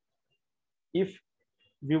quasi-static if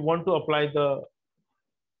we want to apply the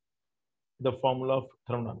formula of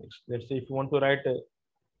thermodynamics. Let's say if you want to write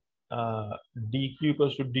dq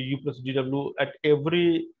equals to du plus dw at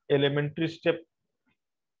every elementary step,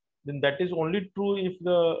 then that is only true if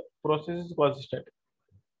the process is quasi-static.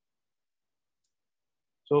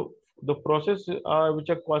 So the process which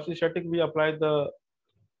are quasi-static, we apply the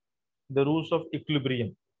rules of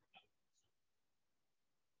equilibrium.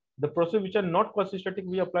 The process which are not quasi-static,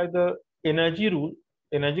 we apply the energy rule,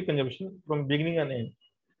 energy conservation from beginning and end.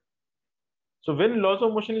 So when laws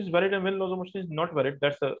of motion is valid and when laws of motion is not valid,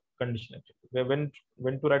 that's a condition actually.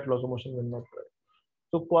 When to write laws of motion, when not to write.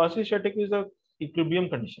 So quasi-static is a equilibrium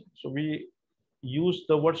condition. So we use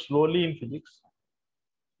the word slowly in physics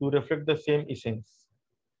to reflect the same essence.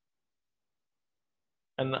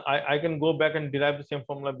 And I can go back and derive the same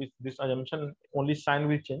formula with this assumption, only sign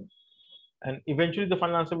will change. And eventually the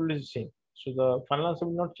final answer will be the same. So the final answer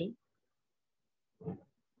will not change.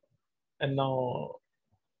 And now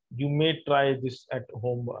you may try this at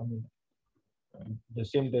home. I mean, the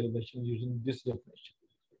same derivation using this definition.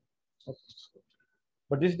 Okay.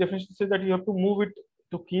 But this definition says that you have to move it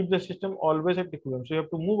to keep the system always at equilibrium. So you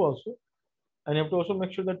have to move also, and you have to also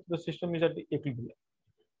make sure that the system is at the equilibrium.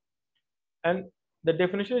 And the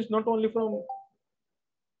definition is not only from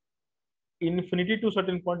infinity to a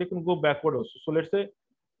certain point, you can go backward also. So let's say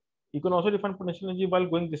you can also define potential energy while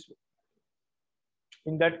going this way.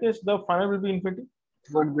 In that case, the final will be infinity.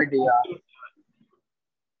 Would be dr.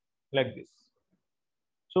 Like this.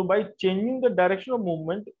 So by changing the direction of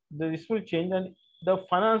movement, this will change, and the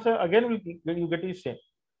final answer again will you get is same.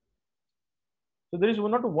 So there is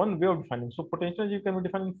not one way of defining. So potential energy can be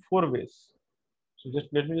defined in 4 ways. So just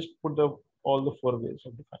let me just put all the 4 ways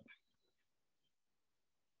of defining.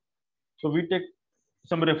 So we take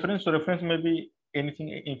some reference. So reference may be anything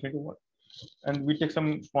infinity one, and we take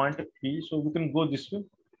some point P. So we can go this way.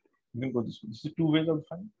 We can go this way. This is 2 ways of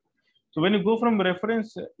defining. So when you go from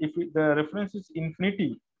reference, if the reference is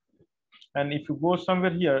infinity, and if you go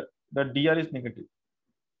somewhere here, the dr is negative,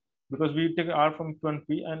 because we take r from Q and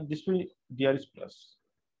P, and this way dr is plus.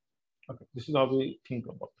 Okay, this is how we think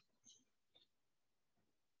about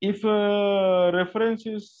it. If reference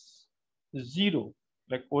is 0,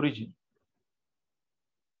 like origin,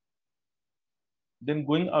 then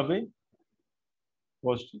going away,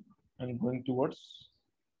 positive and going towards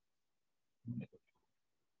negative.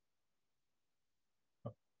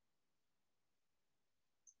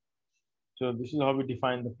 So this is how we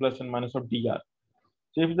define the plus and minus of dr.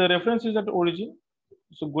 So if the reference is at origin,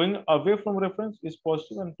 so going away from reference is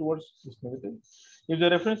positive and towards is negative. If the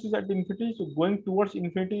reference is at infinity, so going towards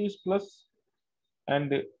infinity is plus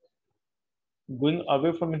and going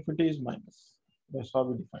away from infinity is minus. That's how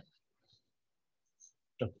we define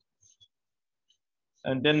it. Okay.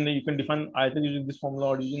 And then you can define either using this formula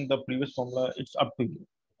or using the previous formula. It's up to you.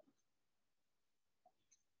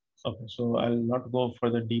 Okay, so I'll not go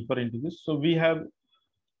further deeper into this. So we have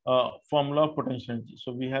formula of potential energy.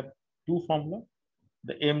 So we have two formula,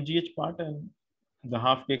 the mgh part and the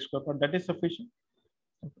half k square part. That is sufficient.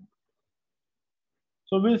 Okay.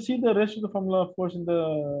 So we'll see the rest of the formula, of course, in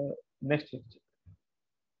the next lecture.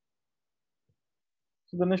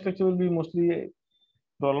 So the next lecture will be mostly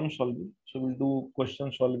problem solving. So we'll do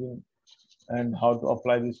question solving and how to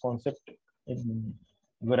apply this concept in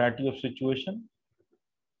variety of situation.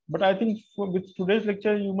 But I think with today's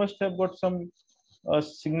lecture, you must have got some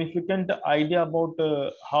significant idea about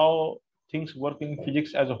how things work in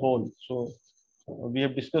physics as a whole. So we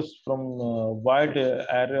have discussed from wide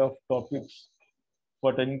array of topics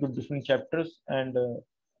pertaining to different chapters, and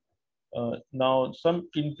now some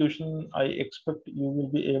intuition I expect you will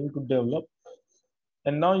be able to develop.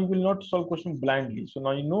 And now you will not solve question blindly. So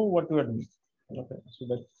now you know what you are doing. Okay, so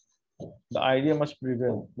that the idea must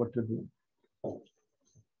prevail what you're doing.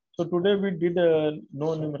 So today we did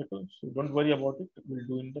no numerical, so don't worry about it. We'll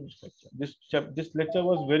do in the next lecture. This lecture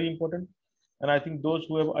was very important, and I think those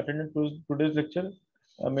who have attended to today's lecture,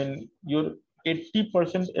 I mean, your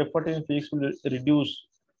 80% effort in physics will reduce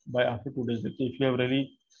by after today's lecture if you have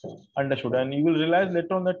really understood, and you will realize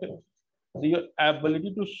later on that your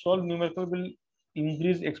ability to solve numerical will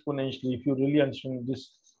increase exponentially if you really understand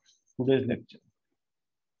this today's lecture.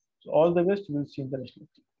 So all the best. We'll see in the next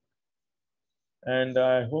lecture. And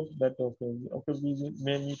I hope that we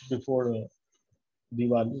may meet before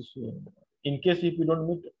Diwali. So in case if we don't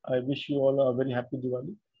meet, I wish you all a very happy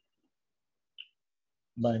Diwali.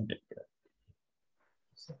 Bye and take care.